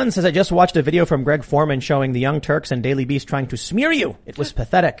 Peter Gunn says, I just watched a video from Greg Foreman showing the Young Turks and Daily Beast trying to smear you. It was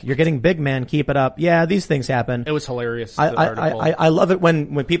pathetic. You're getting big, man. Keep it up. Yeah, these things happen. It was hilarious. the article. I love it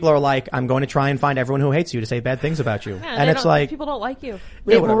when people are like, I'm going to try and find everyone who hates you to say bad things about you. Yeah, and it's like, people don't like you.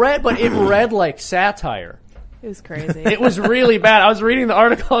 Yeah, it whatever. read like satire. It was crazy. It was really bad. I was reading the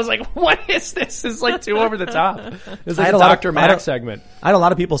article. I was like, what is this? It's like too over the top. It was I like had a a lot of- Dr. I Mac don't- segment. I had a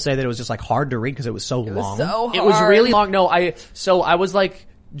lot of people say that it was just like hard to read because it was so long. It was really long. No, I was like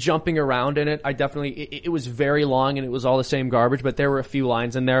jumping around in it. I definitely, it was very long and it was all the same garbage, but there were a few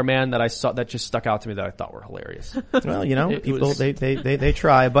lines in there, man, that I saw that just stuck out to me that I thought were hilarious. Well, you know, It people, was- they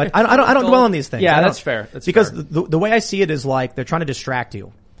try, but I don't dwell on these things. Yeah, I don't- that's fair. That's because fair. the way I see it is like they're trying to distract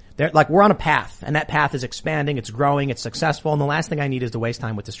you. They're like, we're on a path and that path is expanding, it's growing, it's successful, and the last thing I need is to waste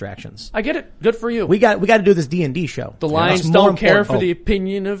time with distractions. I get it. Good for you. We got to do this D&D show. The It's lions more don't care for important. the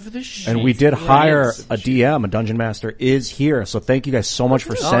opinion of the sheep. And we did hire a DM, a dungeon master is here. So thank you guys so much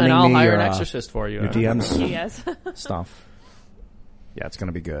for sending and I'll me hire your, an exorcist for you. your DMs Yes. stuff. Yeah, it's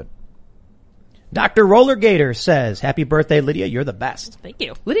gonna be good. Dr. Roller Gator says, happy birthday, Lydia. You're the best. Thank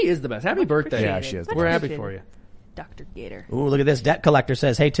you. Lydia is the best. Happy birthday. Yeah, she is. We're happy for you. Dr. Gator. Ooh, look at this. Debt Collector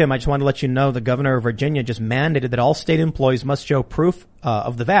says, hey, Tim, I just wanted to let you know the governor of Virginia just mandated that all state employees must show proof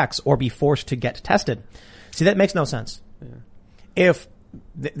of the vax or be forced to get tested. See, that makes no sense. Yeah. If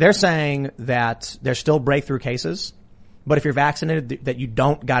they're saying that there's still breakthrough cases, but if you're vaccinated, that you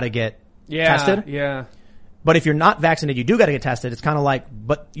don't got to get tested. Yeah. But if you're not vaccinated, you do got to get tested. It's kind of like,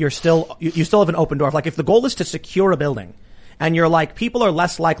 but you still have an open door. Like if the goal is to secure a building, and you're like, people are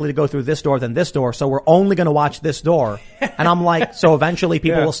less likely to go through this door than this door, so we're only going to watch this door. And I'm like, so eventually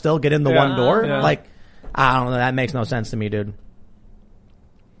people will still get in the one door? Yeah. Like, I don't know. That makes no sense to me, dude.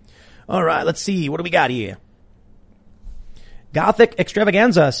 All right, let's see. What do we got here? Gothic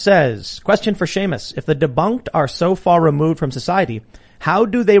Extravaganza says, question for Seamus. If the debunked are so far removed from society, how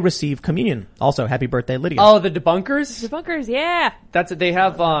do they receive communion? Also, happy birthday, Lydia. Oh, the debunkers? Debunkers, yeah. That's it. They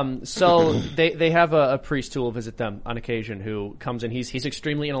have so they have a priest who will visit them on occasion who comes in. He's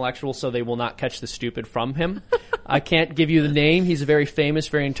extremely intellectual, so they will not catch the stupid from him. I can't give you the name. He's a very famous,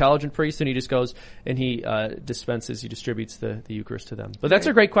 very intelligent priest, and he just goes and he distributes the Eucharist to them. But that's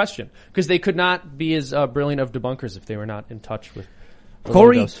a great question because they could not be as brilliant of debunkers if they were not in touch with the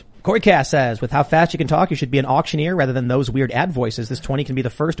logos. Corey Cass says, with how fast you can talk, you should be an auctioneer rather than those weird ad voices. This 20 can be the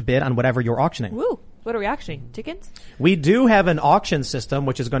first bid on whatever you're auctioning. Woo. What are we auctioning? Chickens? We do have an auction system,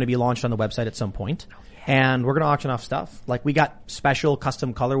 which is going to be launched on the website at some point. And we're going to auction off stuff. Like we got special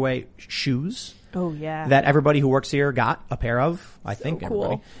custom colorway shoes. Oh, yeah. That everybody who works here got a pair of, I think. Cool.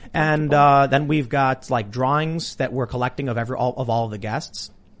 Everybody. And, then we've got like drawings that we're collecting of all of the guests.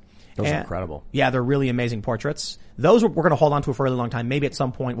 Those are incredible. Yeah, they're really amazing portraits. Those we're going to hold on to for a really long time. Maybe at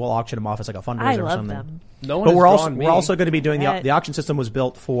some point we'll auction them off as like a fundraiser or something. Them. No one but has we're drawn me. also going to be doing the auction system was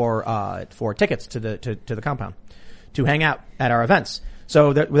built for tickets to the compound to hang out at our events.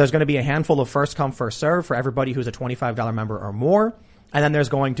 So there's going to be a handful of first come first serve for everybody who's a $25 member or more, and then there's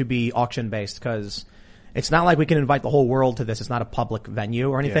going to be auction based because it's not like we can invite the whole world to this. It's not a public venue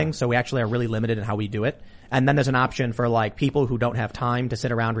or anything, Yeah. so we actually are really limited in how we do it. And then there's an option for like people who don't have time to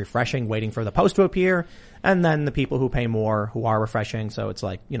sit around refreshing, waiting for the post to appear. And then the people who pay more, who are refreshing. So it's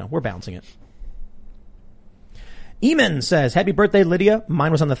like, we're balancing it. Eamon says, happy birthday, Lydia.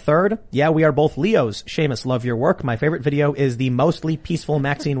 Mine was on the 3rd. Yeah, we are both Leos. Seamus, love your work. My favorite video is the mostly peaceful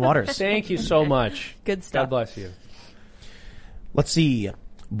Maxine Waters. Thank you so much. Good stuff. God bless you. Let's see.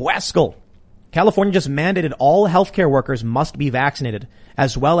 Bwaskell. California just mandated all healthcare workers must be vaccinated,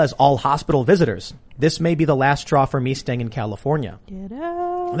 as well as all hospital visitors. This may be the last straw for me staying in California. Get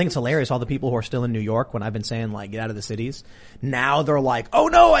out. I think it's hilarious. All the people who are still in New York, when I've been saying like, get out of the cities, now they're like, oh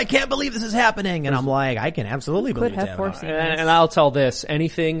no, I can't believe this is happening. And I'm like, I can absolutely believe it's happening. And I'll tell this,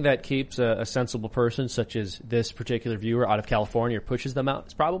 anything that keeps a sensible person, such as this particular viewer, out of California or pushes them out,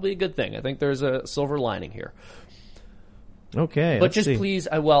 it's probably a good thing. I think there's a silver lining here. Okay. But just please,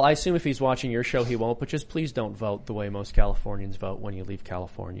 I assume if he's watching your show, he won't, but just please don't vote the way most Californians vote when you leave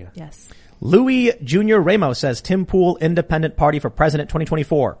California. Yes. Louis Jr. Ramos says, Tim Pool, Independent Party for President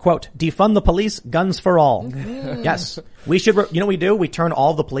 2024. Quote, defund the police, guns for all. Yes. We should, you know what we do? We turn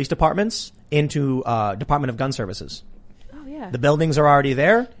all the police departments into Department of Gun Services. Oh, yeah. The buildings are already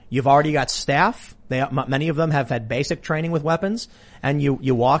there. You've already got staff. Many of them have had basic training with weapons. And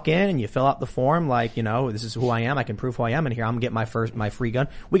you walk in and you fill out the form like, you know, this is who I am. I can prove who I am. And here I'm gonna get my free gun.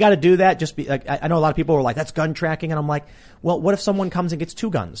 We got to do that. Just be like, I know a lot of people are like, that's gun tracking. And I'm like, well, what if someone comes and gets 2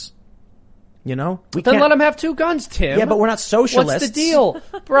 guns? You know, Then let them have 2 guns, Tim. Yeah, but we're not socialists. What's the deal,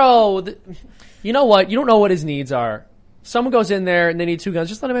 bro? You know what? You don't know what his needs are. Someone goes in there and they need 2 guns.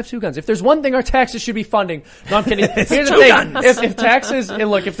 Just let them have 2 guns. If there's one thing our taxes should be funding, no, I'm kidding. Here's the thing: if taxes, and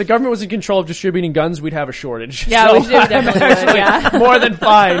look, if the government was in control of distributing guns, we'd have a shortage. Yeah, so we definitely would. Yeah, more than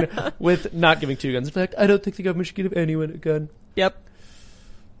fine with not giving 2 guns. In fact, I don't think the government should give anyone a gun. Yep.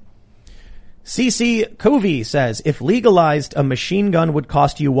 CC Covey says, if legalized, a machine gun would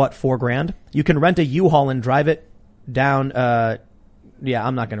cost you what, $4,000? You can rent a U-Haul and drive it down. Yeah,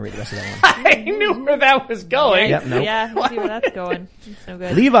 I'm not going to read the rest of that one. I knew where that was going. Yep, nope. Yeah, I see where that's going. It's no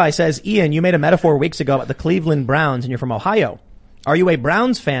good. Levi says, Ian, you made a metaphor weeks ago about the Cleveland Browns and you're from Ohio. Are you a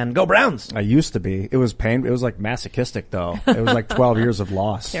Browns fan? Go Browns! I used to be. It was pain. It was like masochistic though. It was like 12 years of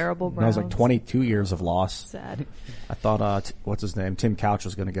loss. Terrible Browns. And I was like 22 years of loss. Sad. I thought, what's his name? Tim Couch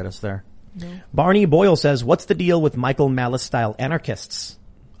was going to get us there. No. Barney Boyle says, what's the deal with Michael Malice style anarchists?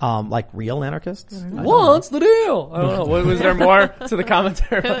 Like real anarchists? What's the deal? I don't know. Was there more to the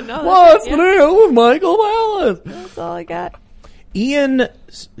commentary? No, What's the deal with Michael Malice? That's all I got. Ian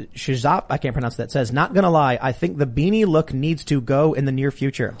Shizop, I can't pronounce that, says, not gonna lie, I think the beanie look needs to go in the near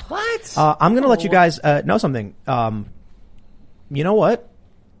future. What? I'm gonna let you guys, know something. You know what?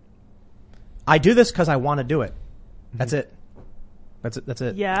 I do this cause I want to do it. That's it. That's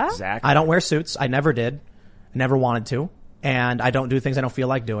it. Yeah? Exactly. I don't wear suits. I never did. Never wanted to. And I don't do things I don't feel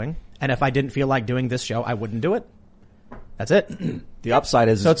like doing. And if I didn't feel like doing this show, I wouldn't do it. That's it. The upside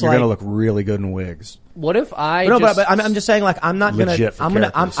is So you're it's like- going to look really good in wigs. What if I No, just... but I'm just saying, like, I'm not gonna, Legit for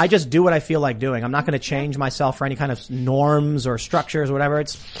characters. I just do what I feel like doing. I'm not gonna change myself for any kind of norms or structures or whatever.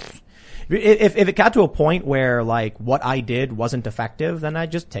 It's, if it got to a point where, like, what I did wasn't effective, then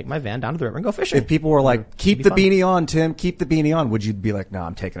I'd just take my van down to the river and go fishing. If people were like, keep be the fun. beanie on, Tim, keep the beanie on, would you be like, no,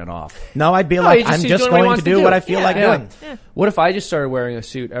 I'm taking it off? No, I'd be No, like, he just- I'm he's just doing what he going wants to to do do. what I feel Yeah. like Yeah. doing. Yeah. What if I just started wearing a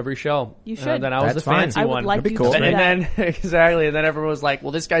suit every show? You should. Then I was That's the fine. fancy I would one. like That'd be you cool. to do And that. then, exactly, and then everyone was like,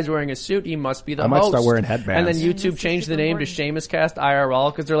 well, this guy's wearing a suit, he must be the I might host. start wearing And headbands. then YouTube This is changed the super name to important. Seamus Cast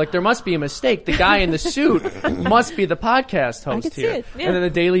IRL, because they're like, there must be a mistake. The guy in the suit must be the podcast host could see here. it, yeah. And then the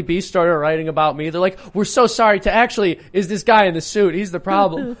Daily Beast started writing about me. They're like, we're so sorry to actually, is this guy in the suit? He's the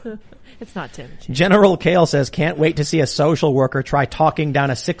problem. It's not Tim. General Kale says, can't wait to see a social worker try talking down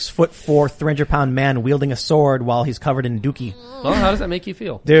a 6'4", 300-pound man wielding a sword while he's covered in dookie. Well, how does that make you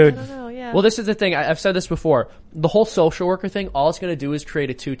feel? Dude. I don't know, yeah. Well, this is the thing. I've said this before. The whole social worker thing, all it's going to do is create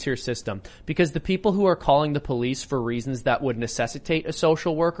a 2-tier system. Because the people who are calling the police for reasons that would necessitate a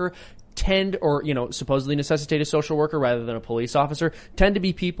social worker tend, or, you know, supposedly necessitate a social worker rather than a police officer, tend to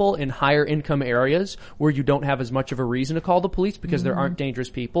be people in higher income areas where you don't have as much of a reason to call the police because there aren't dangerous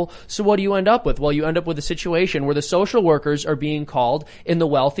people. So what do you end up with? Well, you end up with a situation where the social workers are being called in the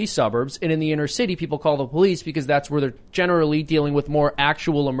wealthy suburbs, and in the inner city, people call the police because that's where they're generally dealing with more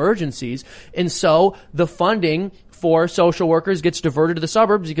actual emergencies. And so the funding for social workers gets diverted to the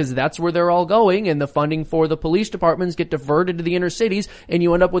suburbs because that's where they're all going, and the funding for the police departments get diverted to the inner cities, and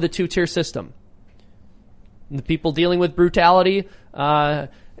you end up with a 2-tier system. And the people dealing with brutality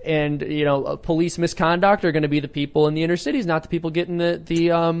and, you know, police misconduct are going to be the people in the inner cities, not the people getting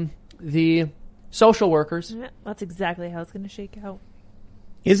the social workers. Yeah, that's exactly how it's going to shake out.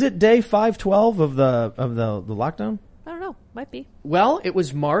 Is it day 512 of the lockdown? I don't know. Might be. Well, it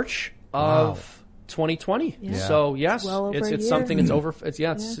was March of 2020. Yeah. So yes, It's well over it's a year. something. It's over.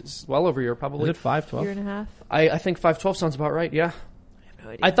 It's well over a year probably. Is it 512? Year and a half. I think 512 sounds about right. Yeah. No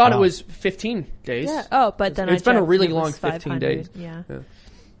idea. I thought it Wow. was 15 days. Yeah. Oh, but then It's I been a checked really and it long was 15 days. 500. Yeah.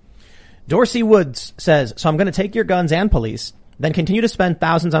 Dorsey Woods says, so I'm going to take your guns and police, then continue to spend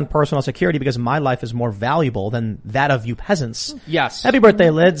thousands on personal security because my life is more valuable than that of you peasants. Yes. Happy birthday,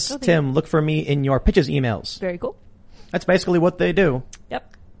 Lids. Oh, thank Tim, look for me in your pitches emails. Very cool. That's basically what they do.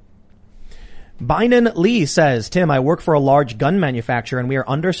 Yep. Bynum Lee says, Tim, I work for a large gun manufacturer and we are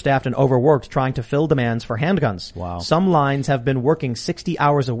understaffed and overworked trying to fill demands for handguns. Wow. Some lines have been working 60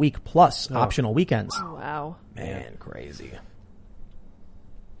 hours a week plus optional weekends. Wow. Man, crazy.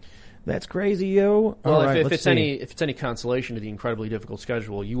 That's crazy, yo. Well, All right, if let's it's see. if it's any consolation to the incredibly difficult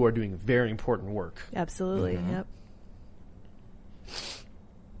schedule, you are doing very important work. Absolutely. Yep.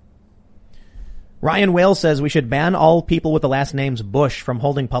 Ryan Wales says we should ban all people with the last names Bush from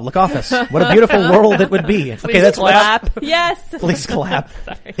holding public office. What a beautiful world it would be. Okay, that's clap. Yes. Please clap.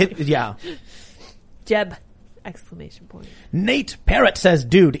 Yeah. Jeb. Exclamation point. Nate Parrott says,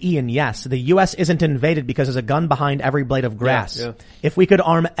 dude, Ian, yes, the U.S. isn't invaded because there's a gun behind every blade of grass. Yeah. If we could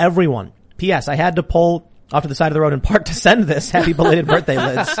arm everyone. P.S. I had to pull off to the side of the road and park to send this. Happy belated birthday,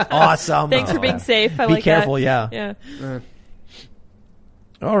 Liz. Awesome. Thanks for being safe. I Be like careful, that. yeah.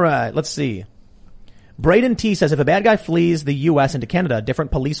 All right, let's see. Braden T says, if a bad guy flees the U.S. into Canada, different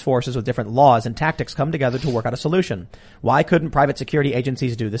police forces with different laws and tactics come together to work out a solution. Why couldn't private security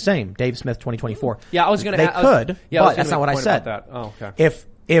agencies do the same? Dave Smith, 2024. Yeah, I was going to. They could, but that's not what I said. That. Oh, okay.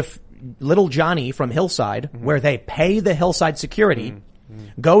 If little Johnny from Hillside, where they pay the Hillside security,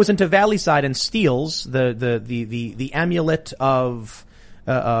 goes into Valleyside and steals the amulet of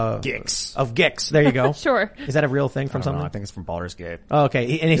Gix. Of Gix. There you go. Sure. Is that a real thing from something? I think it's from Baldur's Gate.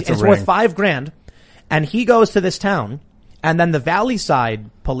 Okay, and it's a worth ring. $5,000. And he goes to this town, and then the Valleyside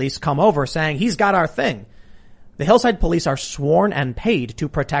police come over saying, he's got our thing. The Hillside police are sworn and paid to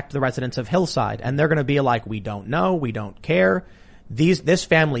protect the residents of Hillside, and they're going to be like, we don't know, we don't care. This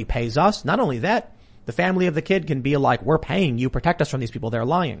family pays us. Not only that, the family of the kid can be like, we're paying you, protect us from these people, they're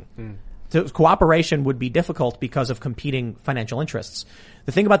lying. So cooperation would be difficult because of competing financial interests.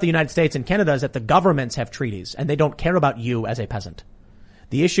 The thing about the United States and Canada is that the governments have treaties, and they don't care about you as a peasant.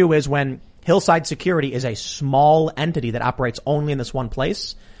 The issue is when Hillside Security is a small entity that operates only in this one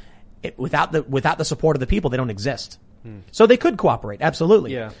place. Without the support of the people, they don't exist. So they could cooperate,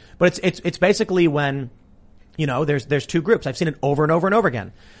 absolutely. Yeah. But it's basically when, there's two groups. I've seen it over and over and over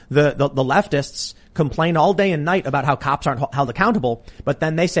again. The leftists complain all day and night about how cops aren't held accountable, but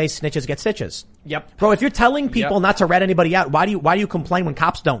then they say snitches get stitches. Yep. Bro, if you're telling people not to rat anybody out, why do you complain when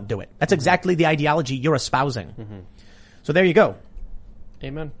cops don't do it? That's exactly the ideology you're espousing. So there you go.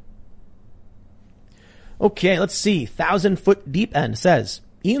 Amen. Okay, let's see. 1,000-foot deep end says,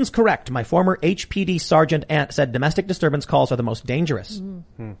 Ian's correct. My former HPD sergeant aunt said domestic disturbance calls are the most dangerous.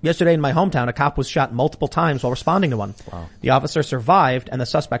 Yesterday in my hometown, a cop was shot multiple times while responding to one. Wow. The officer survived and the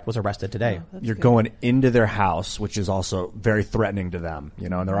suspect was arrested today. You're going into their house, which is also very threatening to them,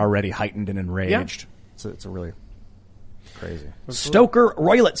 and they're already heightened and enraged. So it's a really crazy. Stoker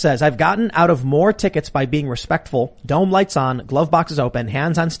Roylet says, I've gotten out of more tickets by being respectful. Dome lights on, glove boxes open,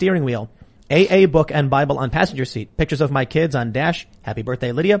 hands on steering wheel. AA book and Bible on passenger seat. Pictures of my kids on dash. Happy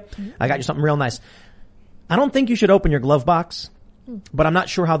birthday, Lydia. I got you something real nice. I don't think you should open your glove box, but I'm not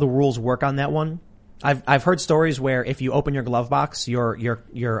sure how the rules work on that one. I've heard stories where if you open your glove box, you're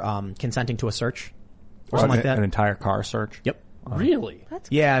consenting to a search or something like that. An entire car search. Yep. Really? That's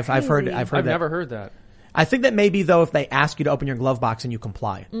I've heard that. I've never heard that. I think that maybe though, if they ask you to open your glove box and you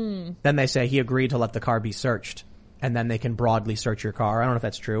comply, then they say he agreed to let the car be searched. And then they can broadly search your car. I don't know if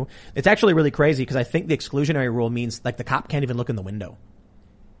that's true. It's actually really crazy because I think the exclusionary rule means like the cop can't even look in the window.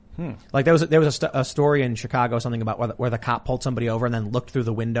 Like there was a story in Chicago, something about where the cop pulled somebody over and then looked through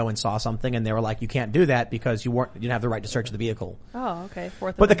the window and saw something, and they were like, "You can't do that because you didn't have the right to search the vehicle." Oh, okay.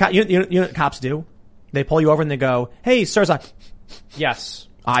 But the you know what cops do? They pull you over and they go, "Hey, sir, yes,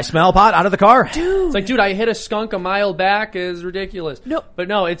 I smell pot out of the car." It's like, dude, I hit a skunk a mile back is ridiculous. No. But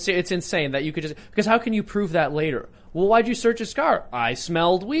no, it's insane that you could just, because how can you prove that later? Well, why'd you search his car? I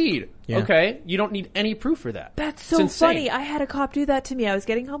smelled weed. Yeah. Okay. You don't need any proof for that. That's so funny. I had a cop do that to me. I was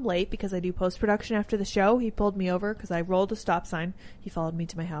getting home late because I do post-production after the show. He pulled me over because I rolled a stop sign. He followed me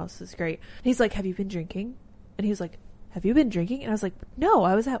to my house. It's great. And he's like, have you been drinking? And he was like, have you been drinking? And I was like, no,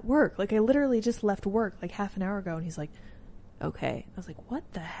 I was at work. Like, I literally just left work like half an hour ago. And he's like, okay. I was like, what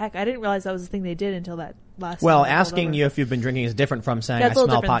the heck? I didn't realize that was the thing they did until that last Well, time I pulled asking over. you if you've been drinking is different from saying, That's I a little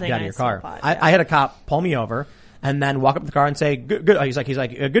smell different pot, than get out of your car. pot, I had a cop pull me over and then walk up to the car and say, good. He's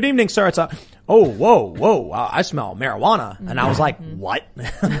like, good evening, sir. It's whoa. I smell marijuana. And I was like, what?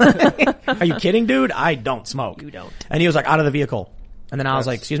 Are you kidding, dude? I don't smoke. You don't. And he was like, out of the vehicle. And then I was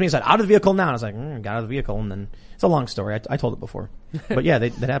like, excuse me. He said, out of the vehicle now. And I was like, got out of the vehicle. And then it's a long story. I told it before, but yeah,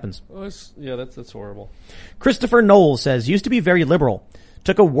 that happens. Yeah, that's horrible. Christopher Knowles says, used to be very liberal.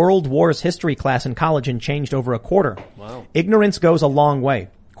 Took a World Wars history class in college and changed over a quarter. Wow. Ignorance goes a long way.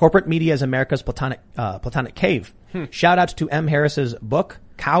 Corporate media is America's platonic cave. Shout out to M. Harris's book,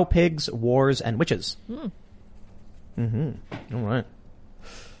 Cow, Pigs, Wars, and Witches. All right.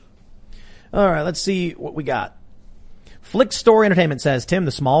 All right, let's see what we got. Flick Story Entertainment says, Tim,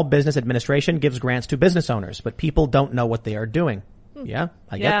 the Small Business Administration gives grants to business owners, but people don't know what they are doing. Yeah,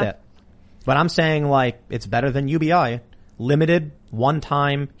 I get that. But I'm saying, like, it's better than UBI. Limited, one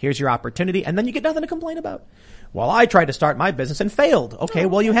time, here's your opportunity, and then you get nothing to complain about. Well, I tried to start my business and failed. Okay,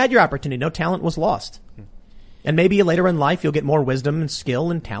 well, you had your opportunity. No talent was lost. And maybe later in life you'll get more wisdom and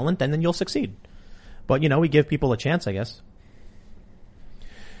skill and talent, and then you'll succeed. But, we give people a chance, I guess.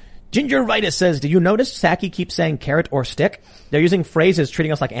 Gingervitis says, do you notice Psaki keeps saying carrot or stick? They're using phrases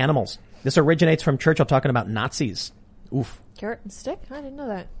treating us like animals. This originates from Churchill talking about Nazis. Oof. Carrot and stick? I didn't know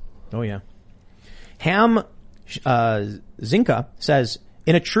that. Oh, yeah. Ham Zinka says,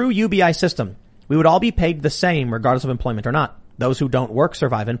 in a true UBI system, we would all be paid the same regardless of employment or not. Those who don't work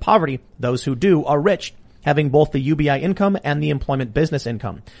survive in poverty. Those who do are rich, having both the UBI income and the employment business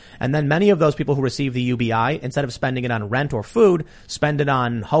income. And then many of those people who receive the UBI, instead of spending it on rent or food, spend it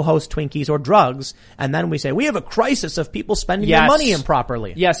on ho-hos, Twinkies, or drugs. And then we say, we have a crisis of people spending their money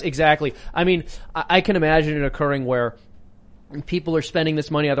improperly. Yes, exactly. I mean, I can imagine it occurring where people are spending this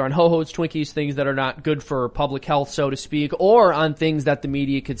money either on ho-hos, Twinkies, things that are not good for public health, so to speak, or on things that the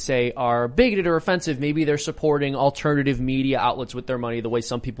media could say are bigoted or offensive. Maybe they're supporting alternative media outlets with their money the way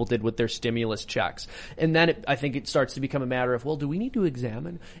some people did with their stimulus checks. And then I think it starts to become a matter of, well, do we need to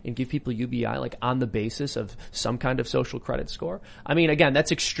examine and give people UBI like on the basis of some kind of social credit score? I mean, again,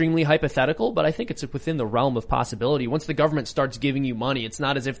 that's extremely hypothetical, but I think it's within the realm of possibility. Once the government starts giving you money, it's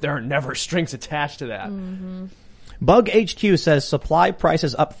not as if there are never strings attached to that. Mm-hmm. Bug HQ says supply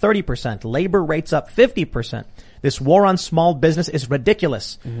prices up 30%, labor rates up 50%. This war on small business is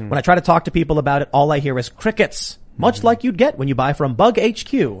ridiculous. Mm-hmm. When I try to talk to people about it, all I hear is crickets, much like you'd get when you buy from Bug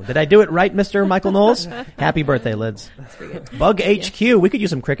HQ. Did I do it right, Mr. Michael Knowles? Happy birthday, Lids. That's pretty good. Bug HQ, we could use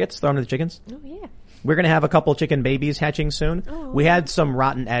some crickets thrown to the chickens. Oh, yeah. We're going to have a couple chicken babies hatching soon. Oh. We had some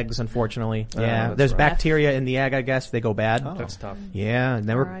rotten eggs, unfortunately. Yeah, there's bacteria in the egg, I guess. They go bad. Oh. That's tough. Yeah, and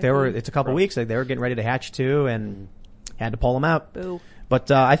they were, it's a couple weeks. They were getting ready to hatch too, and had to pull them out. Boo.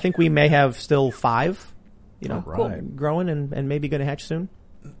 But I think we may have still 5, right. growing and maybe going to hatch soon.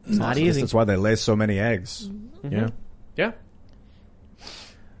 It's not easy. That's why they lay so many eggs. Mm-hmm. Yeah. Yeah.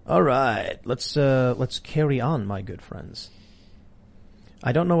 All right, let's carry on, my good friends.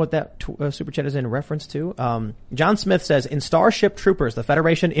 I don't know what that super chat is in reference to. John Smith says, in Starship Troopers, the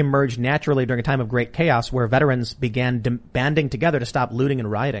Federation emerged naturally during a time of great chaos where veterans began banding together to stop looting and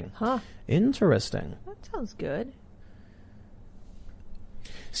rioting. Huh. Interesting. That sounds good.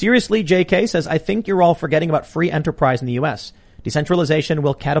 Seriously, JK says, I think you're all forgetting about free enterprise in the U.S. Decentralization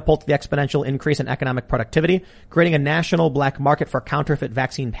will catapult the exponential increase in economic productivity, creating a national black market for counterfeit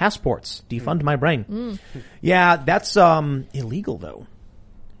vaccine passports. Defund my brain. Yeah, that's illegal, though.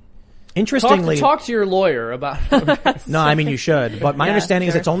 Interestingly, talk to your lawyer about. No, I mean you should. But my understanding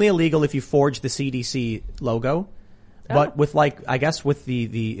is sure. it's only illegal if you forge the CDC logo. But with I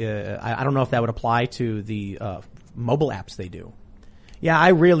don't know if that would apply to the mobile apps they do. Yeah, I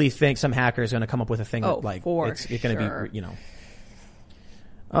really think some hacker is going to come up with a thing that it's going to be,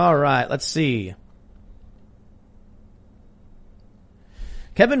 All right, let's see.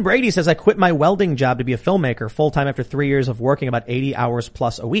 Kevin Brady says, I quit my welding job to be a filmmaker full-time after 3 years of working about 80 hours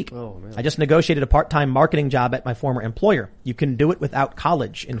plus a week. Oh, man. I just negotiated a part-time marketing job at my former employer. You can do it without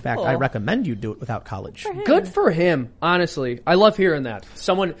college. In fact, I recommend you do it without college. Good for him, honestly. I love hearing that.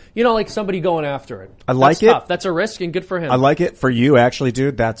 Someone, like somebody going after it. I like That's it. Tough. That's a risk and good for him. I like it for you, actually,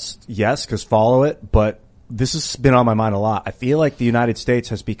 dude. That's, yes, because follow it, but this has been on my mind a lot. I feel like the United States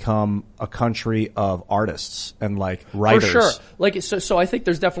has become a country of artists and writers. For sure. So I think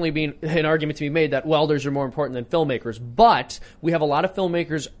there's definitely been an argument to be made that welders are more important than filmmakers. But we have a lot of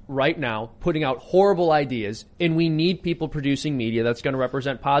filmmakers right now putting out horrible ideas, and we need people producing media that's going to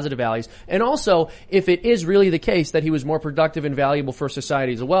represent positive values. And also, if it is really the case that he was more productive and valuable for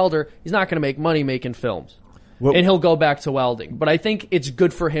society as a welder, he's not going to make money making films. And he'll go back to welding. But I think it's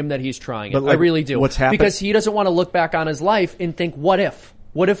good for him that he's trying it. I really do. What's happened? Because he doesn't want to look back on his life and think, what if?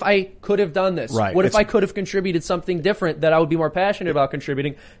 What if I could have done this? Right. What if I could have contributed something different that I would be more passionate about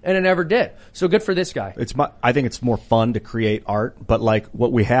contributing, and I never did? So good for this guy. I think it's more fun to create art, but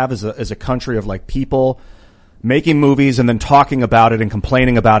what we have is a country of people making movies and then talking about it and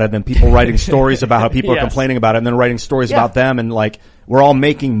complaining about it, and then people writing stories about how people are complaining about it, and then writing stories about them, and we're all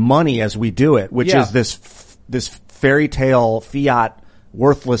making money as we do it, which is this fairy tale fiat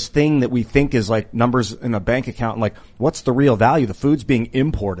worthless thing that we think is like numbers in a bank account. And like, what's the real value? The food's being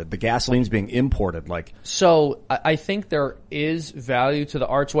imported. The gasoline's being imported. Like, so I think there is value to the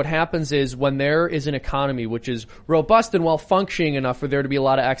arts. What happens is when there is an economy which is robust and well functioning enough for there to be a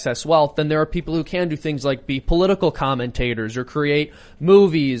lot of excess wealth, then there are people who can do things like be political commentators or create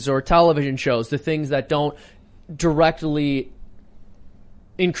movies or television shows, the things that don't directly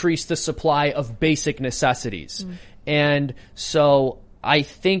increase the supply of basic necessities. And so I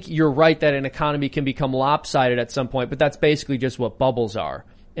think you're right that an economy can become lopsided at some point, but that's basically just what bubbles are.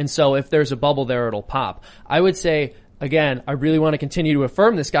 And so if there's a bubble there, it'll pop. I would say, again, I really want to continue to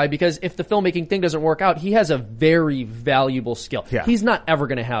affirm this guy because if the filmmaking thing doesn't work out, he has a very valuable skill. Yeah. He's not ever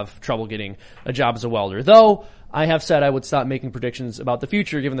going to have trouble getting a job as a welder. Though I have said I would stop making predictions about the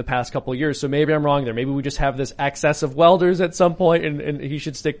future given the past couple of years. So maybe I'm wrong there. Maybe we just have this excess of welders at some point and he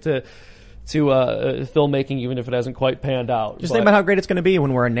should stick to filmmaking, even if it hasn't quite panned out. Just think about how great it's going to be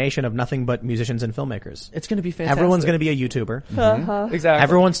when we're a nation of nothing but musicians and filmmakers. It's going to be fantastic. Everyone's going to be a YouTuber. Exactly.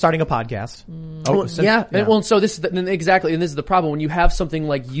 Everyone's starting a podcast. Well, so this is exactly, and this is the problem. When you have something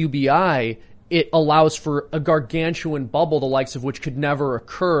like UBI, it allows for a gargantuan bubble, the likes of which could never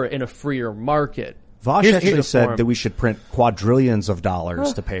occur in a freer market. Vosh actually said that we should print quadrillions of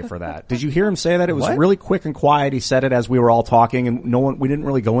dollars to pay for that. Did you hear him say that? It was really quick and quiet. He said it as we were all talking, and we didn't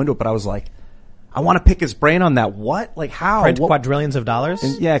really go into it, but I was like, I want to pick his brain on that. What? Like how? Print quadrillions of dollars?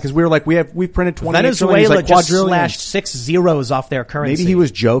 And yeah, because we were like, we've printed 28 Venezuela like, just slashed 6 zeros off their currency. Maybe he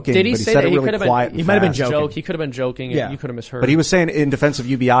was joking. Did he but say he said that? it really quiet. He might have been joking. He could have been joking. Yeah. You could have misheard. But he was saying in defense of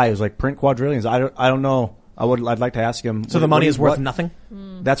UBI, he was like, print quadrillions. I don't know. I'd like to ask him. So the money is worth nothing?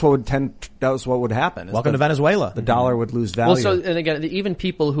 That was what would happen. Welcome to Venezuela. The dollar would lose value. Well, and again, even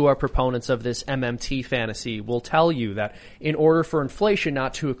people who are proponents of this MMT fantasy will tell you that in order for inflation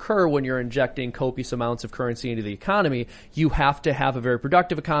not to occur when you're injecting copious amounts of currency into the economy, you have to have a very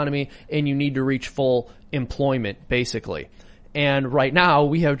productive economy and you need to reach full employment, basically. And right now,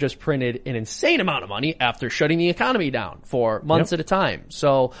 we have just printed an insane amount of money after shutting the economy down for months at a time.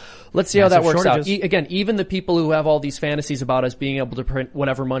 So let's see how that works out. Again, even the people who have all these fantasies about us being able to print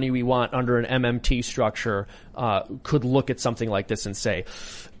whatever money we want under an MMT structure could look at something like this and say,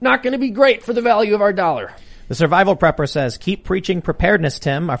 not going to be great for the value of our dollar. The Survival Prepper says, keep preaching preparedness,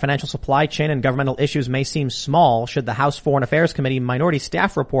 Tim. Our financial supply chain and governmental issues may seem small should the House Foreign Affairs Committee Minority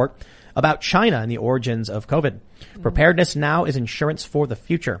Staff report about China and the origins of COVID. Preparedness now is insurance for the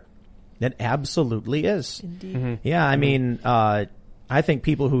future. It absolutely is. Indeed. Yeah, I mean, I think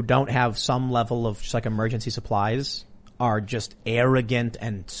people who don't have some level of just like emergency supplies are just arrogant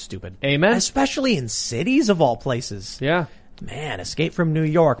and stupid. Amen. Especially in cities of all places. Yeah. Man, escape from New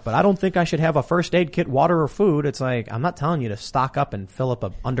York, but I don't think I should have a first aid kit, water, or food. It's like, I'm not telling you to stock up and fill up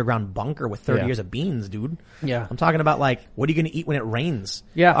an underground bunker with 30 years of beans, dude. Yeah. I'm talking about like, what are you going to eat when it rains?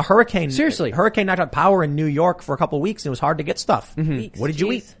 Yeah. A hurricane. Seriously. Hurricane knocked out power in New York for a couple of weeks and it was hard to get stuff. Weeks. What did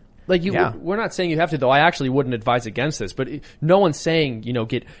you eat? Like we're not saying you have to, though. I actually wouldn't advise against this, but no one's saying,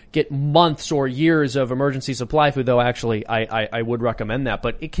 get months or years of emergency supply food, though actually I would recommend that,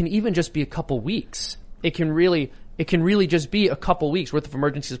 but it can even just be a couple weeks. It can really just be a couple weeks worth of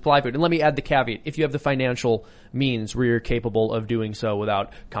emergency supply food. And let me add the caveat. If you have the financial means where you're capable of doing so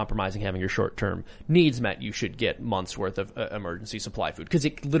without compromising having your short-term needs met, you should get months worth of emergency supply food because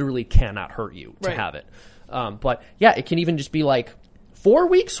it literally cannot hurt you to have it. But yeah, it can even just be like 4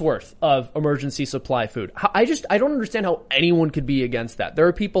 weeks worth of emergency supply food. I don't understand how anyone could be against that. There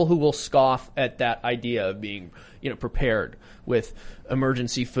are people who will scoff at that idea of being, prepared with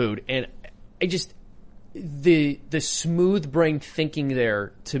emergency food. And the smooth brain thinking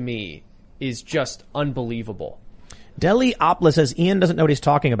there to me is just unbelievable. Delhi Opla says Ian doesn't know what he's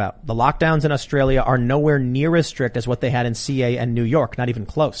talking about. The lockdowns in Australia are nowhere near as strict as what they had in CA and New York, not even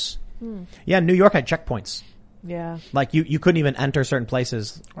close. Yeah, New York had checkpoints. Yeah. Like you couldn't even enter certain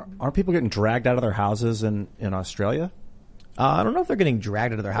places. Are people getting dragged out of their houses in Australia? I don't know if they're getting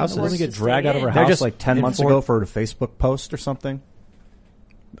dragged out of their houses. Didn't they get dragged out of their house just like 10 months ago for a Facebook post or something?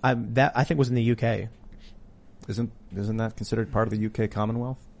 That I think was in the UK. Isn't that considered part of the UK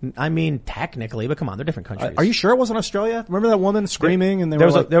Commonwealth? I mean, technically, but come on, they're different countries. Are you sure it wasn't Australia? Remember that woman screaming and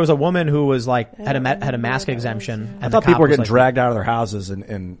there was a woman who was like had a mask exemption. I thought people were getting dragged out of their houses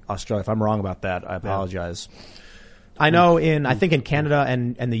in Australia. If I'm wrong about that, I apologize. I know I think in Canada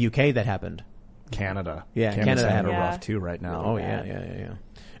and the UK that happened. Canada. Yeah, Canada's Canada had a rough too right now. Oh yeah.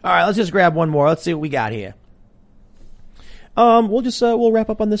 All right, let's just grab one more. Let's see what we got here. We'll wrap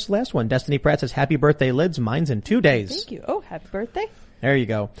up on this last one. Destiny Pratt says, happy birthday, Lids. Mine's in 2 days. Thank you. Oh, happy birthday. There you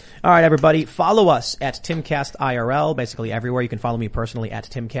go. All right, everybody. Follow us at Timcast IRL, basically everywhere. You can follow me personally at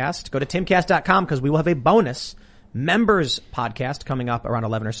Timcast. Go to timcast.com because we will have a bonus members podcast coming up around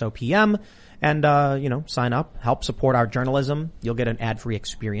 11 or so p.m. And, sign up, help support our journalism. You'll get an ad-free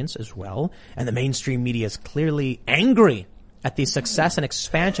experience as well. And the mainstream media is clearly angry at the success and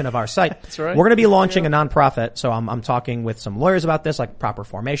expansion of our site. That's right. We're going to be launching a nonprofit, so I'm talking with some lawyers about this, like proper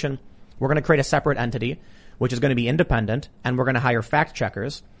formation. We're going to create a separate entity, which is going to be independent, and we're going to hire fact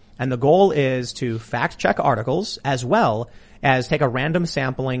checkers. And the goal is to fact check articles as well as take a random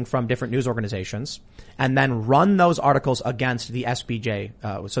sampling from different news organizations and then run those articles against the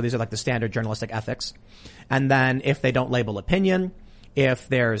SBJ. So these are like the standard journalistic ethics. And then if they don't label opinion, if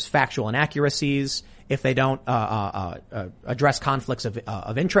there's factual inaccuracies, if they don't address conflicts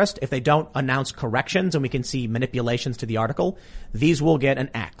of interest, if they don't announce corrections and we can see manipulations to the article, these will get an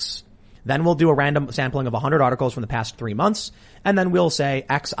X. Then we'll do a random sampling of 100 articles from the past 3 months, and then we'll say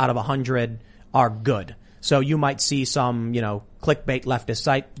X out of 100 are good. So you might see some, clickbait leftist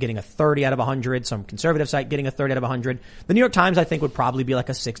site getting a 30 out of 100, some conservative site getting a 30 out of 100. The New York Times, I think, would probably be like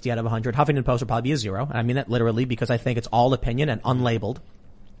a 60 out of 100. Huffington Post would probably be a 0. I mean that literally because I think it's all opinion and unlabeled.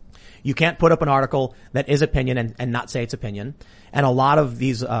 You can't put up an article that is opinion and not say it's opinion. And a lot of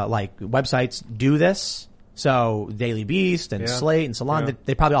these, websites do this. So Daily Beast and Slate and Salon,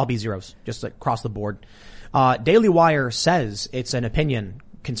 they probably all be 0s, just across the board. Daily Wire says it's an opinion,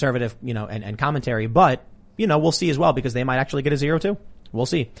 conservative, and commentary, but, we'll see as well because they might actually get a 0 too. We'll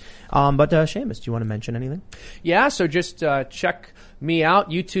see. But Seamus, do you want to mention anything? Yeah, so just check me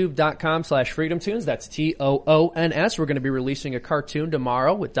out, youtube.com/FreedomToons. That's TOONS. We're going to be releasing a cartoon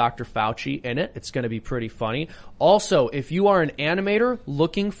tomorrow with Dr. Fauci in it. It's going to be pretty funny. Also, if you are an animator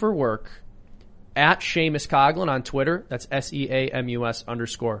looking for work, at Seamus Coughlin on Twitter. That's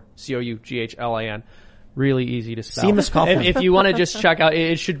SEAMUS_COUGHLIN. Really easy to spell. Seamus Coughlin. If you want to just check out,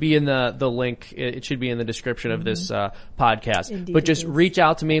 it should be in the link. It should be in the description of this podcast. Indeed, but just reach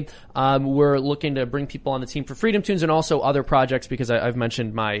out to me. We're looking to bring people on the team for Freedom Tunes and also other projects because I've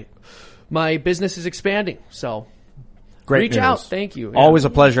mentioned my business is expanding. So Great reach news. out. Thank you. Always a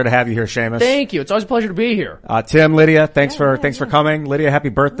pleasure to have you here, Seamus. Thank you. It's always a pleasure to be here. Tim, Lydia, thanks for coming. Lydia, happy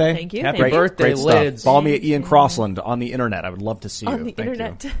birthday. Thank you. Happy Thank you. birthday, Great stuff. Lids. Follow me at Ian Crossland on the internet. I would love to see you. On the Thank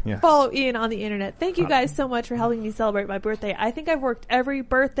internet. you. Yeah. Follow Ian on the internet. Thank you guys so much for helping me celebrate my birthday. I think I've worked every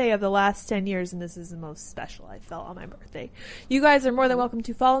birthday of the last 10 years, and this is the most special I felt on my birthday. You guys are more than welcome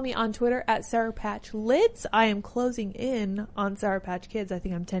to follow me on Twitter at Sour Patch Lids. I am closing in on Sour Patch Kids. I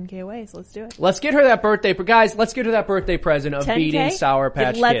think I'm 10K away, so let's do it. Let's get her that birthday, guys. Let's get her that birthday present of 10K? beating Sour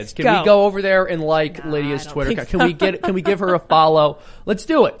Patch Let's Kids. Can go. we go over there and Lydia's Twitter account? Can we give her a follow? Let's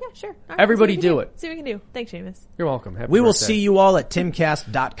do it. Yeah, sure. All right, Everybody see what we do can it. See what we can do. Thanks, Seamus. You're welcome. Happy We will birthday. see you all at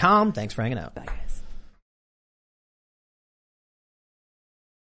timcast.com. Thanks for hanging out. Bye, guys.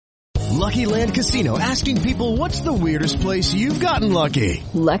 Lucky Land Casino, asking people, what's the weirdest place you've gotten lucky?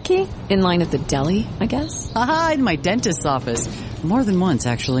 Lucky? In line at the deli, I guess? Aha, in my dentist's office. More than once,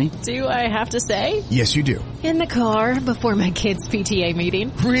 actually. Do I have to say? Yes, you do. In the car before my kids' PTA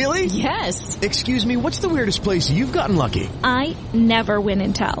meeting. Really? Yes. Excuse me, what's the weirdest place you've gotten lucky? I never win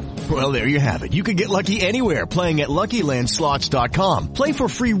and tell. Well, there you have it. You can get lucky anywhere, playing at LuckyLandSlots.com. Play for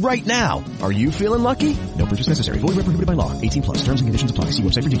free right now. Are you feeling lucky? No purchase necessary. Void where prohibited by law. 18+. Terms and conditions apply. See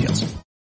website for details.